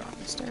we're gonna go down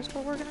these stairs,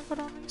 but we're gonna go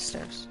down these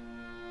stairs.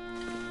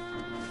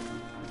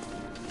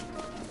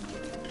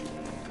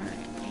 Alright,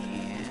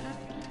 and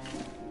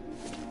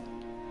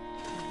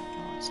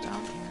what's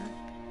down here?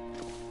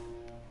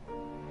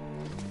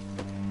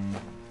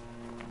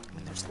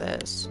 And there's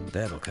this.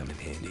 That'll come in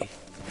handy.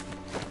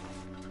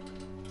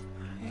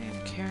 I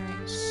am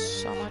carrying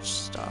so much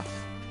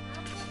stuff.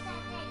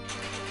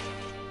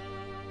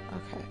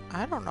 Okay,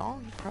 I don't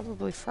know. He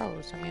probably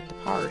froze. I mean, the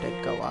power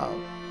did go out.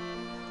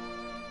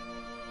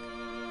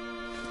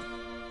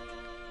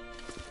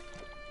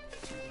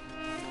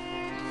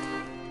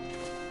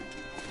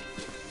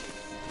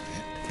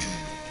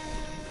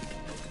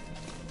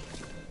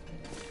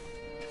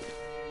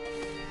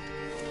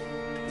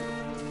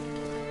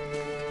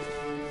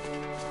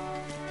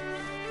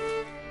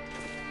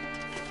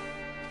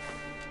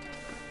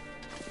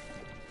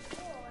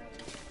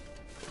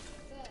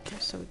 Okay,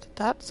 so we did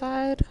that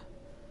side.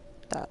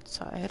 That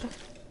side.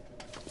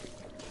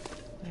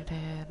 We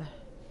did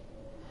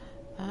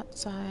that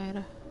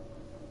side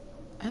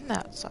and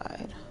that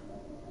side.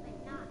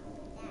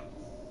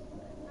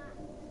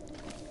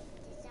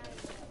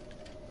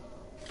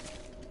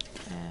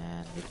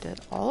 And we did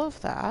all of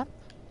that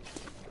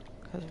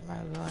because we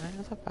might be going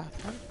into the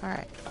bathroom.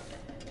 Alright.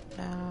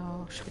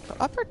 Now, should we go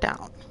up or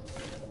down?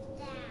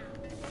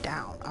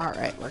 Down.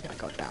 Alright, we're gonna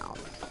go down.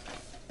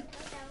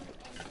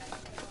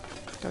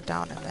 Go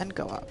down and then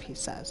go up, he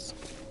says.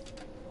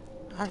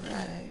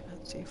 Alright,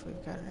 let's see if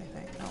we've got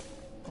anything. Nope,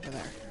 over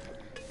there.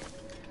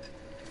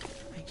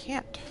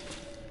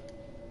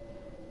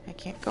 I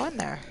can't go in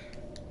there.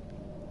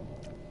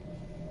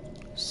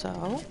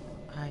 So,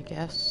 I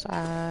guess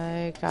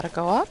I gotta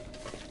go up.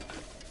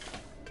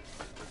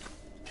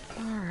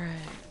 Alright.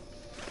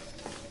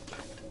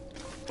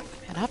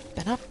 And up,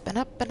 and up, and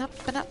up, and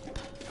up, and up.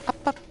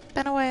 Up, up,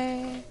 and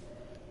away.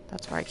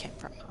 That's where I came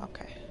from.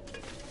 Okay.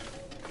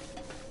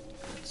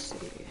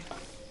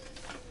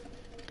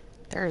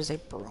 There is a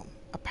broom.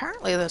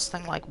 Apparently this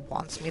thing, like,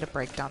 wants me to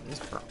break down these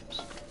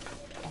brooms.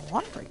 I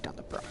want to break down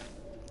the broom.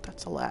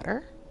 That's a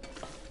ladder.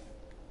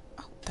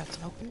 Oh, that's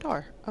an open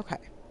door. Okay.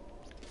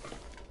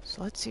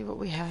 So let's see what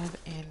we have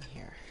in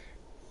here.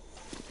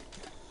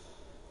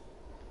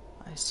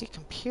 I see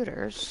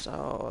computers,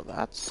 so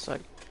that's a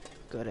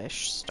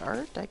goodish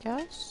start, I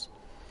guess.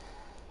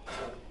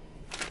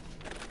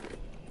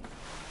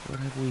 What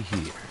have we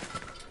here?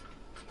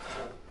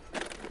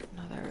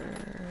 Another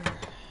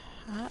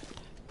hat.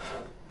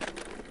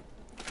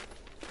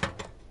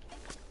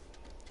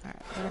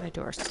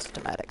 do our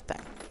systematic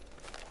thing.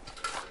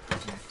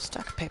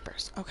 Stack of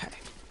papers. Okay.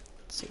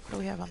 Let's see. What do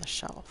we have on the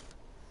shelf?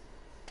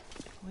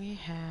 We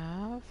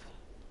have...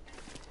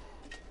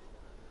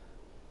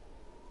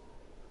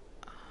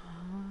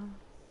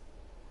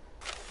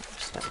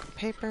 stack of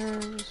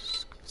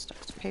papers.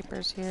 Stacks of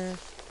papers here.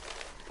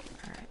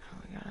 Alright.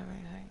 We got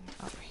everything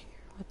up here.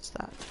 What's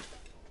that?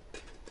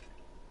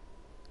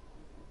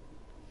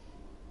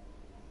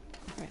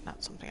 Wait,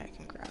 not something I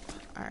can grab.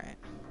 Alright.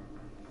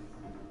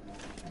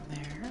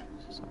 There.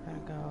 So we're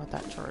gonna go.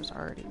 That drawer's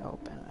already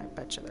open. I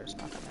bet you there's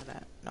nothing in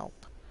it.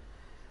 Nope.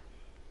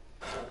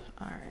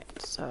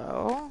 Alright,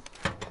 so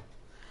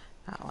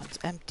that one's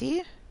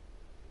empty.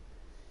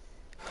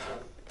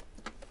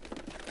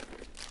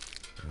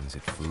 Is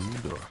it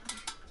food or?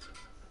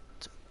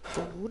 It's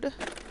food.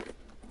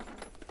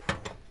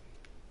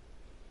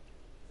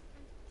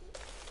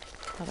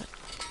 Another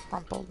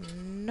crumpled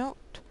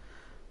note.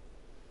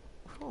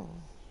 Oh.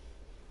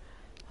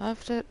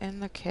 Left it in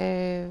the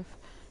cave.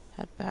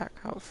 Head back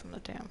out from the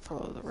dam.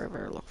 Follow the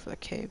river. Look for the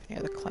cave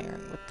near the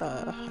clearing with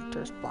the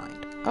hunter's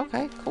blind.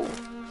 Okay, cool.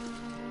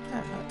 I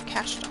have another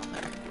cache down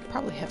there.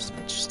 Probably have some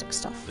interesting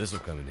stuff. This'll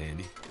come in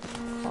handy.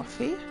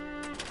 Coffee.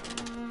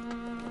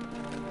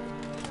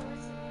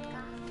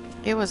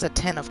 It was a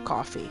tin of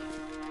coffee.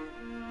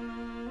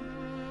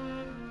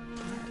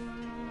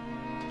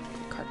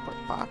 Cardboard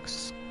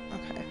box.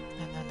 Okay,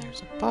 and then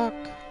there's a book.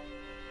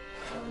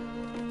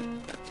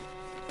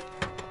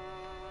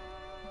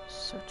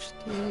 Search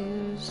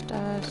these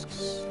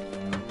desks.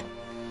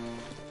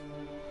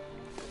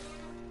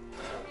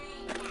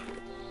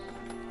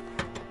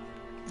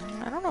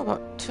 I don't know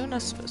about tuna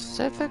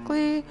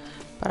specifically,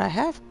 but I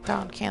have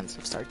found cans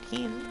of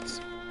sardines,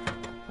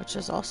 which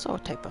is also a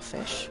type of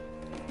fish.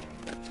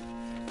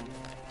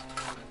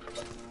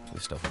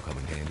 This stuff will come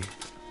in handy.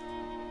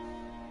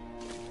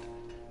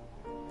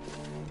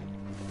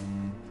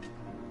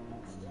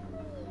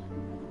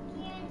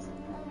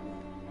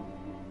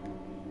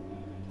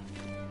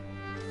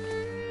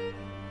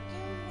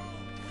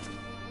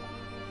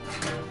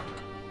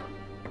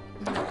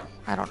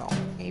 I don't know.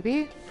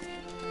 Maybe?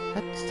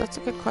 That's a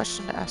good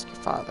question to ask your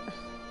father.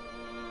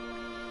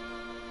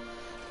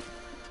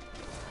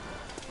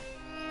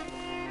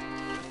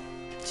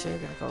 So you're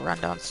gonna go run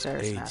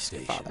downstairs and ask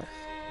your father.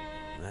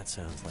 That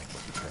sounds like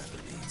what the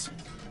traveler needs.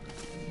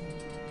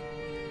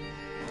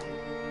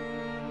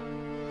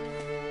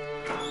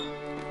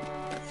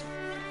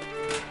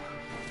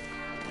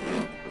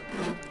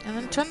 And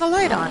then turn the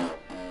light on.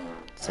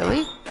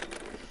 Silly.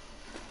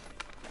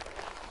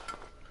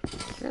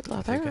 Good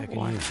leather.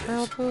 One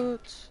trail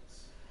boots.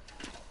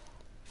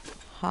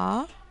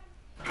 Huh?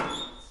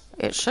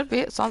 It should be.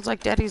 It sounds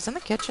like Daddy's in the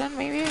kitchen,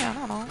 maybe? I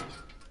don't know.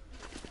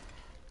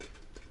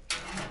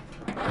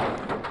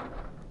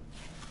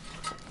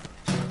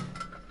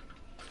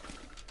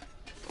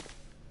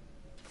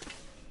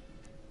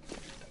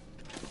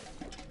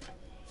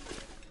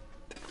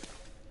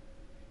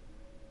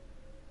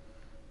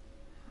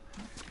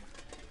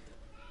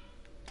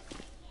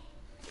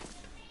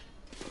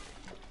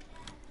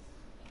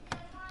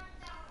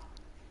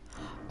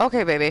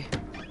 Okay, baby.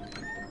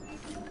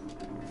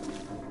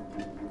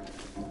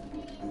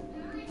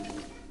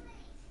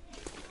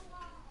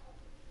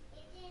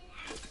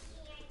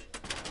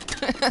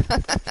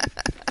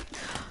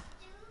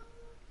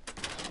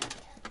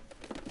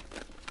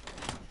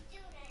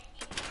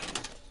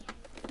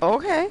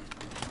 Okay.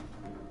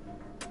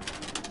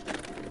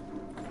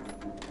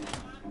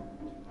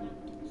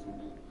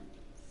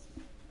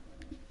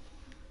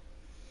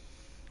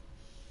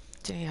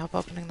 Do you need help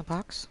opening the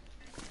box?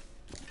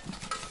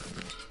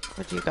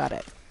 Or do you got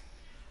it?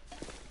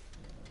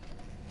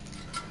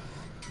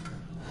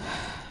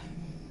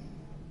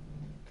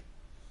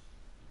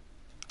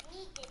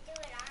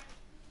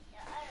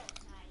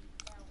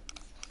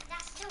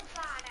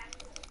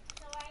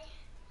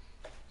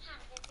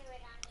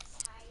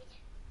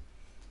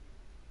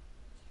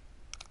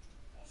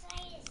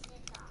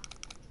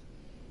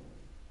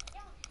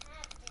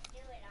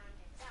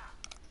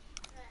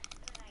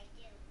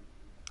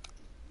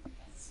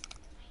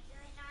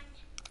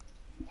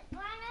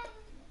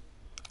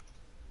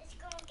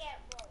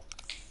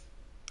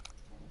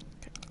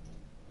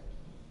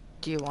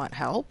 Do you want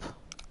help?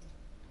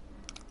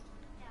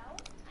 No,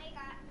 I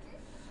got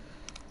this.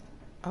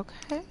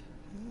 Okay.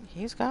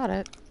 He's got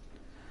it.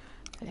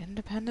 An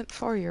independent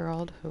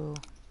 4-year-old who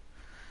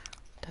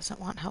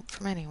doesn't want help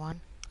from anyone.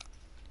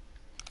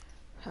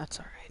 That's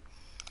alright.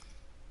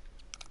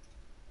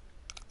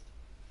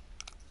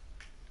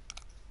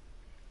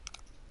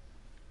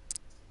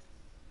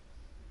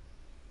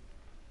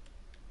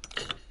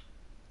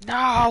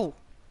 No!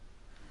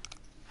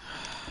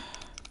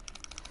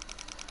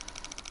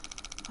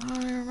 I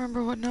don't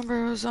remember what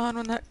number it was on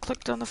when that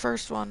clicked on the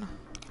first one.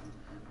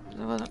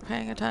 I wasn't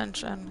paying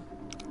attention.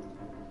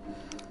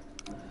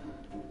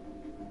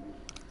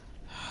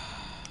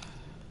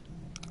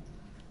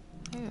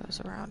 Maybe it was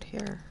around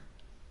here.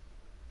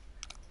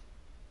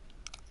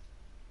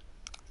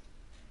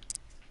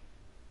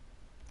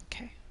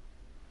 Okay.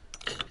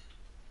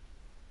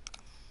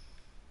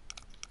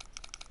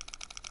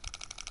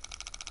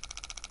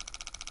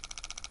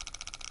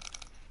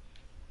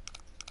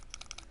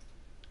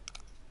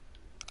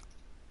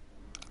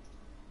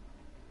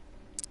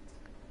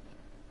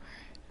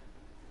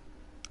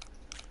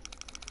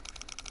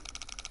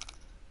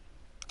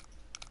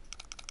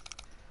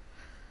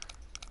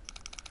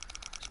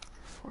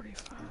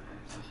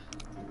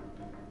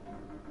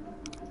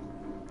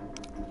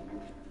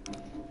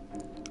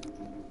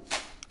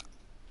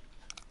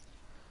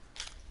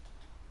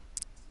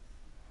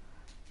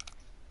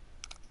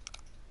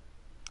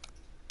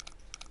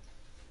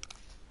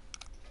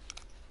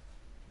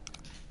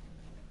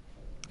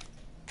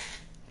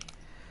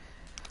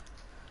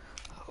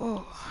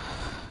 Oh,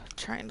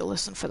 trying to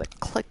listen for the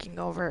clicking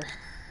over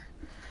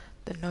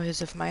the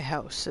noise of my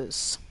house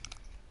is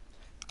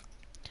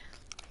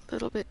a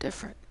little bit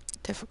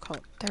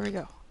difficult. There we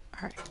go.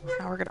 Alright,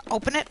 now we're gonna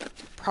open it.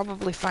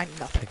 Probably find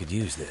nothing. I could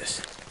use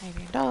this.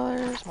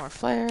 $18, more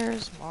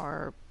flares,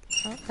 more...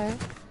 Okay.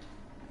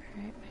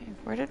 Alright, hey,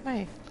 where did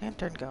my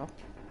lantern go?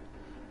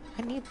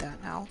 I need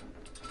that now.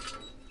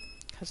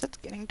 Because it's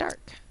getting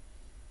dark.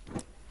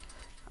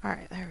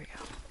 Alright, there we go.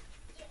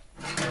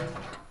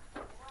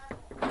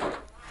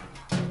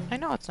 I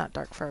know it's not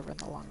dark forever in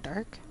the long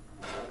dark.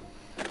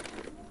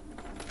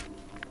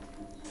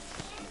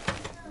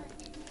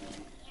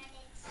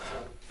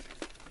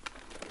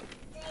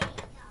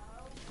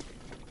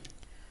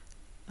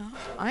 Oh,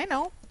 I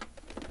know.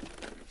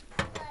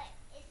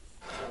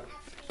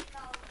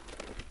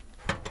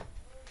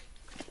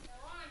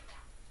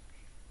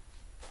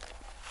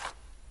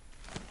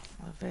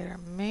 Elevator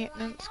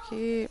maintenance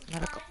key,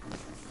 medical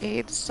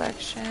aid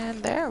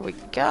section. There we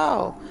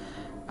go.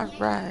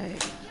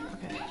 Alright.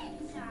 Okay.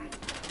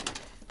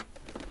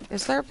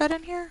 Is there a bed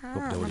in here? I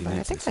don't remember.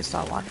 I think I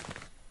saw one.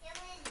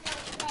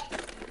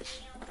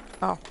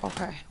 Oh,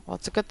 okay. Well,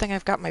 it's a good thing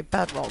I've got my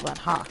bedroll then,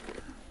 huh?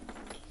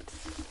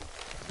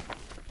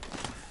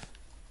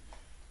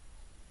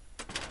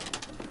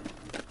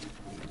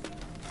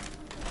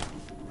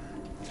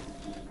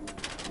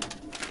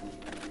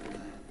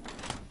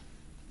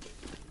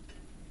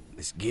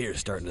 This gear's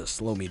starting to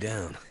slow me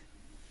down.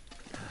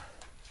 I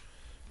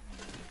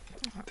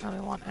don't really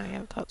want any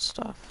of that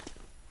stuff.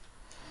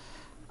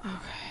 Okay.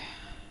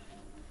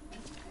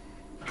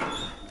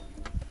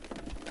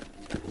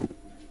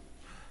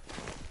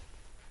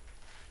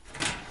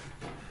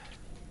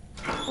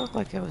 Looked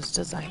like it was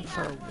designed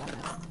for a woman.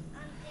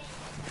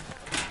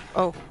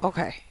 Oh,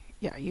 okay.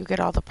 Yeah, you get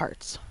all the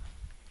parts.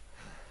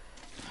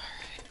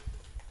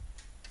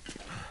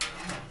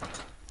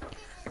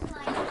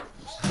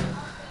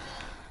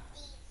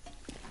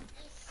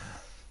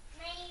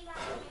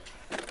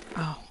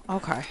 Oh,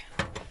 okay.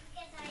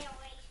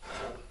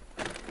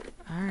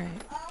 Alright.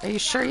 Are you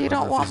sure you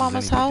don't want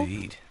Mama's help?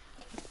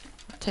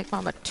 Take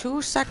Mama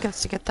 2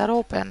 seconds to get that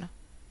open.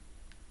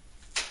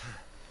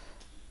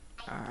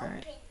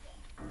 Alright.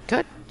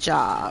 Good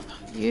job.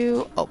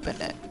 You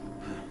opened it.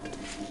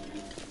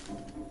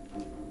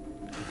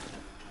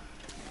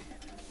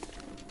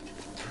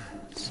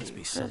 Must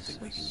be something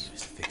we can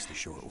use to fix the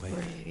short wave.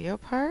 Radio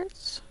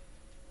parts.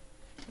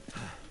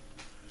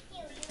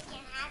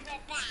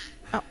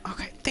 Oh,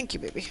 okay. Thank you,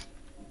 baby.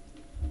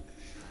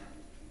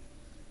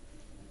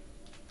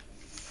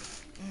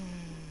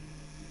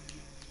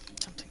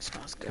 Something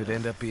smells good. Could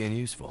end up being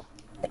useful.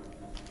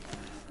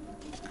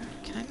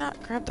 Can I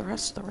not grab the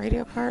rest of the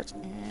radio parts?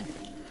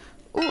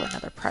 Ooh,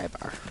 another pry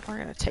bar. We're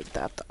gonna take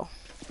that though.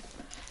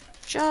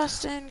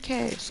 Just in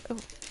case. Oh,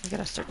 we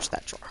gotta search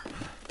that drawer.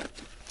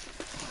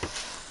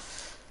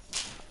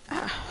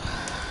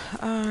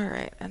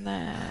 Alright, and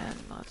then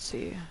let's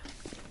see.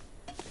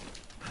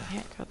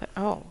 Can't go there.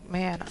 Oh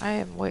man, I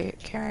am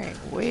carrying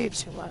way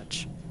too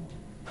much.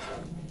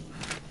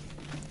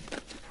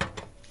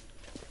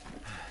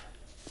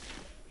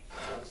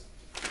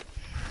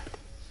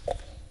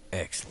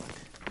 Excellent.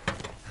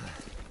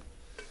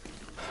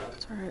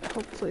 It's alright.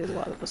 Hopefully a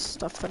lot of the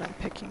stuff that I'm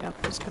picking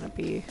up is going to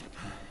be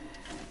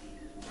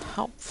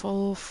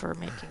helpful for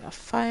making a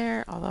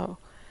fire. Although,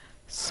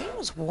 it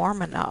seems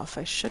warm enough.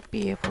 I should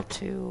be able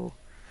to...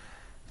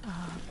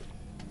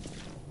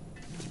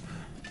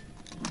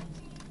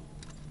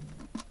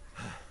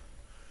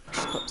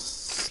 just go to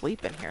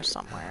sleep in here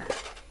somewhere.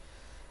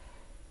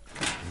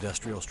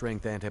 Industrial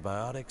strength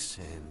antibiotics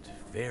and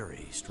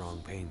very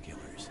strong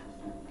painkillers.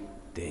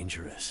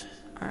 Dangerous.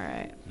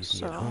 Alright, You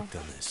can get hooked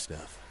on this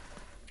stuff.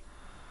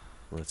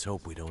 Let's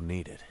hope we don't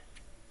need it.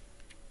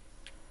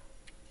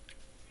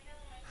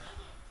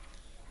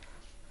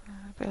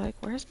 I'd be like,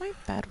 where's my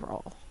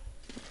bedroll?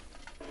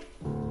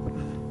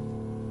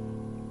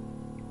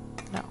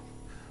 No. I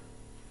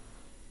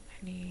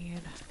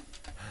need...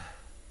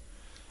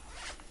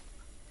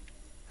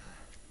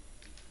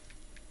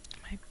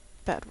 my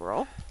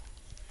bedroll.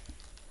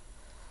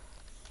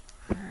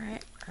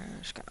 Alright,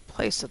 I'm just gonna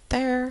place it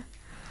there.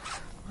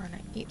 We're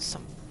gonna eat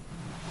some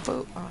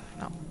food. Oh,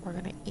 no. We're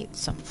gonna eat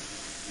some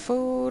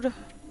food.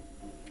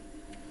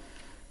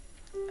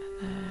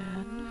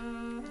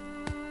 And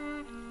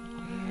then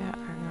we are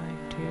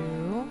going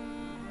to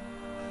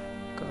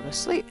go to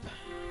sleep.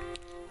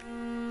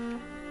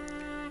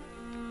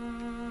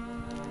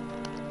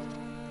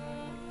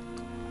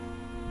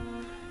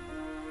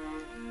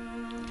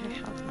 Okay,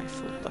 how's my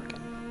food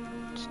looking?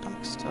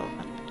 Stomach's still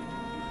empty.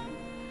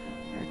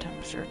 Air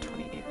temperature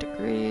 28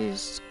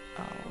 degrees.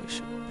 Oh, we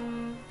should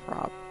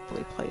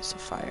probably place a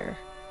fire.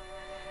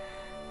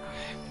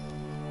 Okay.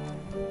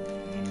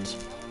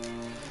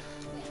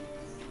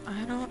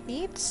 I don't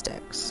need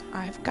sticks.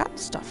 I've got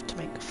stuff to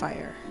make a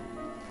fire.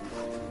 I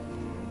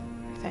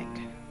think.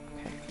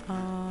 Okay.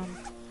 How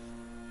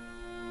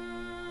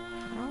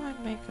do I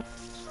make a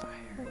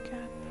fire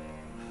again?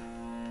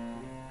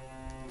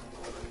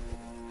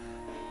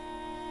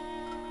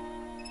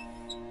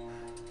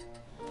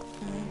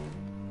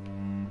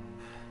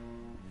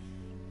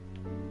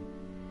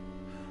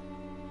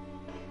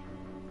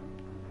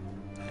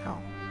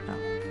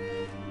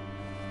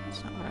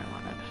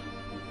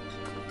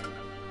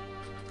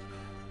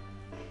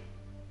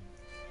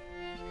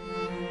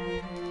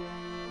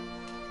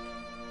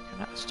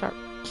 Start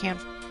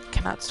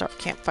cannot start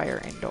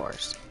campfire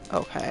indoors.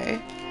 Okay.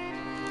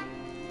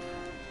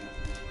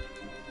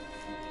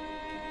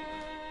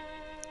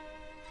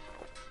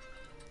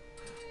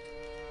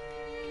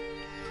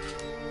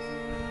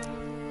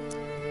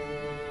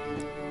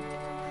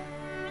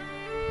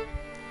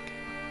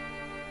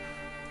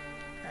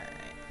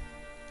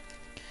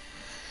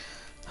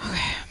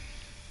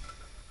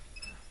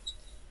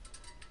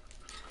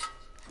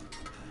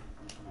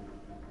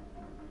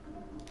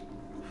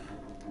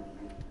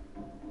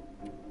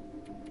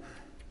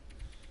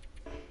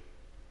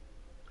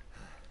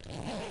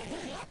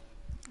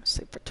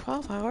 Sleep for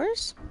 12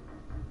 hours.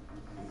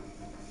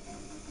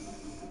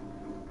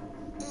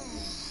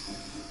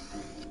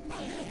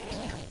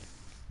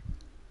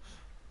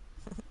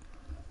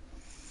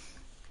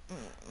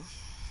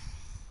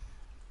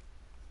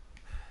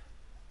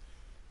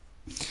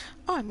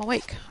 Oh, I'm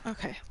awake.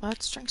 Okay,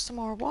 let's drink some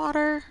more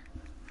water.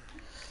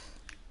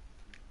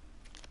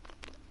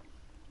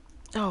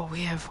 Oh,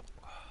 we have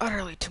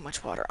utterly too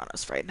much water on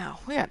us right now.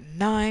 We got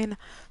 9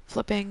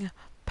 flipping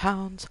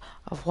pounds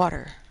of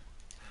water.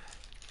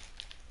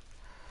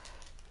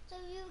 So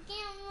you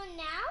getting one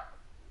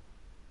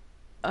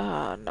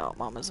now? No,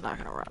 Mama's not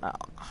gonna run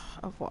out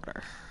of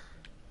water.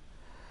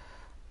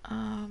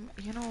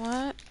 You know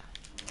what?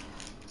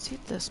 Let's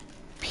eat this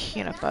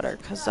peanut butter,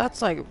 because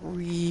that's like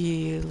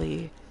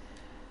really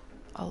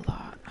a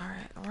lot.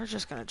 Alright, we're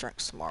just gonna drink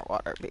some more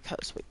water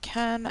because we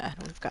can, and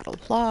we've got a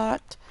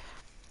lot.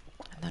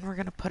 And then we're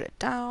gonna put it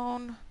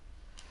down.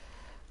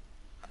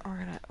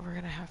 We're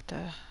gonna have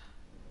to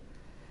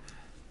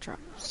drop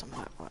some of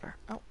that water.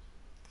 Oh.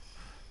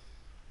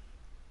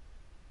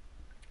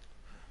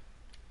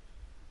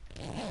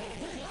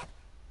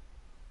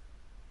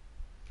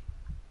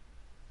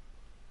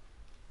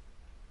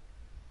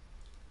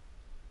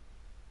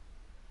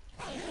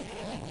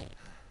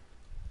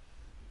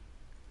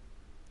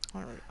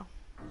 There we go.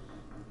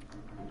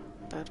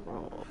 That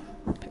will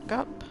pick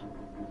up.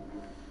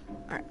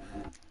 Alright.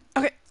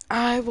 Okay,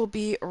 I will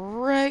be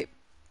right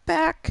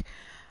back.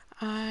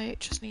 I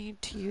just need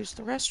to use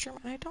the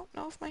restroom, and I don't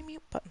know if my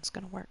mute button's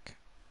gonna work.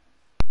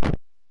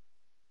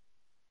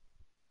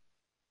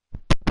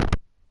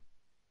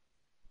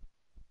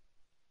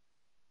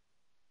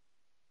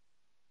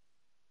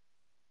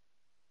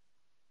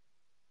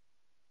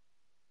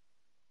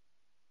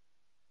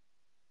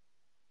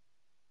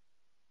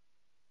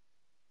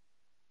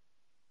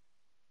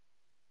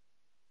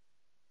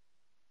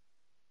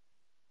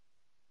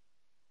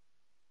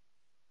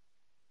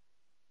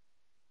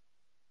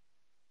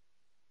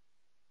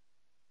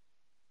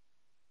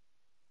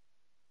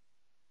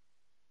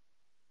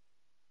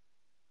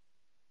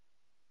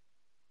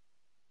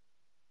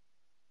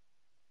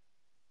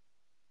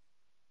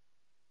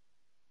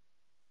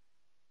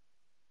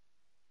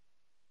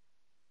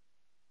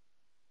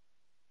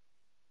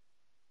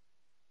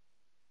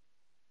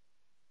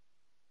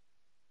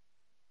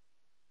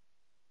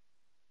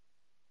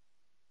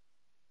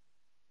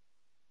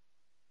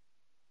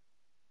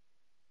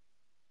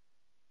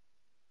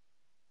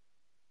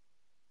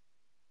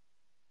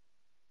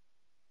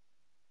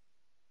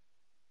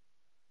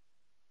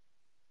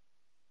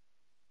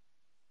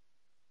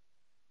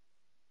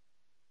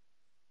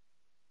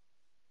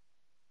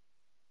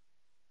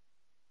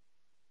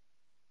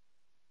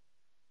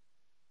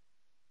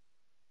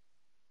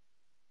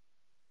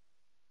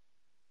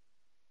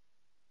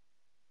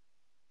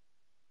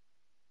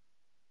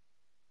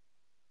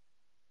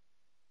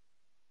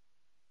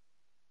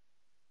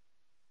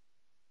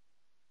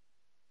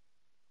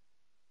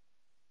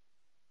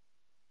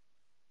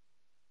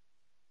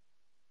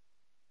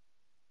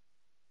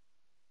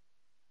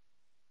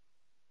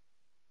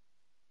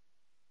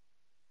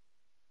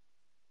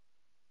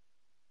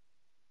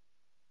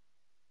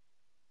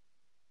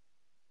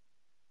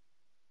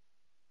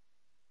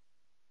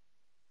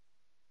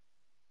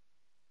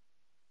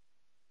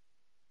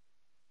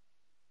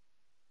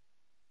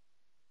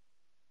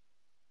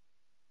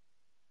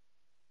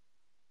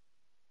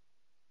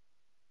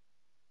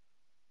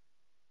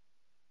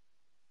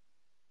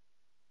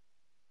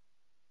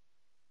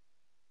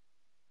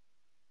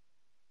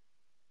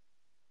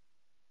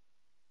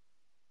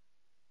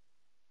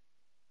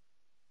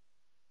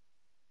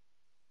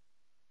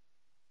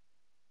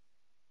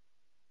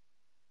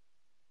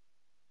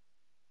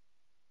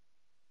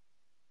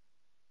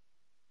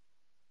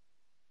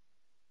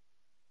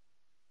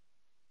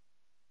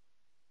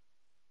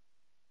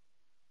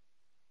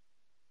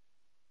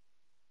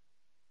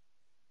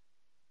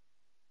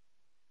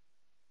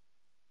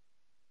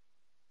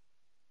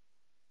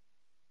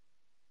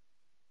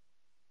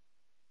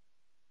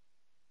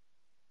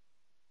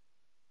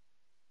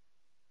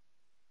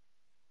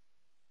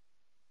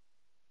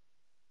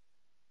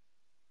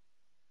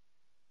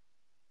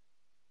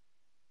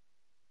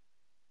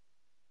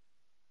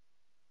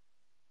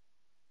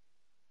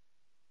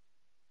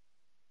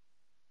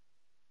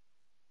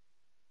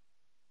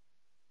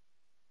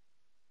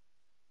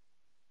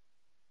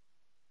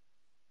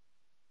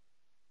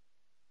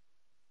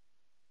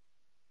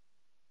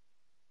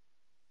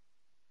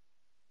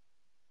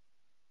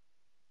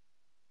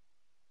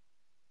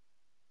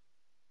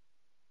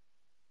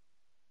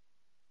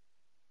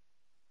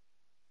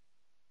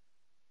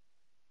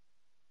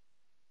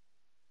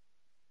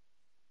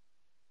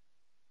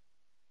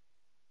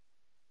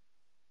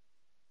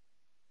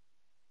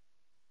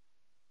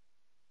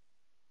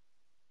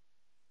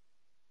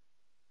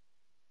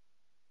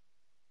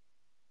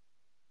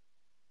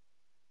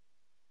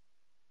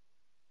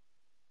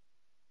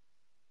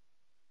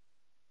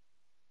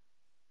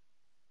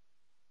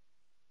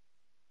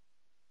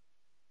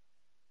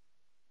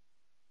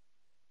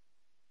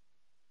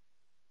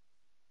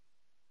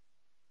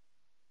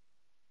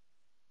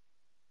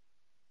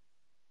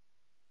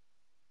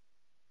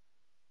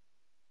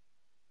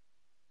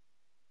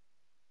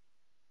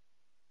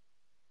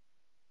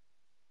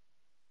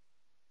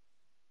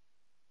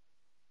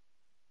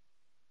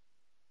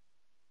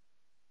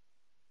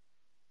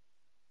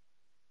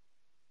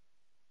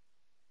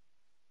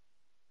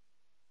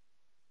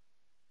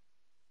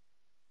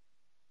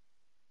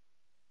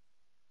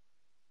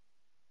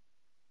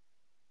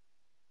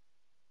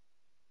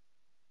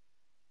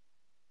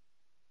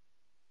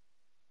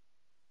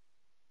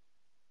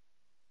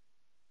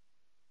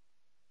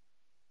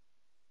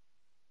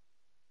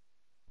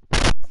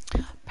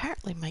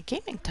 Apparently my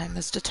gaming time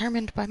is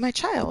determined by my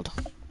child.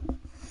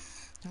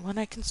 And when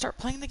I can start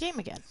playing the game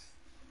again.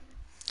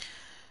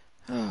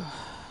 Oh,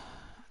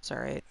 it's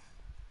alright.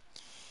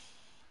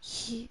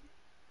 You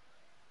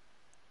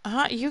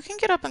can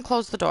get up and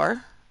close the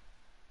door.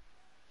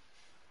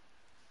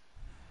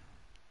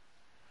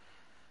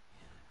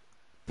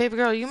 Baby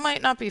girl, you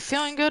might not be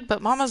feeling good,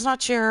 but Mama's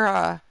not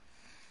your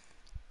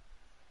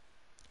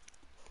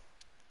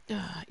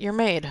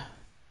maid.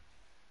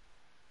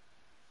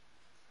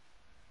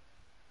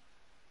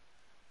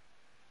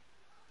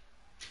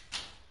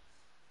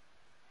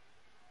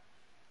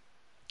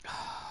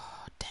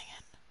 Oh, dang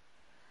it.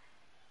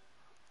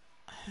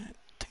 I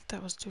think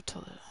that was due to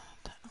I'm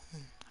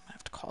gonna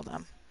have to call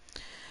them.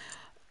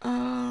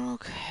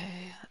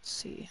 Okay, let's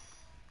see.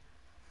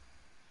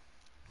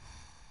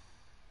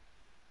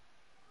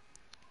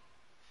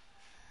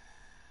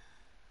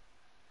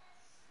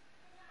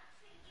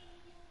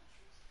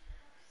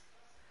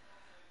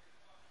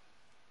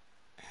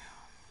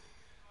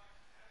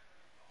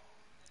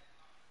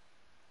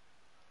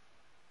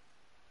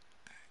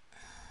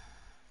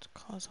 Let's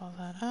close all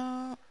that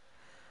out.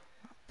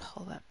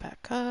 Pull that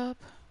back up.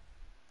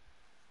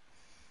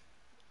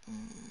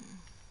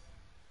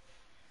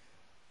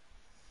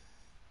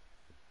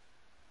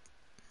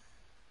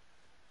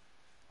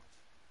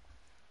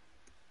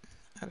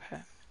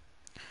 Okay.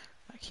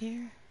 Back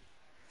here.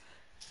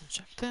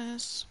 Check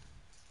this.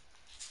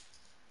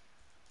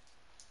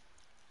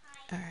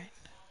 Alright.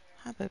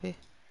 Hi, baby.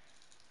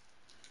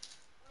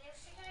 Where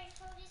should I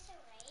throw this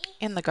away?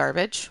 In the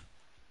garbage.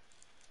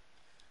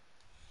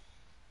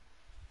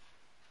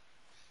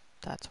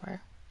 That's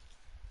where.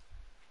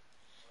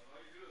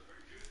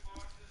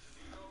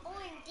 Oh,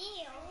 and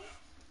deal.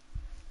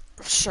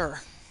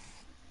 Sure.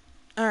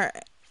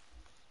 Alright.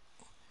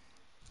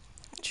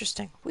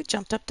 Interesting. We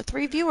jumped up to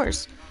 3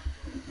 viewers.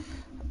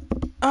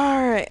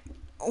 Alright.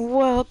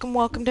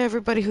 Welcome to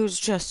everybody who's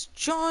just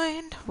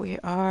joined. We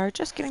are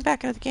just getting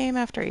back into the game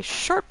after a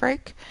short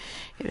break.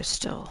 It is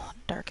still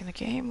dark in the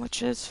game,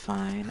 which is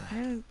fine.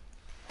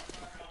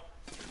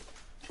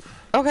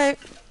 Okay.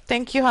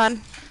 Thank you,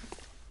 hon.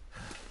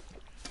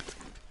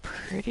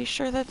 Pretty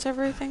sure that's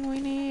everything we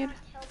need.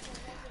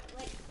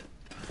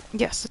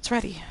 Yes, it's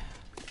ready.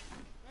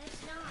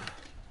 It's not.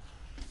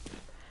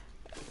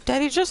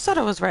 Daddy just said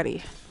it was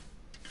ready.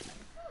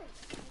 Oh,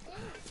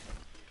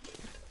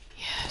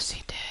 Yes,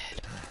 he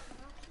did.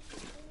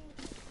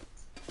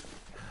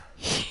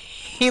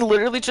 He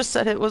literally just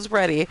said it was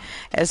ready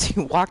as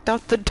he walked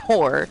out the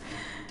door.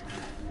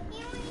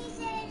 he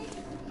said,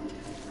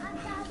 hot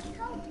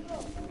dog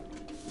helper.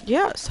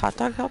 Yes, hot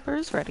dog helper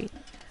is ready.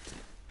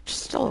 Which is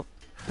still a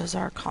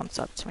bizarre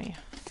concept to me.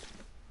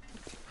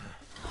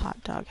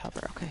 Hot dog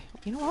helper. Okay,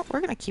 you know what?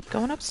 We're gonna keep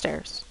going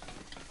upstairs.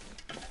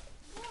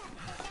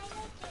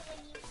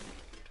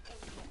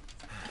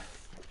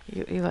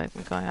 You like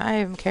me going? I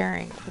am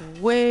carrying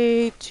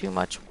way too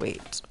much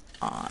weight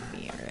on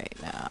me right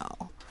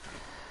now.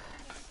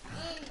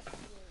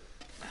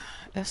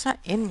 It's not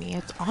in me,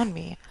 it's on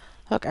me.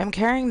 Look, I'm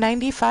carrying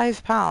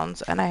 95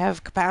 pounds and I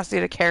have capacity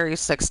to carry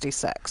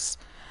 66.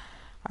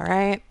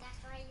 Alright? That's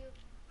why you're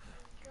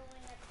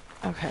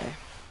going Okay.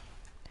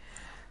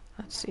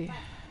 Let's see.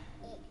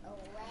 it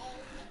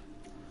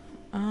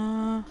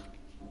away.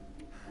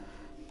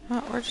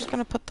 We're just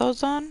gonna put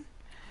those on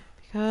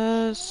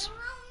because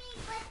You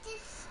want me to put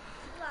this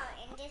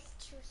in this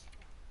juice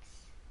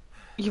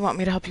box? you want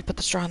me to help you put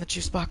the straw in the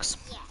juice box.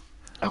 Yeah.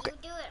 Okay.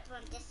 You do it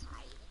from this side.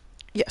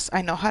 Yes,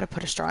 I know how to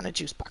put a straw in a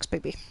juice box,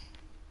 baby.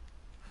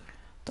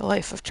 The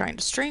life of trying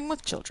to stream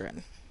with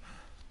children.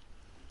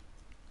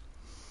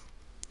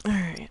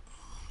 Alright.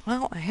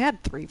 Well, I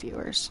had 3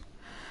 viewers.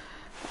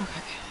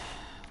 Okay.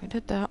 We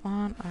did that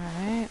one.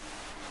 Alright.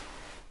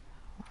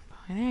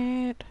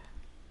 1.8.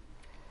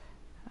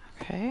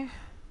 Okay.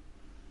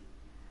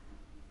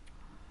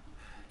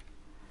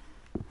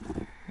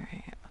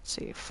 Alright. Let's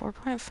see.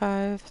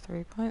 4.5,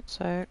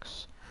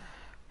 3.6.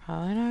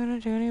 Probably not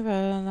going to do any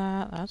better than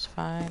that. That's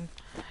fine.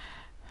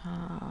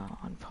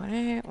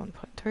 1.8,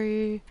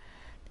 1.3,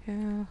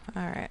 2.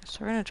 Alright, so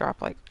we're going to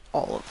drop like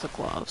all of the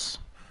gloves.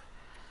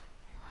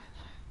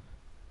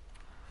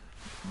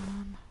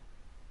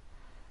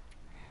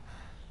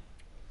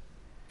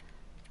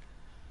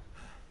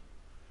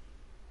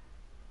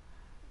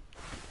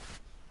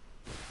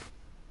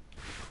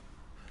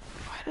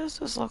 Why does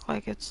this look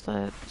like it's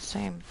the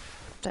same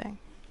thing?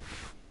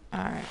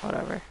 Alright,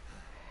 whatever.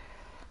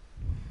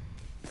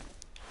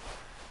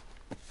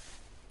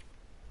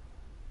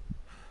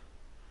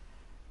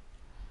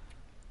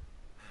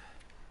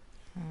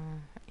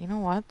 You know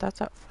what?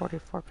 That's at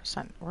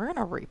 44%. We're going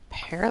to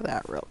repair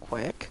that real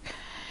quick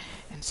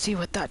and see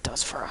what that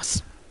does for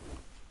us.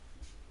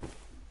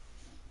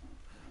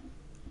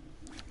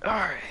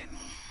 Alright.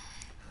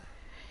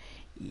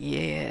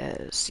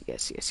 Yes.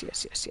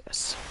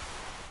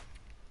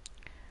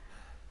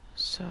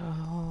 So,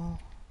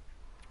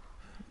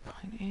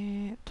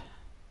 1.8.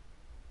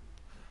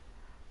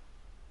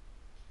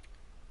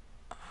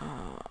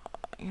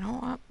 You know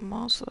what?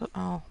 Most of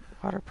the,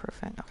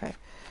 waterproofing. Okay.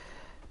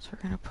 So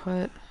we're gonna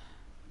put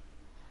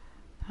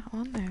that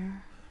one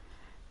there,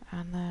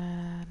 and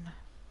then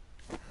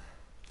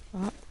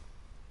oh.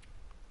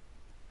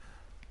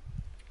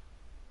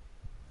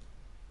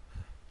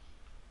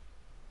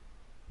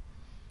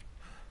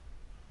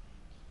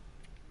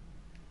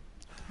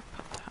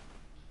 Put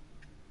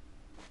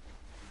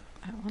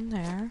that one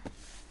there,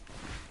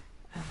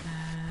 and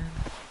then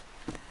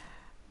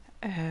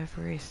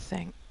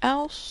everything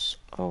else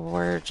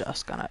we're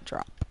just gonna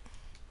drop.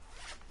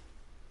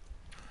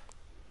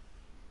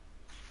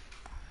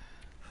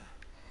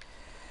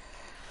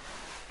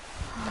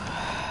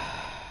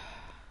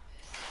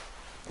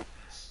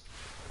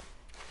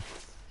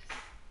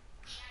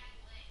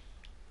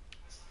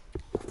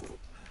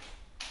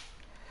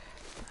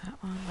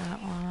 That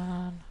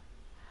one.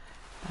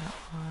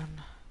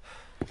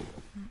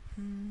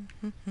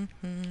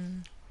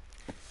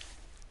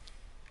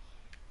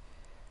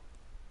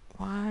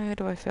 Why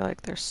do I feel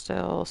like there's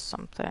still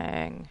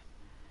something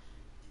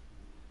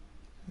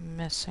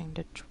missing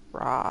to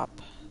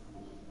drop?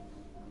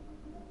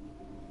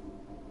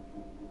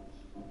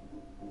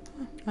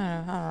 I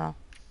don't know.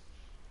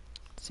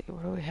 Let's see,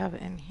 what do we have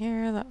in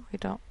here that we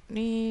don't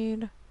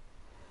need?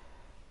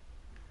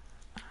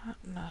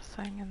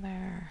 Nothing in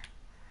there.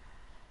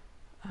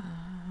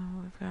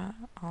 We've got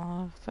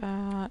all of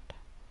that.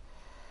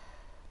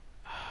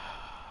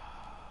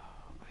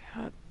 We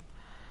had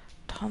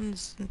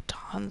tons and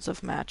tons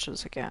of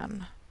matches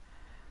again.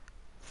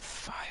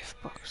 5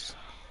 books.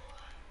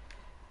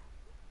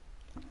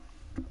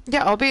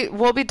 Yeah,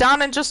 we'll be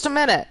done in just a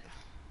minute.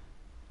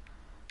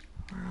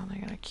 We're only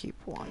gonna keep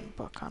 1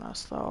 book on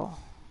us though.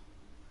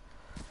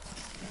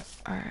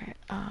 Alright,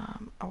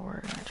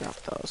 we're gonna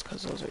drop those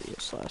because those are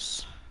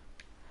useless.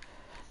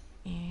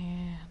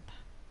 And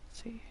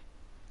let's see.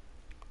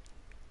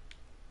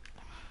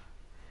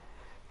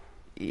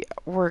 Yeah,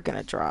 we're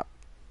gonna drop.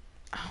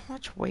 How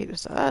much weight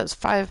is that? That is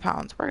 5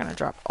 pounds. We're gonna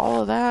drop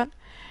all of that,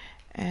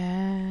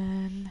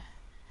 and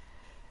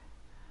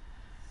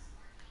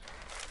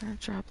we're gonna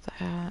drop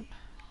that,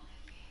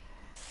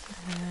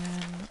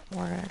 and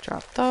we're gonna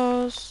drop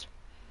those.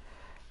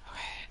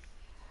 Okay.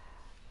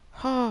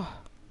 Oh.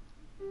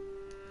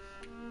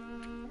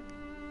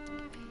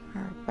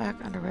 We're back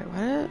underweight. Why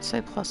did it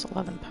say plus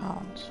 11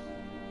 pounds?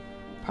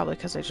 Probably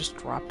because I just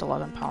dropped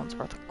 11 pounds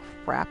worth of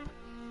crap.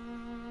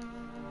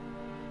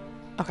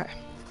 Okay.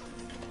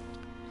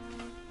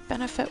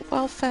 Benefit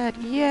well fed.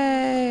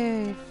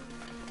 Yay! Okay.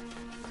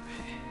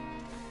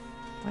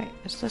 Wait,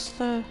 is this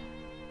the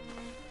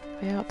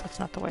way out? That's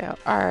not the way out.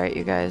 Alright,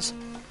 you guys.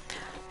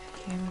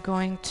 I'm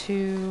going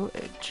to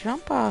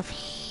jump off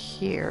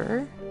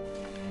here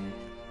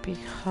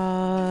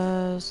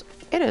because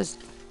it is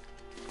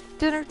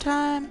dinner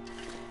time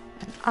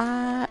and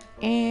I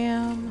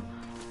am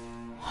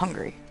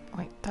hungry.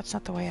 Wait, that's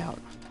not the way out.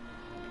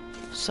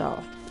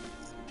 So,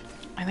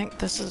 I think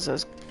this is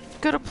as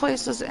good a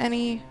place as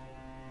any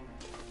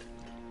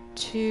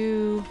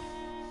to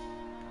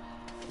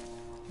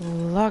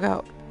log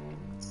out.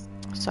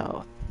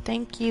 So,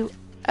 thank you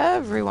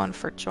everyone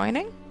for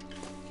joining,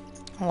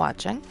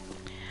 watching,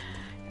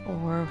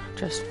 or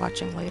just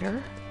watching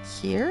later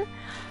here.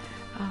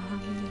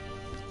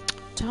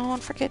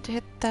 Don't forget to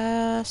hit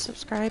the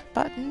subscribe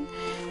button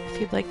if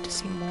you'd like to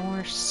see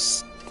more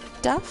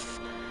stuff.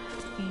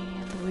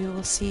 And we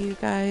will see you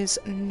guys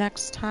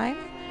next time.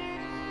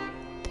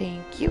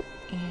 Thank you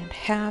and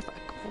have a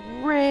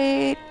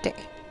great day.